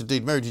very much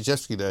indeed. Mary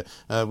Dziejewski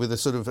there with a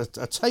sort of a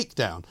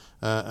takedown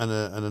and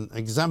an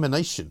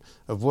examination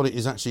of what it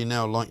is actually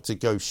now like to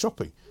go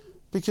shopping.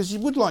 Because you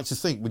would like to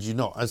think, would you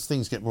not, as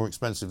things get more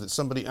expensive, that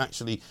somebody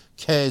actually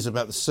cares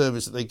about the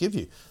service that they give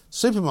you.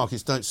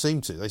 Supermarkets don't seem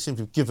to. They seem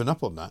to have given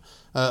up on that.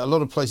 A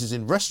lot of places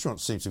in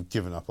restaurants seem to have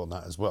given up on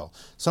that as well.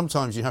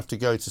 Sometimes you have to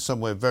go to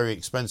somewhere very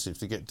expensive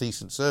to get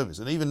decent service.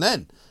 And even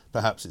then,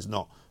 perhaps it's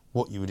not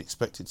what you would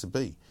expect it to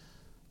be.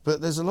 But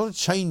there's a lot of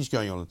change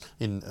going on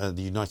in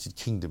the United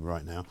Kingdom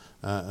right now,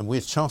 and we're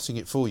charting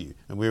it for you,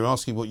 and we're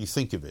asking what you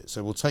think of it.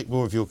 So we'll take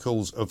more of your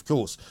calls, of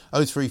course.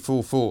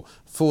 0344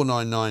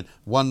 499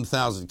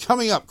 1000.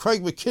 Coming up,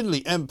 Craig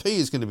McKinley, MP,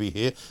 is going to be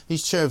here.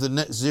 He's chair of the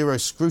Net Zero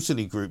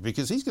Scrutiny Group,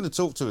 because he's going to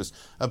talk to us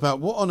about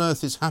what on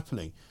earth is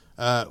happening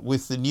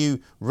with the new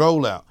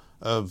rollout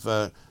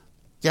of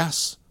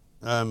gas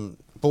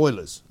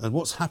boilers, and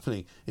what's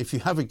happening if you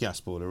have a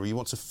gas boiler or you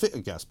want to fit a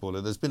gas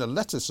boiler. There's been a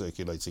letter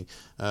circulating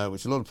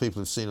which a lot of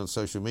people have seen on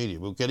social media.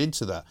 We'll get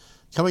into that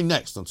coming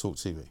next on Talk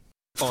TV.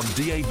 On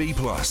DAB+,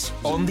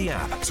 on the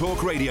app,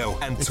 Talk Radio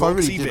and If Talk I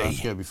really TV. did, I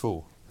should go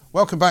before.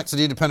 Welcome back to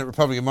the Independent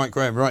Republican, Mike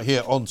Graham, right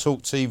here on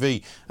Talk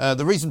TV.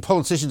 The reason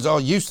politicians are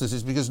useless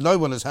is because no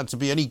one has had to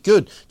be any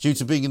good due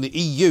to being in the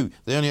EU.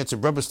 They only had to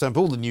rubber stamp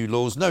all the new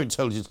laws, no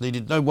intelligence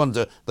needed, no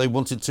wonder they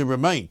wanted to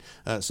remain,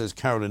 says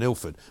Carolyn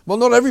Ilford. Well,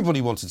 not everybody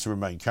wanted to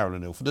remain,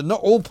 Carolyn Ilford, and not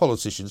all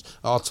politicians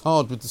are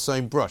tarred with the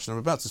same brush. And I'm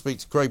about to speak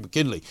to Craig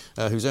McKinley,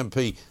 who's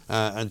MP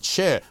and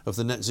chair of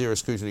the Net Zero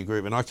Scrutiny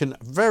Group, and I can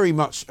very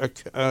much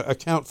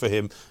account for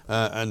him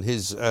and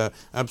his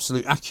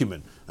absolute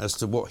acumen as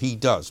to what he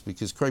does,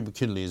 because Craig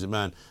McKinley is a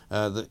man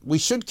that we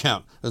should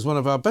count as one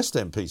of our best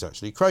MPs,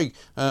 actually. Craig,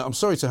 I'm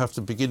sorry to have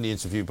to begin the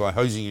interview by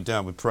hosing you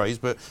down with praise,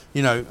 but,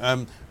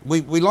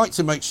 we like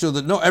to make sure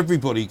that not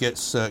everybody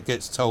gets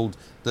told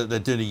that they're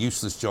doing a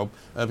useless job,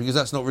 because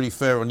that's not really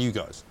fair on you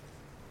guys.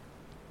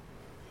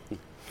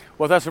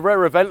 Well, that's a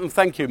rare event, and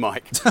thank you,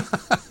 Mike.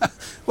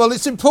 Well,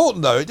 it's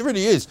important, though. It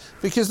really is,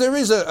 because there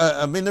is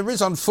there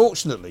is,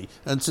 unfortunately,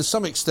 and to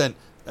some extent,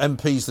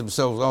 MPs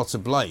themselves are to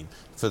blame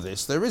for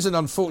this. There is an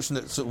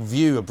unfortunate sort of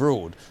view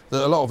abroad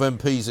that a lot of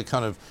MPs are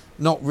kind of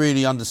not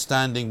really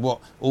understanding what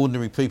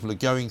ordinary people are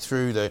going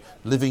through. They're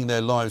living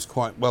their lives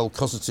quite well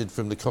cosseted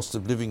from the cost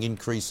of living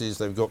increases.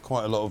 They've got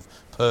quite a lot of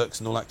perks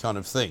and all that kind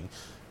of thing.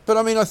 But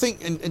I mean, I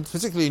think,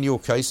 particularly in your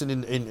case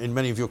and in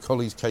many of your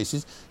colleagues'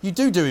 cases, you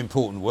do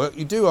important work.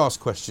 You do ask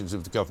questions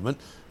of the government.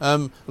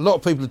 A lot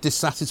of people are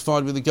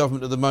dissatisfied with the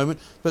government at the moment.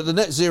 But the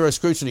Net Zero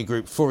Scrutiny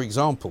Group, for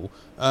example,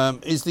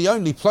 is the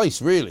only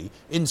place, really,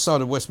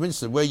 inside of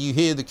Westminster where you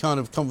hear the kind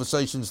of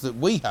conversations that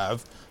we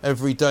have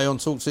every day on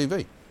Talk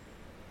TV.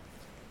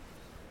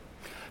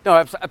 No,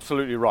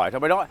 absolutely right. I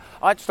mean,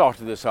 I'd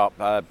started this up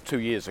 2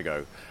 years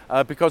ago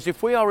because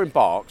if we are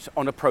embarked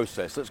on a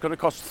process that's going to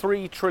cost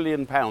 £3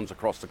 trillion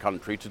across the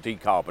country to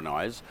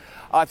decarbonise,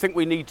 I think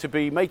we need to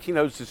be making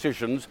those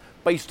decisions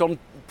based on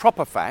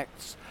proper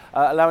facts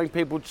allowing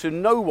people to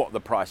know what the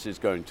price is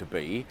going to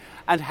be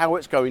and how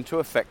it's going to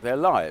affect their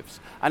lives.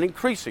 And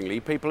increasingly,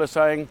 people are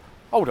saying,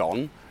 hold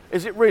on,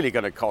 is it really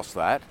going to cost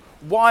that?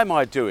 Why am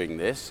I doing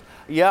this?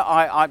 Yeah,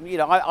 I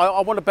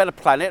want a better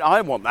planet.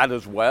 I want that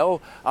as well,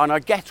 and I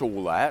get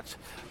all that.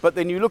 But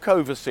then you look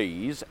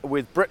overseas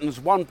with Britain's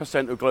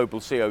 1% of global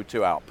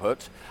CO2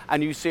 output,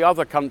 and you see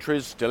other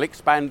countries still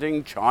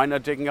expanding, China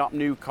digging up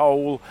new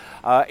coal,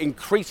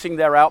 increasing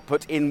their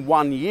output in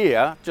 1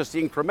 year. Just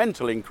the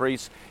incremental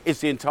increase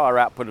is the entire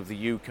output of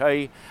the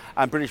UK.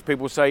 And British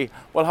people say,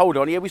 well, hold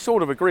on, yeah, we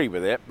sort of agree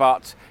with it,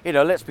 but,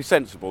 let's be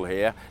sensible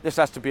here. This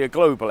has to be a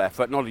global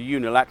effort, not a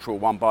unilateral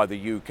one by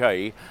the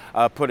UK,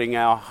 putting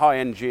our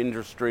high-energy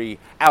industry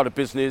out of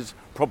business,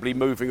 probably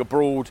moving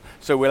abroad,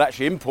 so we'll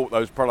actually import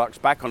those products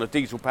back on a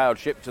diesel-powered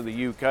ship to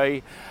the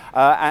UK,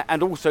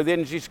 and also the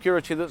energy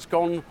security that's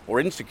gone, or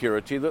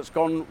insecurity that's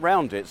gone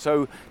round it.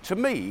 So, to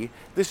me,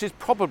 this is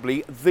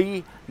probably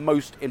the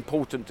most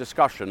important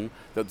discussion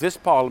that this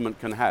Parliament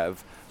can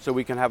have, so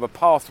we can have a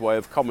pathway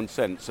of common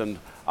sense. And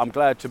I'm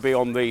glad to be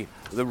on the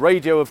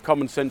radio of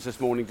common sense this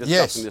morning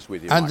discussing this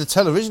with you, and Mike. the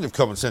television of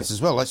common sense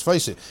as well, let's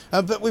face it.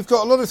 But we've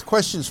got a lot of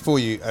questions for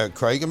you,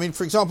 Craig. I mean,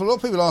 for example, a lot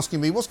of people asking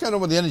me, what's going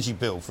on with the energy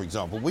bill, for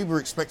example? We were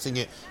expecting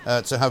it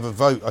to have a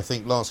vote, I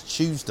think, last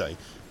Tuesday.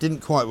 Didn't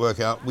quite work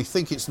out. We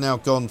think it's now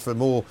gone for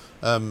more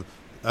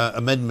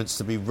amendments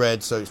to be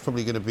read, so it's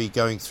probably going to be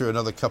going through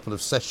another couple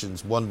of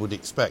sessions, one would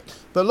expect.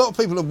 But a lot of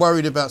people are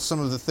worried about some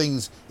of the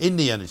things in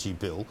the energy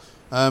bill.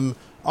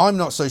 I'm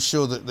not so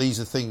sure that these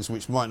are things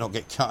which might not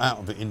get cut out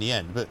of it in the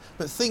end, but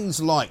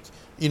things like,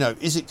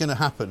 is it going to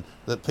happen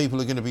that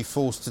people are going to be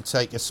forced to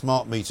take a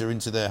smart meter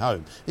into their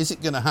home? Is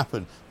it going to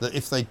happen that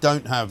if they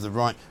don't have the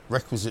right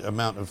requisite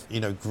amount of,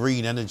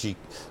 green energy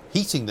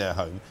heating their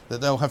home,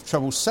 that they'll have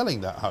trouble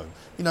selling that home?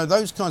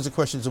 Those kinds of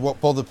questions are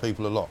what bother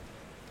people a lot.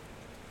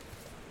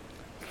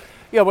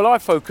 Yeah, well, I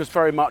focus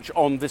very much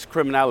on this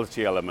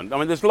criminality element. I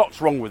mean, there's lots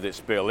wrong with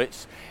this bill.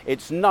 It's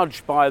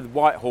nudged by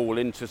Whitehall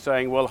into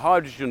saying, well,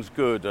 hydrogen's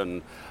good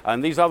and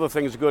these other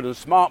things are good and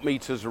smart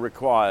meters are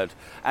required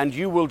and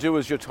you will do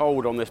as you're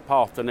told on this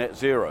path to net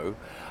zero.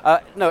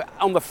 No,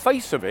 on the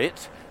face of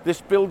it, this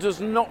bill does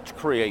not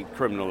create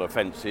criminal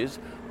offences.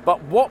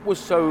 But what was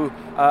so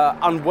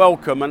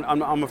unwelcome and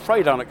I'm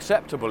afraid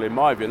unacceptable in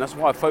my view, and that's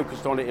why I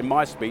focused on it in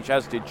my speech,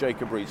 as did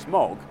Jacob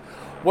Rees-Mogg,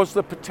 was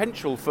the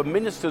potential for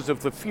ministers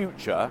of the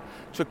future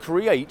to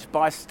create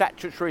by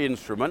statutory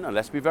instrument, and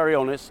let's be very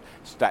honest,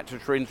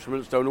 statutory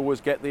instruments don't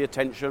always get the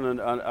attention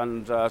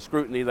and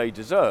scrutiny they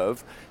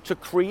deserve, to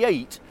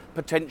create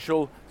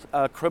potential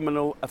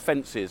criminal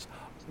offences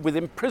with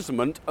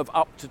imprisonment of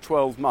up to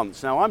 12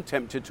 months. Now, I'm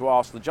tempted to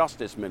ask the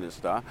Justice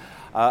Minister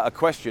a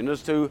question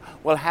as to,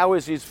 well, how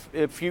is his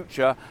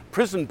future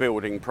prison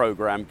building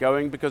programme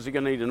going? Because you're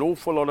going to need an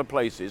awful lot of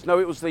places. No,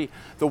 it was the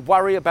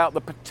worry about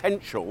the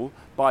potential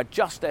by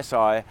Just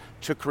SI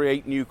to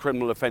create new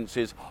criminal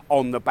offences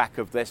on the back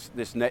of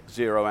this net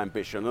zero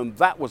ambition. And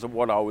that was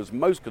what I was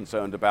most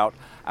concerned about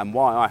and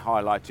why I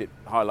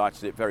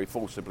highlighted it very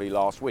forcibly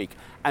last week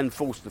and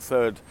forced the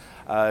third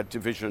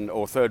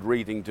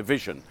reading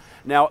division.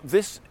 Now,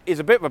 this is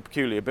a bit of a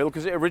peculiar bill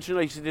because it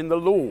originated in the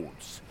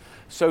Lords.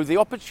 So the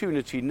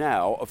opportunity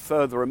now of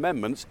further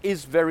amendments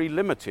is very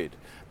limited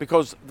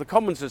because the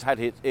Commons has had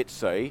its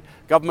say.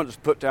 Government has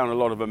put down a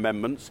lot of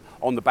amendments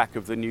on the back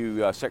of the new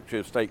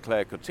Secretary of State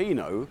Claire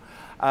Coutinho.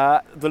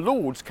 The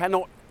Lords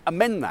cannot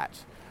amend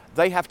that.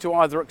 They have to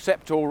either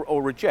accept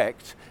or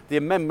reject the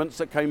amendments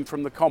that came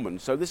from the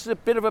Commons. So this is a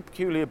bit of a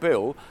peculiar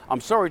bill.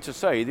 I'm sorry to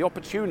say the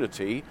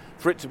opportunity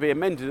for it to be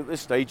amended at this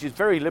stage is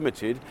very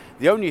limited.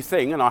 The only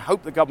thing, and I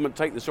hope the government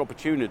take this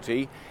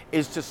opportunity,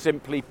 is to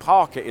simply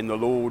park it in the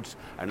Lords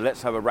and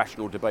let's have a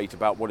rational debate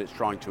about what it's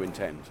trying to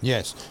intend.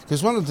 Yes,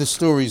 because one of the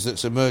stories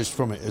that's emerged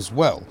from it as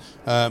well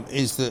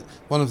is that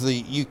one of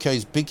the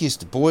UK's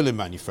biggest boiler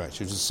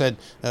manufacturers has said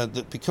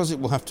that because it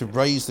will have to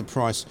raise the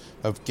price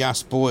of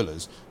gas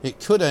boilers,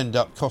 it could end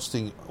up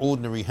costing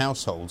ordinary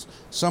households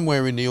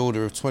somewhere in the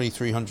order of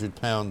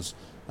 £2,300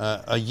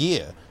 a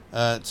year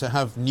to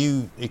have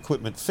new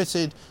equipment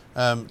fitted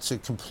to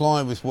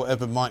comply with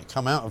whatever might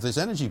come out of this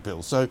energy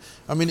bill. So,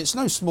 I mean, it's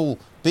no small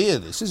beer,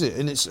 this, is it?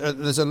 And it's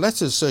there's a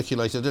letter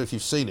circulated, I don't know if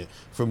you've seen it,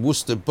 from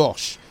Worcester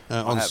Bosch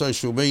on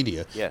social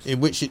media, yes, in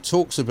which it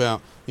talks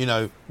about,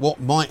 what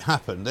might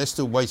happen. They're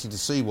still waiting to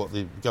see what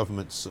the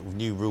government's sort of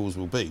new rules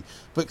will be.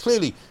 But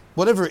clearly,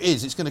 whatever it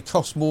is, it's going to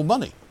cost more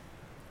money.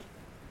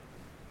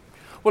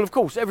 Well, of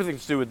course, everything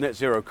to do with net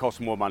zero costs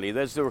more money.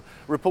 There's a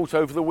report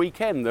over the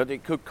weekend that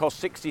it could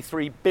cost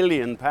 £63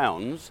 billion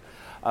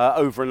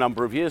over a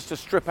number of years to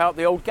strip out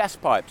the old gas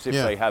pipes if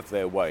they have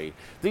their way.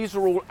 These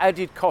are all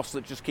added costs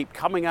that just keep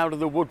coming out of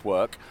the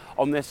woodwork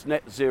on this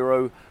net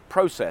zero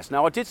process.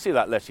 Now, I did see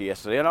that letter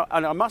yesterday,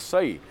 and I must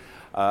say,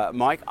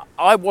 Mike,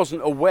 I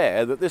wasn't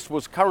aware that this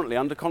was currently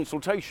under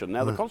consultation.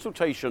 Now, the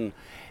consultation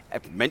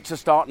meant to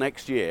start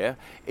next year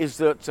is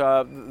that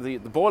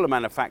the boiler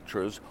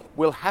manufacturers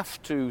will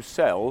have to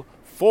sell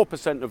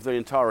 4% of the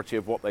entirety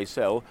of what they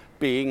sell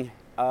being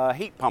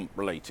heat pump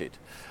related.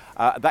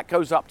 That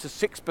goes up to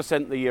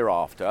 6% the year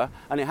after,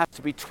 and it has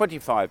to be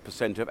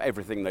 25% of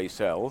everything they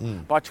sell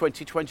by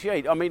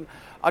 2028. I mean,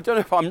 I don't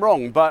know if I'm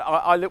wrong,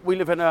 but we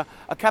live in a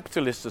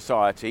capitalist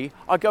society.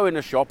 I go in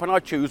a shop and I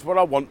choose what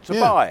I want to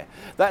buy.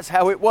 That's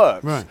how it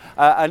works. Right.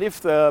 And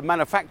if the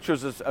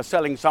manufacturers are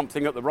selling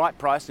something at the right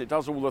price and it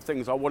does all the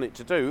things I want it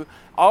to do,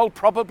 I'll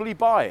probably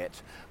buy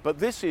it. But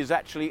this is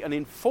actually an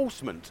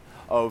enforcement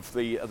of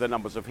the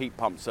numbers of heat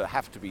pumps that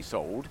have to be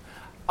sold.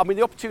 I mean,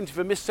 the opportunity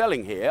for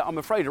mis-selling here, I'm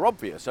afraid, are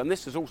obvious, and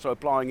this is also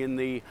applying in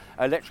the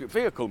electric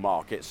vehicle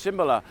market.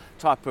 Similar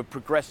type of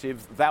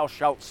progressive, thou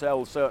shalt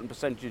sell certain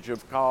percentage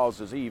of cars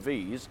as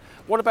EVs.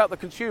 What about the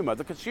consumer?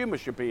 The consumer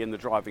should be in the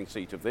driving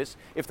seat of this.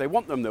 If they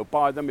want them, they'll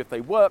buy them. If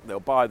they work, they'll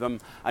buy them.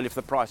 And if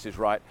the price is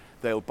right,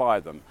 they'll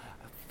buy them.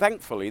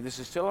 Thankfully, this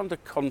is still under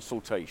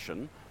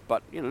consultation,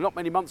 but not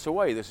many months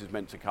away this is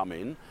meant to come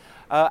in.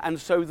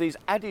 And so these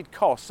added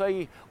costs,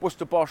 say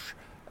Worcester Bosch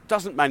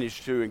doesn't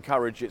manage to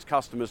encourage its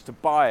customers to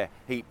buy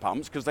heat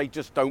pumps because they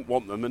just don't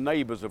want them. The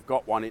neighbours have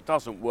got one, it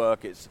doesn't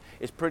work, it's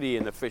pretty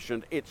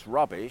inefficient, it's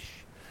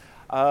rubbish.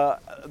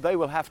 They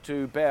will have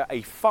to bear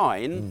a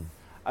fine,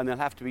 and they'll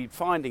have to be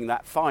finding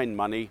that fine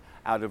money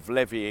out of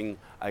levying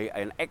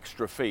an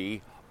extra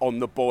fee on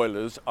the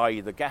boilers, i.e.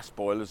 the gas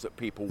boilers that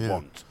people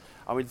want.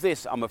 I mean,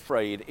 this, I'm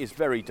afraid, is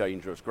very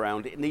dangerous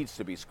ground. It needs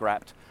to be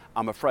scrapped.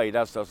 I'm afraid,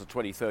 as does the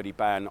 2030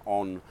 ban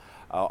on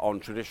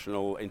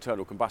traditional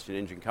internal combustion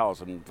engine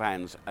cars and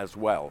vans as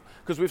well.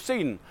 Because we've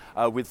seen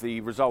with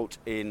the result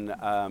in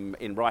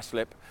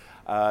Ruislip,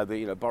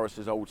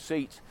 Boris's old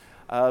seat,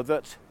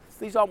 that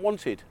these aren't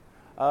wanted.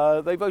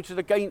 They voted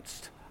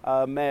against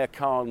Mayor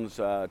Khan's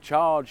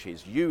charge,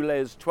 his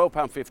ULEZ,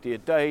 £12.50 a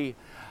day.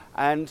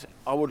 And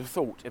I would have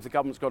thought, if the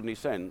government's got any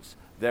sense,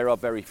 there are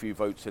very few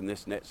votes in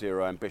this net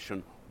zero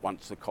ambition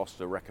once the costs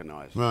are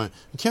recognised. Right.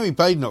 And Kemi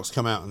Badenoch's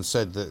come out and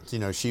said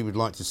that, she would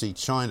like to see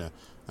China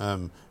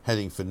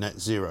heading for net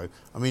zero.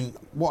 I mean,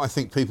 what I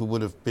think people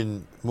would have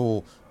been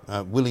more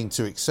willing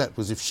to accept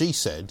was if she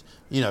said,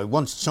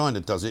 once China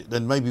does it,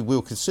 then maybe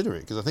we'll consider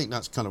it, because I think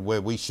that's kind of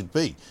where we should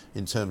be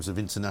in terms of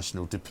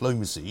international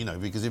diplomacy,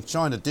 because if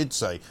China did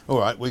say, all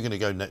right, we're going to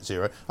go net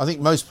zero, I think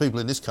most people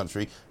in this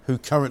country who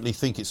currently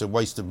think it's a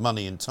waste of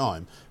money and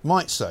time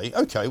might say,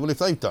 okay, well, if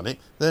they've done it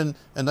then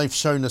and they've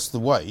shown us the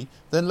way,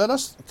 then let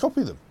us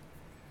copy them.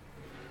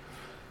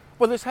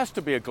 Well, this has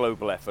to be a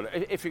global effort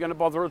if you're going to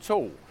bother at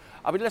all.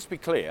 I mean, let's be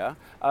clear,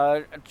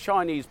 a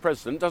Chinese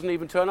president doesn't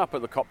even turn up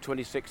at the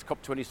COP26,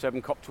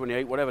 COP27,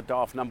 COP28, whatever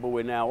daft number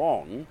we're now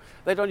on.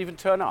 They don't even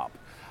turn up.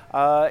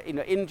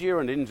 India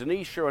and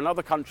Indonesia and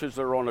other countries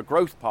that are on a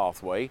growth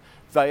pathway,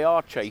 they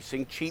are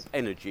chasing cheap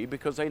energy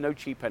because they know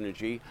cheap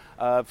energy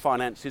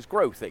finances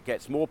growth. It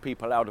gets more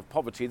people out of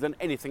poverty than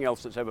anything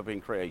else that's ever been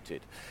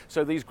created.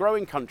 So these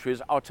growing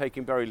countries are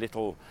taking very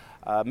little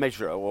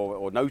measure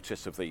or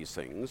notice of these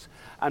things.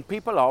 And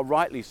people are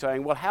rightly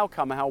saying, well, how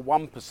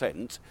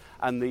 1%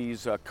 and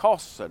these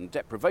costs and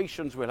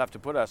deprivations we'll have to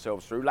put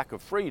ourselves through, lack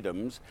of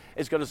freedoms,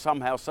 is going to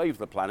somehow save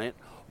the planet,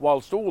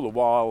 whilst all the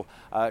while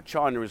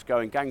China is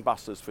going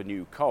gangbusters for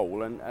new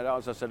coal. And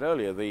as I said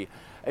earlier, the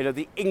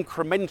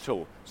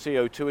incremental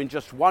CO2 in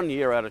just 1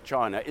 year out of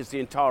China is the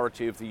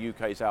entirety of the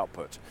UK's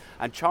output.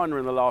 And China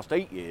in the last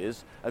 8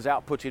 years has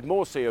outputted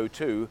more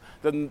CO2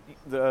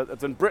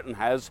 than Britain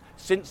has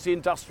since the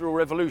Industrial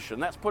Revolution.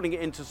 That's putting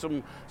it into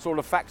some sort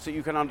of facts that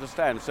you can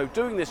understand. So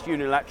doing this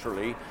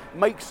unilaterally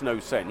makes no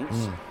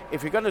sense.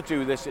 If you're going to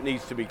do this, it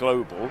needs to be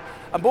global.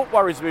 And what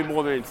worries me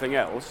more than anything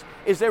else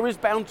is there is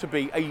bound to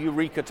be a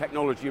eureka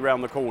technology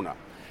around the corner.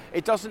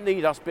 It doesn't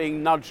need us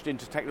being nudged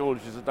into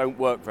technologies that don't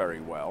work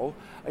very well.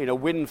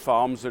 Wind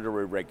farms that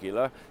are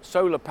irregular,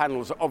 solar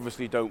panels that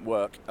obviously don't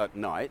work at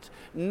night.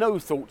 No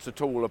thoughts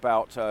at all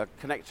about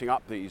connecting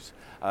up these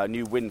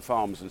new wind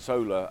farms and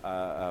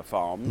solar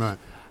farms. Right.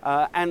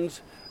 And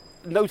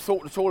no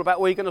thought at all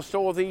about where you're going to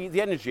store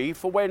the energy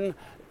for when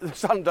the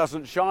sun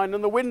doesn't shine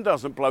and the wind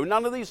doesn't blow.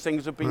 None of these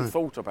things have been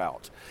thought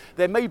about.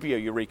 There may be a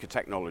eureka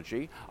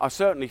technology. I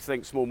certainly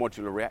think small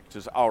modular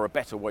reactors are a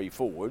better way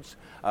forwards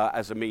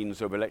as a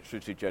means of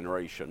electricity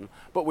generation.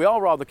 But we are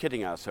rather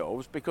kidding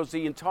ourselves, because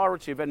the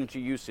entirety of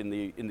energy use in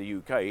the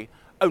UK,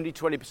 only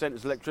 20%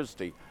 is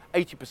electricity.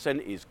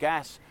 80% is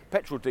gas,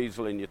 petrol,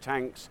 diesel in your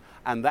tanks,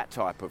 and that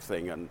type of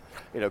thing. And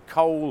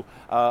coal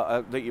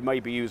that you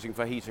may be using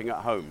for heating at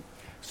home.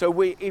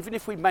 So even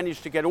if we manage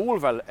to get all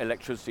of our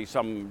electricity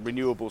some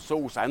renewable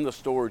source and the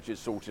storage is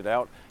sorted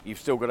out, you've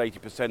still got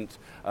 80%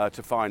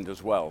 to find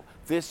as well.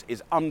 This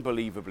is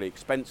unbelievably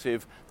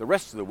expensive. The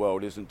rest of the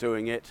world isn't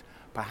doing it.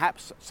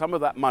 Perhaps some of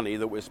that money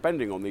that we're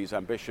spending on these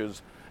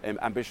ambitions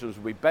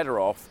will be better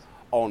off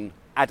on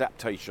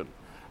adaptation,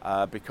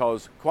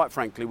 because quite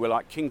frankly, we're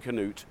like King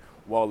Canute,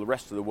 while the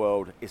rest of the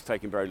world is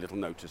taking very little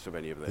notice of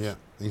any of this. Yeah,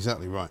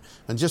 exactly right.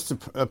 And just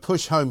to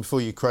push home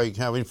for you, Craig,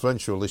 how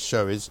influential this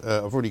show is,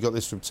 I've already got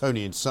this from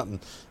Tony in Sutton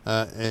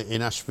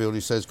in Ashfield,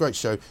 who says, great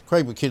show,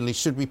 Craig McKinley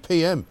should be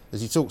PM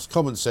as he talks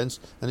common sense,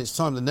 and it's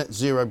time the net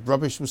zero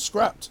rubbish was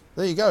scrapped.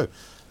 There you go.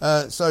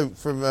 So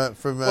from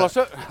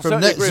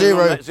net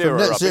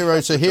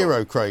zero to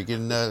hero, Craig,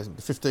 in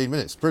 15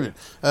 minutes. Brilliant.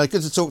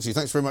 Good to talk to you.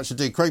 Thanks very much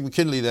indeed. Craig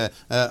McKinley there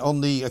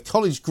on the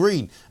College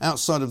Green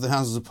outside of the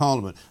Houses of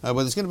Parliament, where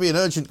there's going to be an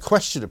urgent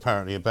question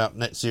apparently about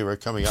net zero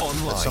coming up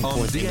at some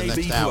point in the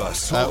next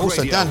hour.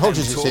 Also, Dan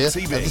Hodges is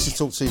here. This is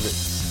Talk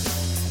TV.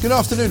 Good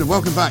afternoon and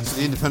welcome back to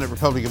the Independent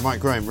Republican Mike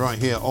Graham right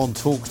here on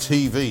Talk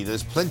TV.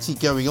 There's plenty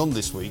going on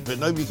this week, but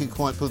nobody can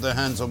quite put their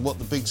hands on what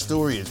the big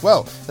story is.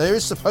 Well, there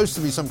is supposed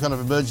to be some kind of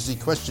emergency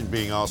question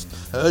being asked,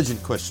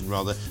 urgent question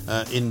rather,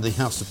 in the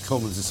House of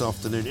Commons this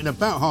afternoon. In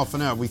about half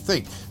an hour, we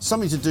think,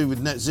 something to do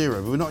with net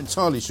zero, but we're not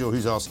entirely sure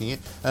who's asking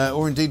it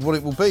or indeed what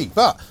it will be.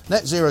 But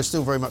net zero is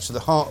still very much at the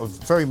heart of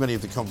very many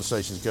of the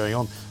conversations going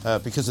on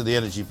because of the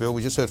energy bill.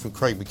 We just heard from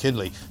Craig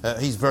McKinley.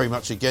 He's very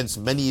much against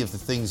many of the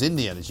things in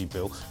the energy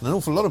bill, and an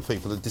awful lot of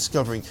people are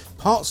discovering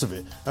parts of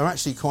it are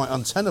actually quite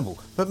untenable,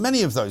 but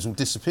many of those will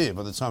disappear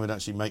by the time it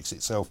actually makes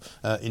itself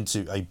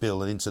into a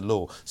bill and into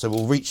law. So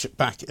we'll reach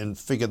back and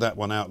figure that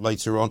one out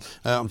later on.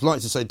 I'd like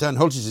to say Dan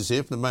Hodges is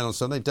here from the Mail on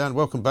Sunday. Dan,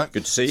 welcome back.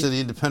 Good to see you. To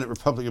the Independent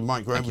Republican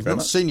Mike Graham. We've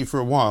not seen you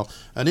for a while,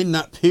 and in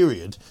that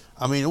period,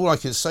 I mean, all I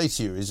can say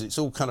to you is it's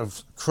all kind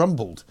of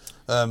crumbled.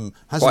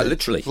 Quite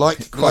literally.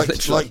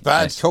 Like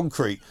bad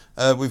concrete.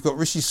 We've got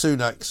Rishi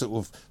Sunak sort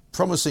of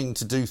promising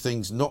to do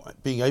things,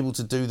 not being able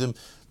to do them,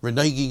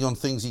 reneging on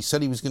things he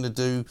said he was going to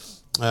do.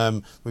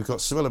 We've got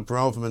Suella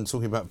Braverman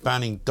talking about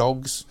banning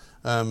dogs.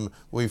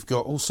 We've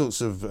got all sorts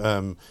of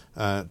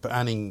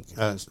banning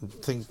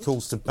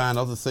calls to ban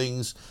other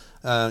things.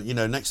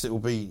 Next it will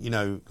be,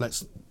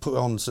 let's put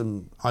on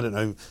some,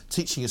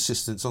 teaching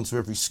assistants onto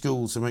every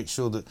school to make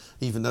sure that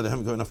even though they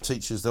haven't got enough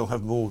teachers, they'll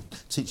have more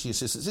teaching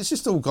assistants. It's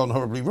just all gone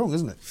horribly wrong,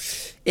 isn't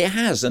it? It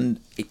has, and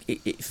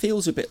it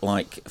feels a bit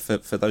like,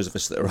 for those of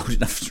us that are old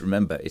enough to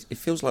remember, it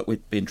feels like we're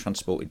being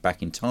transported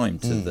back in time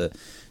to the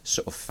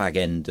sort of fag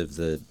end of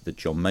the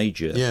John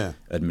Major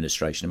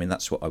administration. I mean,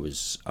 that's what I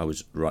was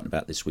writing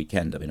about this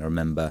weekend. I mean, I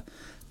remember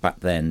back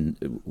then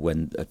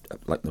when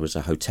there was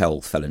a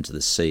hotel fell into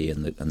the sea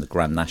and the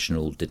Grand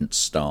National didn't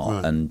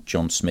start, and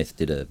John Smith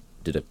did a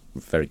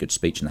very good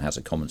speech in the House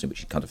of Commons in which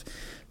he kind of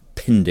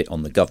pinned it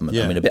on the government.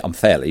 I mean, a bit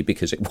unfairly,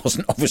 because it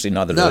wasn't obviously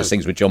neither of those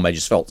things were John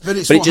Major's fault. But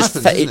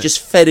it just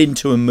fed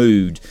into a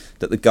mood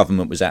that the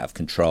government was out of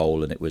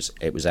control and it was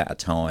out of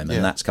time,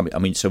 and that's coming. I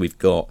mean, so we've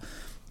got.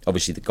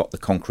 Obviously, they've got the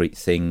concrete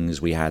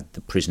things. We had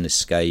the prison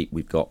escape.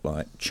 We've got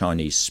like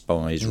Chinese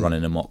spies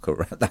running amok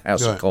around the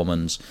House of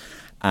Commons.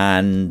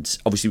 And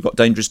obviously we've got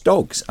dangerous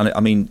dogs. And I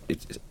mean,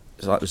 it's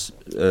like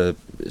I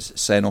was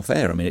saying off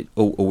air, I mean,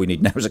 all we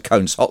need now is a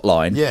Cones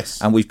hotline.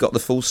 Yes. And we've got the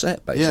full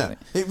set, basically.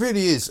 Yeah, it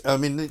really is. I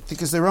mean,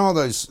 because there are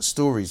those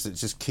stories that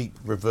just keep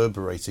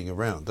reverberating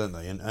around, don't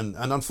they? And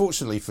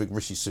unfortunately for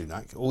Rishi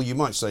Sunak, or you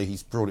might say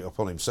he's brought it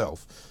upon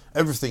himself,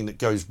 everything that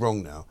goes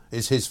wrong now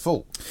is his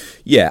fault.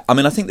 Yeah,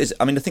 I think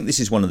this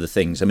is one of the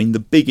things. I mean, the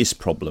biggest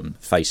problem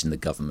facing the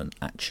government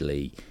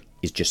actually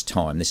is just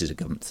time. This is a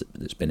government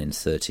that's been in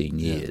 13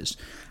 years.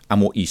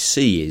 And what you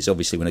see is,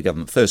 obviously, when a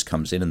government first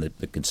comes in, and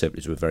the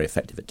Conservatives were very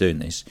effective at doing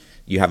this,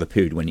 you have a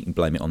period when you can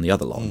blame it on the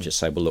other lot and just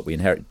say, well, look, we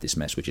inherited this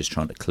mess, we're just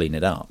trying to clean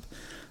it up.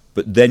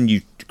 But then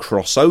you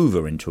cross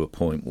over into a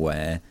point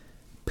where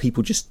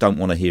people just don't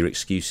want to hear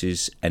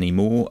excuses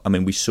anymore. I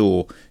mean, we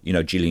saw,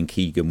 Gillian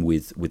Keegan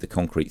with the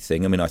concrete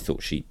thing. I mean, I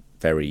thought she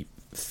very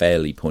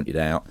fairly pointed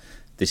out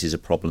this is a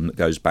problem that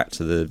goes back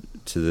to the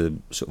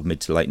sort of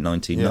mid to late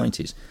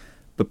 1990s.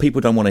 But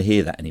people don't want to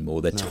hear that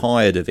anymore. They're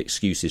tired of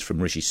excuses from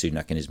Rishi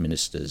Sunak and his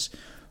ministers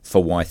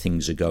for why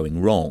things are going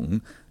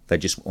wrong. They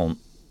just want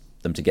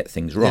them to get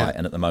things right,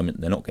 and at the moment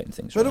they're not getting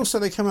things right. But also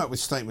they come out with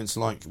statements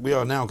like, we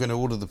are now going to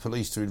order the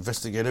police to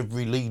investigate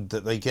every lead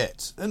that they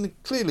get. And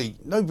clearly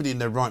nobody in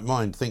their right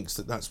mind thinks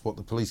that that's what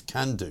the police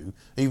can do,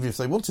 even if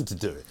they wanted to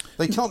do it.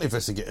 They can't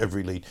investigate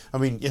every lead. I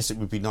mean, yes, it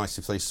would be nice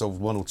if they solved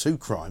one or two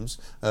crimes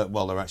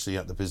while they're actually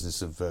at the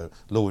business of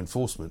law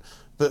enforcement.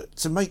 But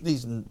to make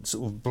these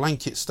sort of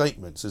blanket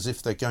statements as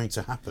if they're going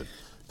to happen,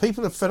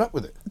 people are fed up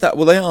with it.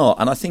 Well, they are,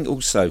 and I think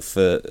also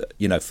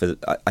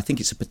I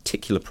think it's a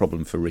particular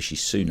problem for Rishi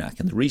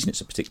Sunak, and the reason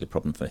it's a particular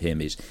problem for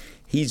him is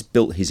he's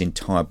built his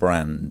entire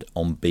brand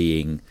on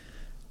being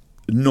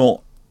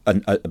not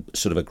a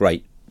sort of a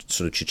great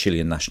sort of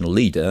Churchillian national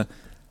leader,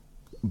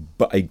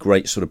 but a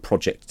great sort of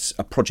project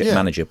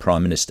manager,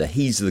 prime minister.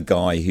 He's the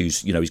guy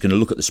who's he's going to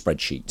look at the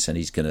spreadsheets and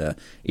he's going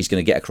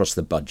to get across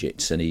the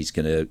budgets and he's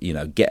going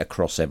to get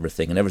across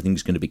everything, and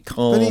everything's going to be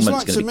calm and it's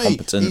going to be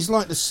competent. He's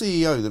like the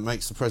CEO that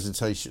makes the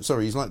presentation.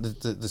 Sorry, he's like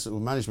the sort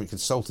of management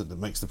consultant that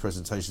makes the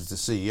presentations to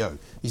the CEO.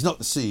 He's not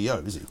the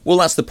CEO, is he? Well,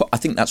 I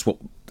think that's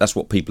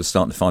what people are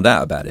starting to find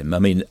out about him. I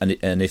mean, and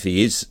if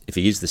he is the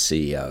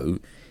CEO,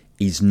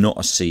 he's not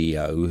a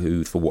CEO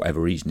who, for whatever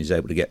reason, is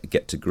able to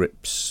get to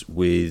grips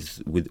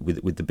with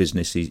the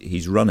business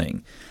he's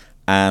running.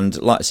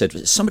 And like I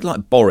said, somebody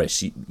like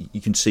Boris,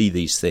 you can see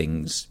these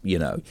things.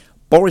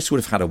 Boris would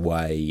have had a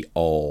way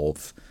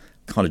of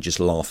kind of just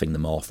laughing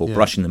them off or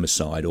brushing them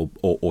aside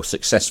or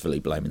successfully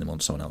blaming them on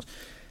someone else.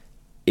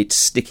 It's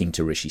sticking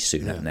to Rishi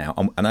Sunak now.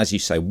 And as you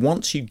say,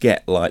 once you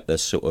get like the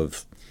sort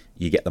of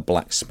you get the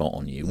black spot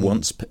on you.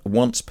 Once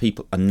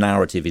a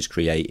narrative is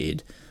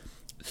created,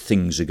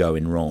 things are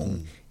going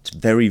wrong. It's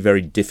very,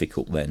 very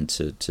difficult then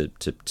to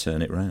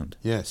turn it around.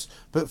 Yes,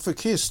 but for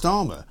Keir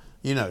Starmer,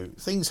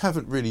 things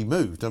haven't really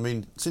moved. I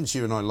mean, since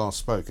you and I last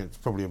spoke, and it's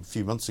probably a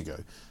few months ago,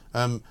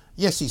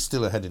 yes, he's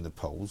still ahead in the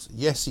polls.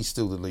 Yes, he's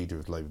still the leader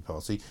of the Labour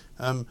Party.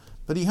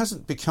 But he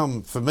hasn't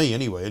become, for me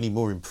anyway, any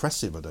more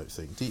impressive, I don't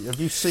think. Have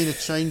you seen a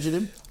change in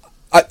him?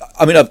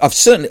 I mean, I've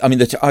certainly. I mean,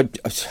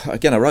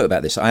 I wrote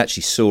about this. I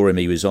actually saw him.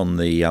 He was on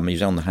the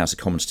House of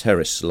Commons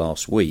terrace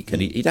last week,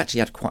 and he'd actually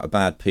had quite a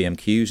bad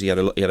PMQs. He had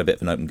a bit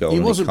of an open goal.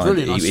 He wasn't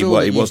brilliant. He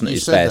wasn't at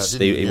his best.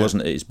 He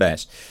wasn't at his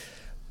best.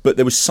 But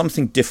there was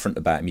something different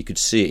about him. You could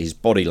see it, his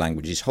body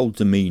language, his whole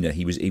demeanour.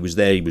 He was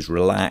there. He was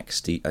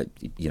relaxed. He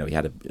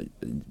had a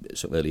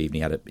sort of early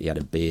evening. He had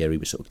a beer. He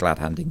was sort of glad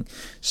handing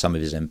some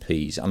of his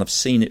MPs. And I've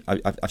seen it.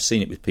 I've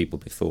seen it with people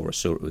before. I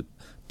saw it with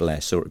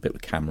Blair. Saw it a bit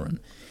with Cameron.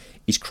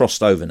 He's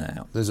crossed over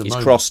now. He's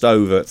crossed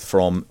over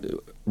from,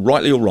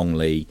 rightly or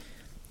wrongly,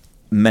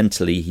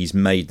 mentally, he's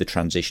made the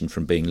transition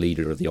from being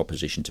leader of the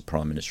opposition to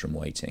prime minister in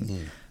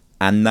waiting,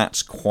 and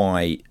that's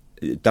quite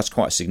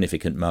a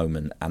significant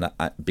moment. And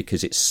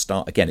because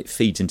it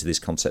feeds into this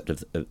concept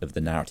of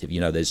the narrative.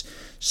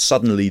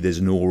 There's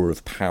an aura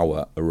of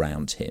power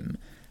around him,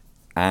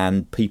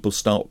 and people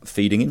start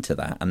feeding into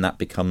that, and that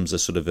becomes a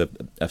sort of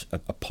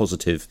a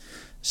positive,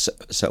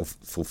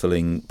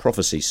 self-fulfilling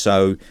prophecy.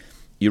 So.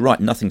 You're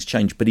right, nothing's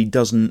changed, but he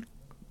doesn't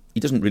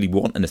really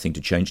want anything to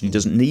change, and he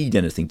doesn't need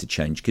anything to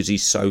change because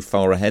he's so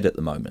far ahead at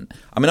the moment.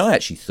 I mean, I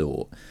actually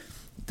thought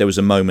there was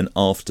a moment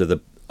after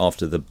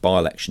the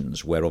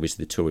by-elections where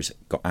obviously the Tories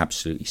got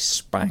absolutely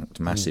spanked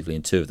massively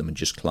in two of them and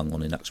just clung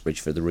on in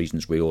Uxbridge for the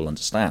reasons we all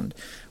understand,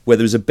 where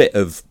there was a bit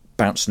of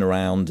bouncing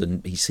around,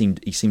 and he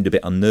seemed a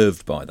bit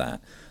unnerved by that.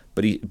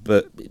 But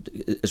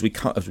as we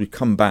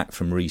come back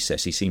from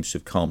recess, he seems to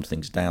have calmed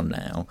things down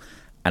now,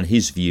 and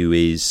his view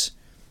is,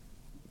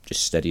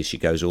 just steady as she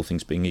goes, all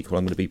things being equal,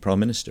 I'm going to be Prime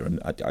Minister, and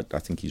I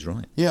think he's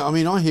right. Yeah, I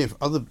mean, I hear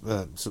other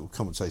sort of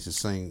commentators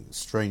saying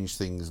strange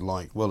things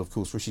like, well, of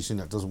course, Rishi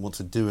Sunak doesn't want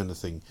to do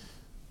anything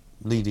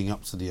leading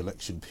up to the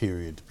election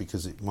period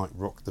because it might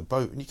rock the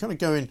boat. And you're kind of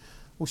going,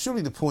 well,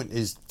 surely the point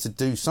is to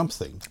do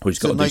something. Well, he's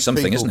got to do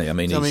something, isn't he? I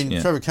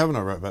mean, Trevor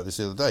Kavanagh wrote about this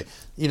the other day.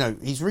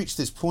 He's reached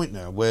this point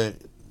now where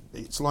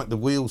it's like the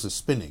wheels are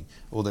spinning,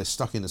 or they're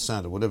stuck in the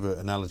sand, or whatever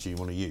analogy you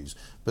want to use,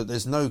 but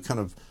there's no kind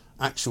of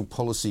actual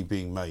policy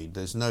being made.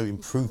 There's no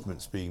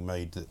improvements being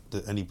made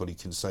that anybody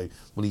can say,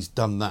 well, he's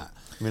done that.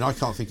 I mean, I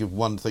can't think of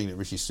one thing that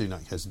Rishi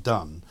Sunak has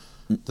done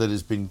that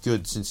has been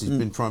good since he's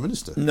been Prime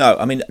Minister. No,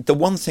 I mean, the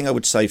one thing I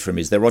would say for him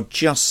is there are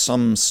just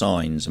some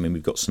signs. I mean,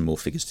 we've got some more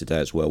figures today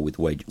as well, with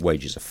wage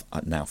increases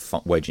are now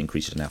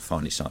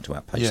finally starting to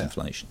outpace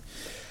inflation.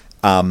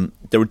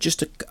 There are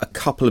just a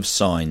couple of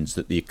signs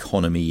that the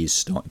economy is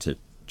starting to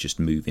just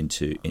move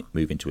into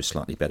a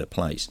slightly better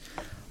place.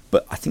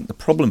 But I think the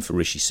problem for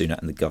Rishi Sunak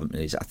and the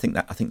government is I think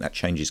that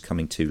change is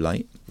coming too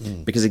late.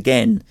 Because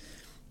again,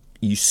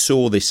 you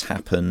saw this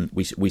happen.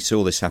 We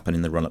saw this happen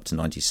in the run up to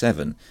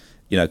 97.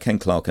 Ken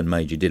Clarke and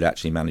Major did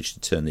actually manage to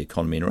turn the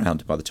economy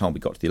around. By the time we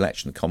got to the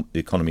election, the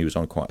economy was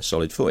on quite a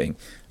solid footing,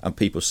 and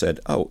people said,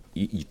 "Oh,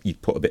 you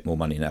put a bit more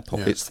money in our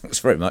pockets. Thanks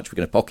very much. We're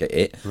going to pocket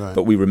it." Right.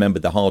 But we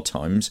remembered the hard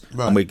times,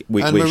 and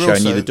we're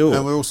showing you the door.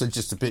 And we're also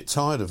just a bit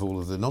tired of all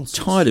of the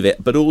nonsense. Tired of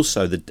it, but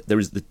also there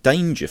is the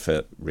danger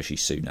for Rishi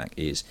Sunak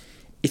is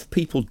if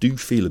people do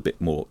feel a bit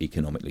more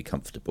economically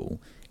comfortable,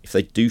 if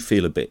they do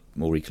feel a bit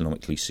more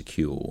economically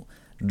secure,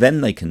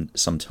 then they can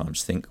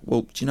sometimes think,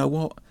 well, do you know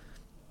what?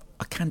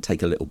 I can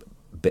take a little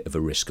bit of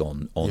a risk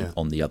on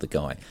the other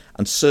guy.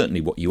 And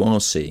certainly what you are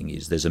seeing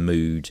is there's a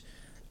mood,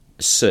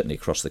 certainly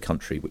across the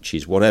country, which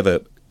is whatever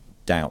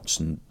doubts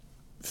and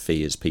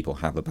fears people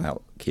have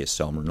about Keir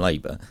Starmer and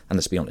Labour, and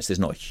let's be honest, there's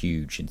not a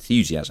huge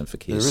enthusiasm for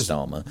Keir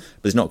Starmer,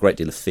 but there's not a great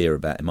deal of fear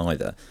about him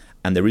either.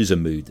 And there is a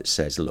mood that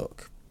says,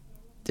 look,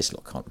 this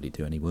lot can't really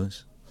do any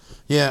worse.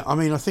 Yeah, I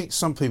mean, I think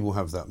some people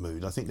have that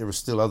mood. I think there are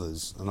still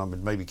others, and I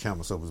would maybe count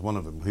myself as one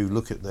of them, who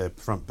look at their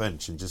front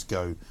bench and just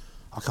go,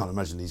 I can't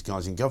imagine these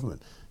guys in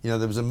government. There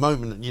was a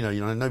moment,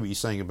 I know what you're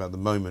saying about the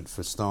moment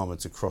for Starmer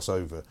to cross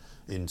over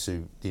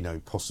into,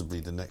 possibly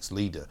the next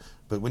leader.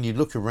 But when you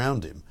look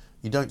around him,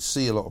 you don't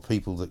see a lot of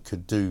people that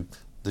could do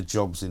the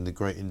jobs in the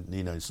great,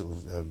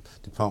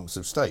 departments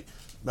of state.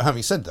 But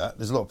having said that,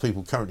 there's a lot of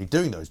people currently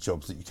doing those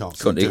jobs that you can't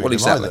see doing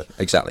them either.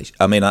 Exactly.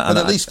 I mean, but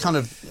at least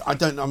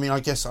I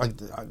guess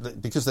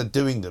because they're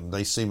doing them,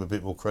 they seem a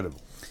bit more credible.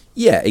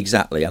 Yeah,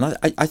 exactly. And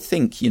I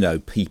think,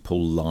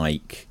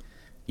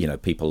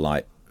 people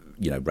like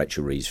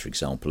Rachel Reeves, for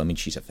example. I mean,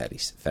 she's a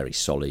very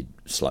solid,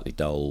 slightly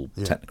dull,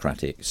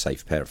 technocratic,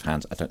 safe pair of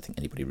hands. I don't think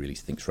anybody really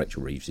thinks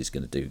Rachel Reeves is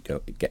going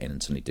to get in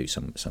and suddenly do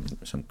some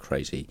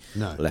crazy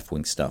left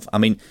wing stuff.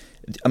 The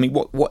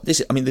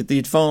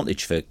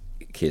advantage for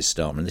Keir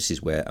Starmer, and this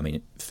is where,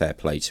 fair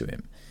play to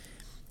him,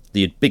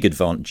 the big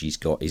advantage he's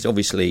got is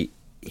obviously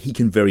he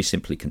can very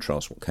simply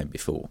contrast what came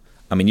before.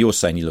 I mean, you're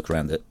saying you look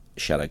around the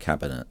shadow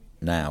cabinet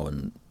now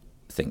and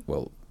think,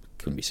 well,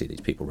 couldn't we see these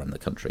people run the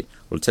country?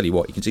 Well, I'll tell you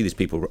what, you can see these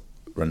people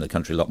running the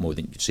country a lot more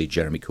than you could see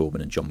Jeremy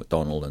Corbyn and John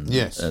McDonnell and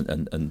yes.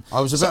 And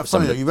I was about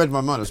funny. You read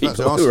my mind. I was about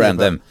to ask you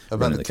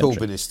about the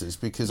Corbynistas,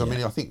 because I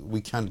mean I think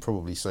we can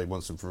probably say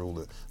once and for all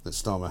that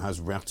Starmer has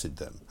routed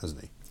them,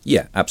 hasn't he?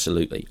 Yeah,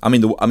 absolutely. I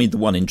mean the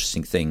one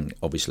interesting thing,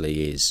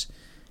 obviously, is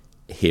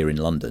here in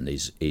London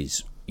is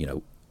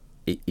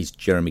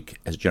Jeremy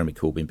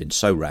Corbyn been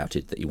so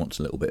routed that he wants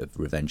a little bit of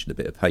revenge and a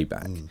bit of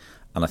payback,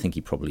 and I think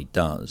he probably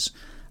does.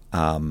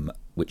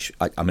 Which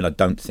I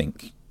don't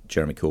think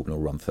Jeremy Corbyn will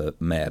run for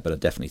mayor, but I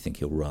definitely think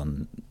he'll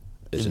run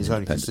as an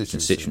independent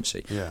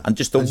constituency. Yeah. And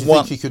just do you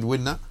think he could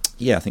win that?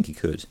 Yeah, I think he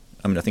could.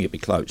 I mean, I think it'd be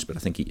close, but I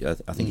think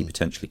he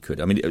potentially could.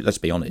 I mean, let's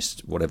be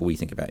honest. Whatever we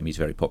think about him, he's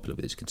very popular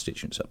with his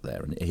constituents up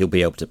there, and he'll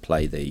be able to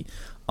play the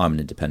 "I'm an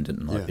independent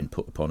and I've been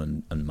put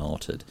upon and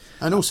martyred."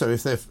 And also,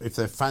 if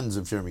they're fans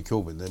of Jeremy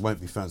Corbyn, they won't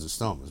be fans of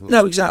Starmer as well.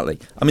 No, exactly.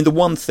 I mean, the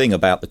one thing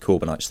about the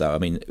Corbynites, though, I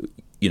mean,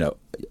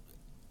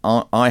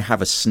 I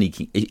have a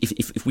sneaking.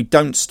 If we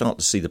don't start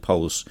to see the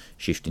polls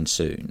shifting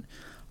soon,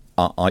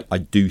 I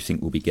do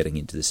think we'll be getting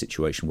into the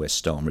situation where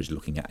Starmer is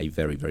looking at a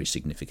very, very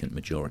significant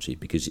majority,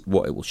 because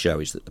what it will show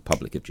is that the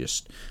public have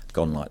just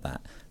gone like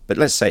that. But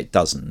let's say it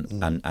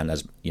doesn't, and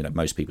as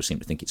most people seem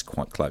to think it's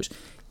quite close.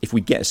 If we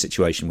get a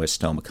situation where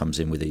Starmer comes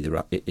in with either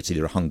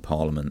a hung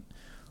parliament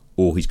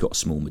or he's got a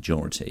small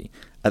majority,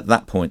 at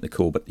that point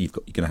you're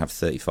going to have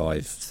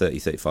 35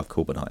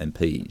 Corbynite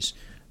MPs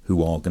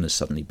who are going to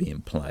suddenly be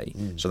in play.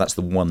 So that's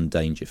the one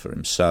danger for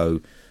him. So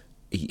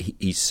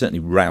he's certainly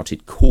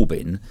routed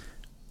Corbyn.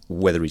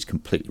 Whether he's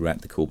completely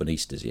routed the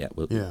Corbynistas yet,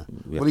 well,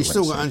 he's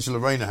still got Angela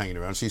Rayner hanging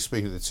around. She's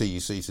speaking at the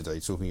TUC today,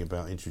 talking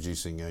about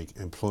introducing an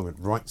employment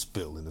rights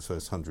bill in the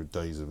first 100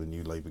 days of a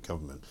new Labour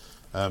government.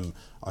 I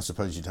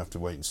suppose you'd have to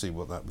wait and see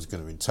what that was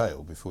going to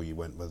entail before you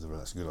went whether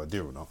that's a good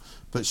idea or not.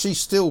 But she's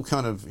still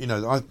kind of,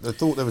 I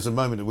thought there was a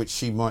moment at which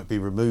she might be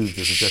removed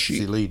as a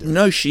deputy leader.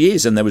 No, she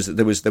is, and there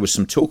was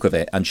some talk of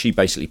it, and she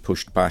basically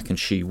pushed back and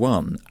she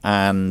won.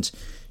 And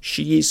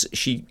she is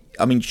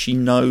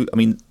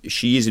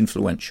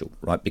influential,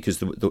 right? Because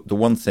the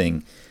one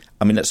thing,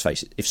 I mean, let's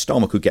face it, if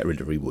Starmer could get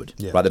rid of her, he would.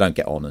 Yeah. Right? They don't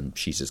get on, and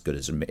she's as good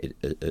as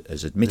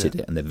admitted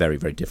it, and they're very,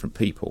 very different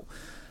people.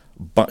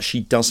 But she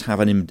does have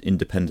an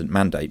independent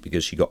mandate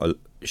because she got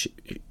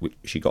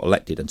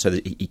elected, and so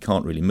that he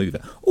can't really move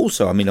her.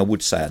 Also, I mean, I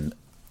would say, and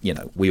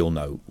we all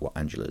know what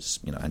Angela's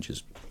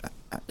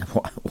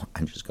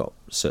got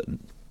certain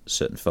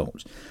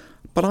faults.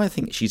 But I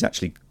think she's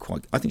actually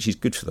I think she's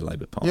good for the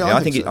Labour Party. Yeah,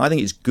 I think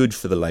it's good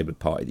for the Labour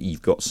Party that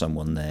you've got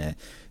someone there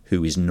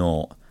who is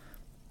not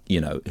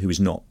a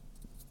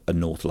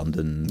North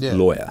London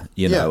lawyer,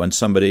 and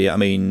somebody. I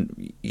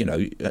mean,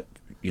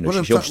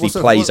 she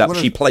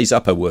plays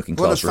up her working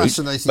class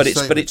roots, but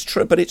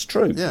it's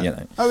true.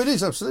 Yeah. Oh, it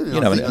is absolutely.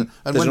 And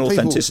there's an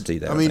authenticity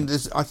there. I mean,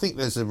 I think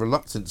there's a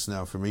reluctance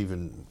now from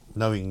even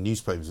knowing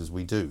newspapers as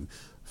we do.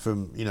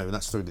 From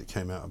that story that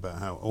came out about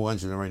how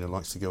Angela Rayner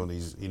likes to go on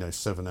these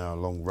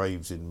 7-hour-long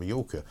raves in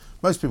Mallorca.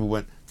 Most people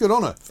went, good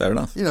on her. Fair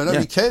enough.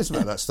 Nobody cares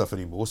about that stuff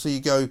anymore. So you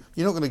go,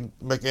 you're not going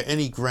to make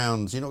any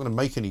grounds. You're not going to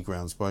make any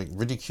grounds by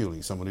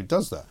ridiculing someone who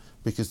does that,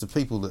 because the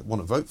people that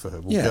want to vote for her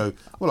will go,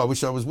 well, I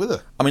wish I was with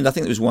her. I mean, I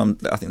think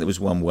there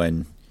was one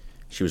when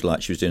she was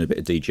doing a bit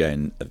of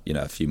DJing,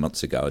 a few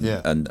months ago,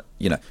 and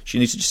she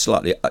needs to just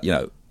slightly,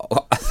 I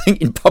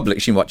think in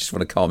public she might just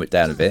want to calm it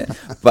down a bit,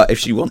 but if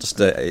she wants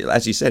to,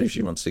 as you said, if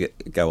she wants to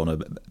go on a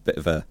bit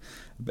of a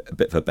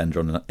bender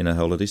in her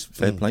holidays,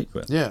 fair play to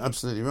her. Yeah,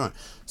 absolutely right.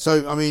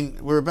 So, I mean,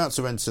 we're about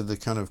to enter the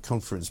kind of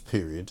conference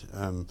period.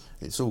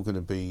 It's all going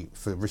to be,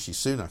 for Rishi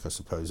Sunak, I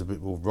suppose, a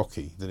bit more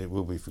rocky than it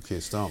will be for Keir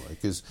Starmer,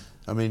 because,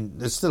 I mean,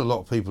 there's still a lot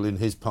of people in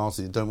his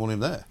party that don't want him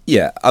there.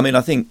 Yeah, I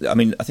think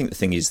the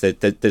thing is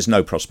that there's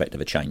no prospect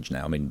of a change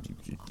now. I mean,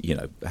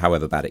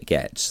 however bad it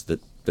gets, that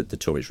the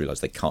Tories realise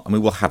they can't. I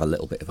mean, we'll have a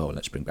little bit of,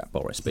 let's bring back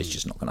Boris, but it's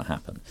just not going to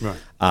happen. Right.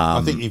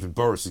 I think even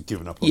Boris has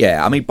given up on it.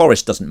 Yeah, I mean,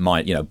 Boris doesn't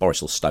mind.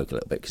 Boris will stoke a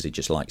little bit because he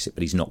just likes it,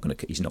 but he's not going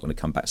to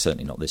come back.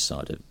 Certainly not this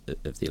side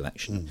of the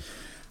election.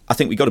 I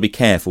think we've got to be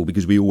careful,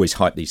 because we always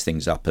hype these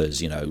things up as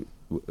the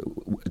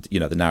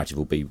narrative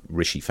will be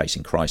Rishi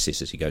facing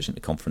crisis as he goes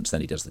into conference.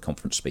 Then he does the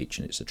conference speech,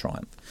 and it's a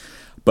triumph.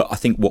 But I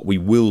think what we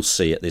will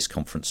see at this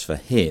conference for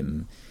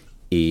him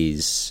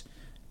is,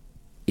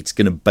 it's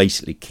going to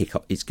basically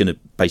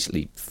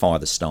fire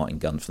the starting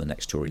gun for the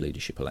next Tory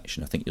leadership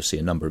election. I think you'll see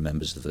a number of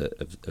members of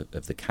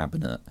the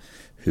cabinet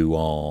who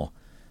are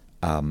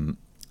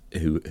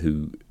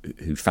who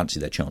fancy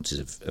their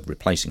chances of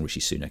replacing Rishi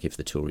Sunak if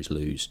the Tories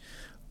lose.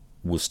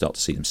 We'll start to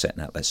see them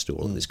setting out their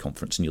stall at this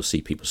conference, and you'll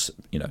see people,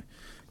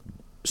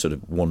 sort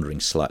of wandering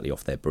slightly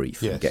off their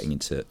brief and getting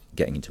into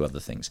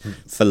other things.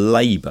 For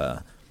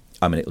Labour,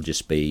 I mean, it'll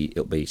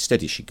be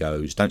steady as she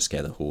goes. Don't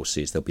scare the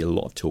horses. There'll be a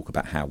lot of talk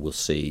about how we'll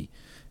see.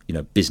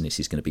 Business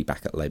is going to be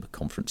back at Labour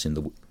conference in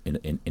a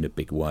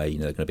big way.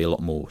 There are going to be a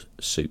lot more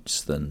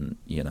suits than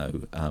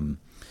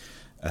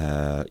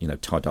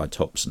tie-dye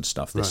tops and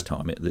stuff this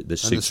time. The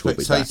suits will be back. And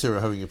the Spectator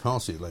are having a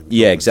party at Labour.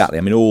 Yeah, exactly.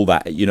 I mean, all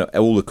that.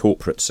 All the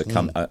corporates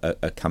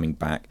are coming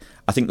back.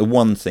 I think the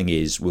one thing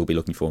is we'll be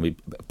looking for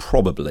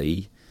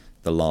probably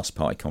the last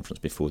party conference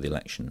before the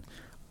election,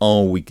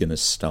 are we going to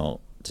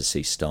start to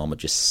see Starmer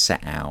just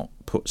set out,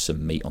 put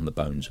some meat on the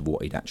bones of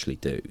what he'd actually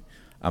do?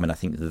 I mean, I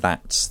think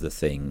that's the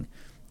thing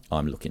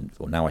I'm looking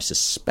for. Now, I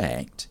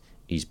suspect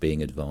he's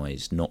being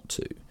advised not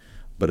to,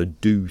 but I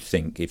do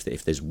think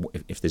if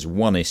there's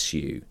one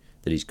issue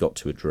that he's got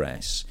to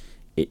address,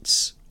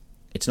 it's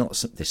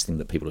not this thing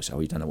that people say,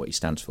 you don't know what he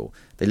stands for.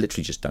 They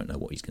literally just don't know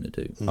what he's going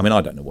to do. I mean,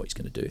 I don't know what he's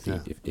going to do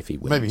if he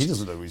wins. Maybe he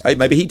doesn't know what he's going to do.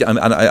 Maybe he does.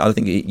 And I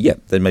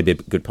think, there may be a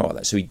good part of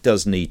that. So he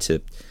does need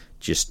to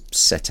just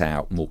set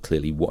out more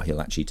clearly what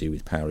he'll actually do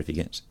with power if he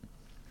gets it.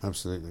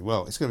 Absolutely.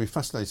 Well, it's going to be a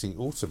fascinating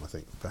autumn, I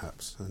think,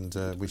 perhaps,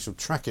 and we shall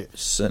track it.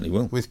 Certainly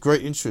will. With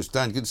great interest.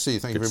 Dan, good to see you.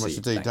 Thank you very much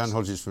indeed. Thanks. Dan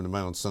Hodges from the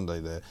Mail on Sunday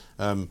there.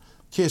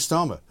 Keir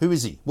Starmer, who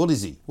is he? What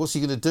is he? What's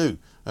he going to do?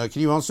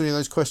 Can you answer any of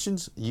those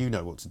questions? You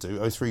know what to do.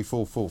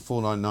 0344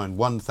 499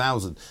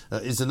 1000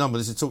 is the number.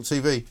 This is Talk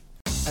TV.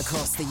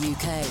 Across the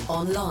UK,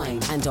 online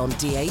and on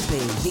DAB,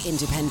 the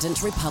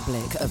Independent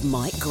Republic of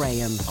Mike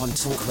Graham on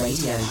Talk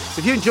Radio.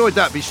 If you enjoyed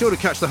that, be sure to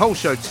catch the whole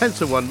show 10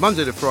 to 1,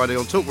 Monday to Friday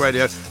on Talk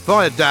Radio,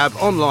 via DAB,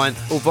 online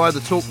or via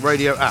the Talk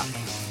Radio app.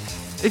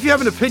 If you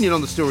have an opinion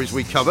on the stories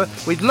we cover,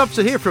 we'd love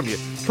to hear from you.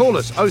 Call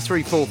us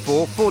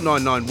 0344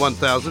 499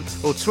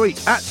 1000 or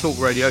tweet at Talk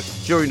Radio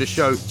during the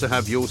show to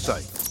have your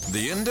say.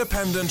 The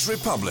Independent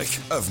Republic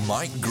of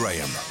Mike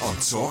Graham on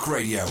Talk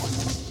Radio.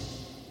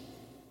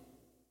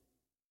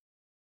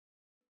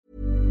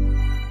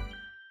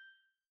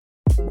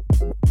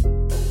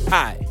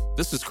 Hi,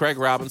 this is Craig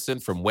Robinson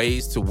from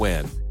Ways to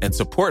Win, and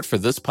support for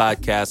this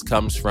podcast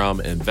comes from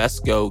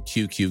Invesco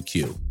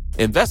QQQ.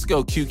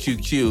 Invesco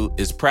QQQ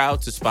is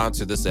proud to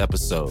sponsor this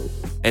episode,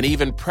 and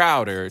even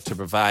prouder to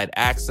provide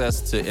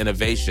access to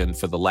innovation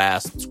for the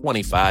last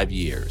 25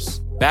 years.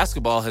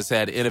 Basketball has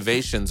had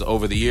innovations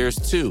over the years,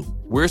 too.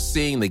 We're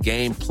seeing the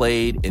game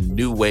played in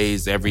new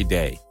ways every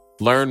day.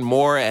 Learn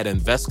more at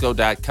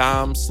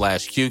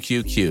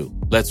Invesco.com/QQQ.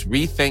 Let's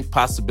rethink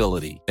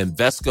possibility.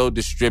 Invesco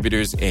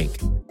Distributors,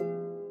 Inc.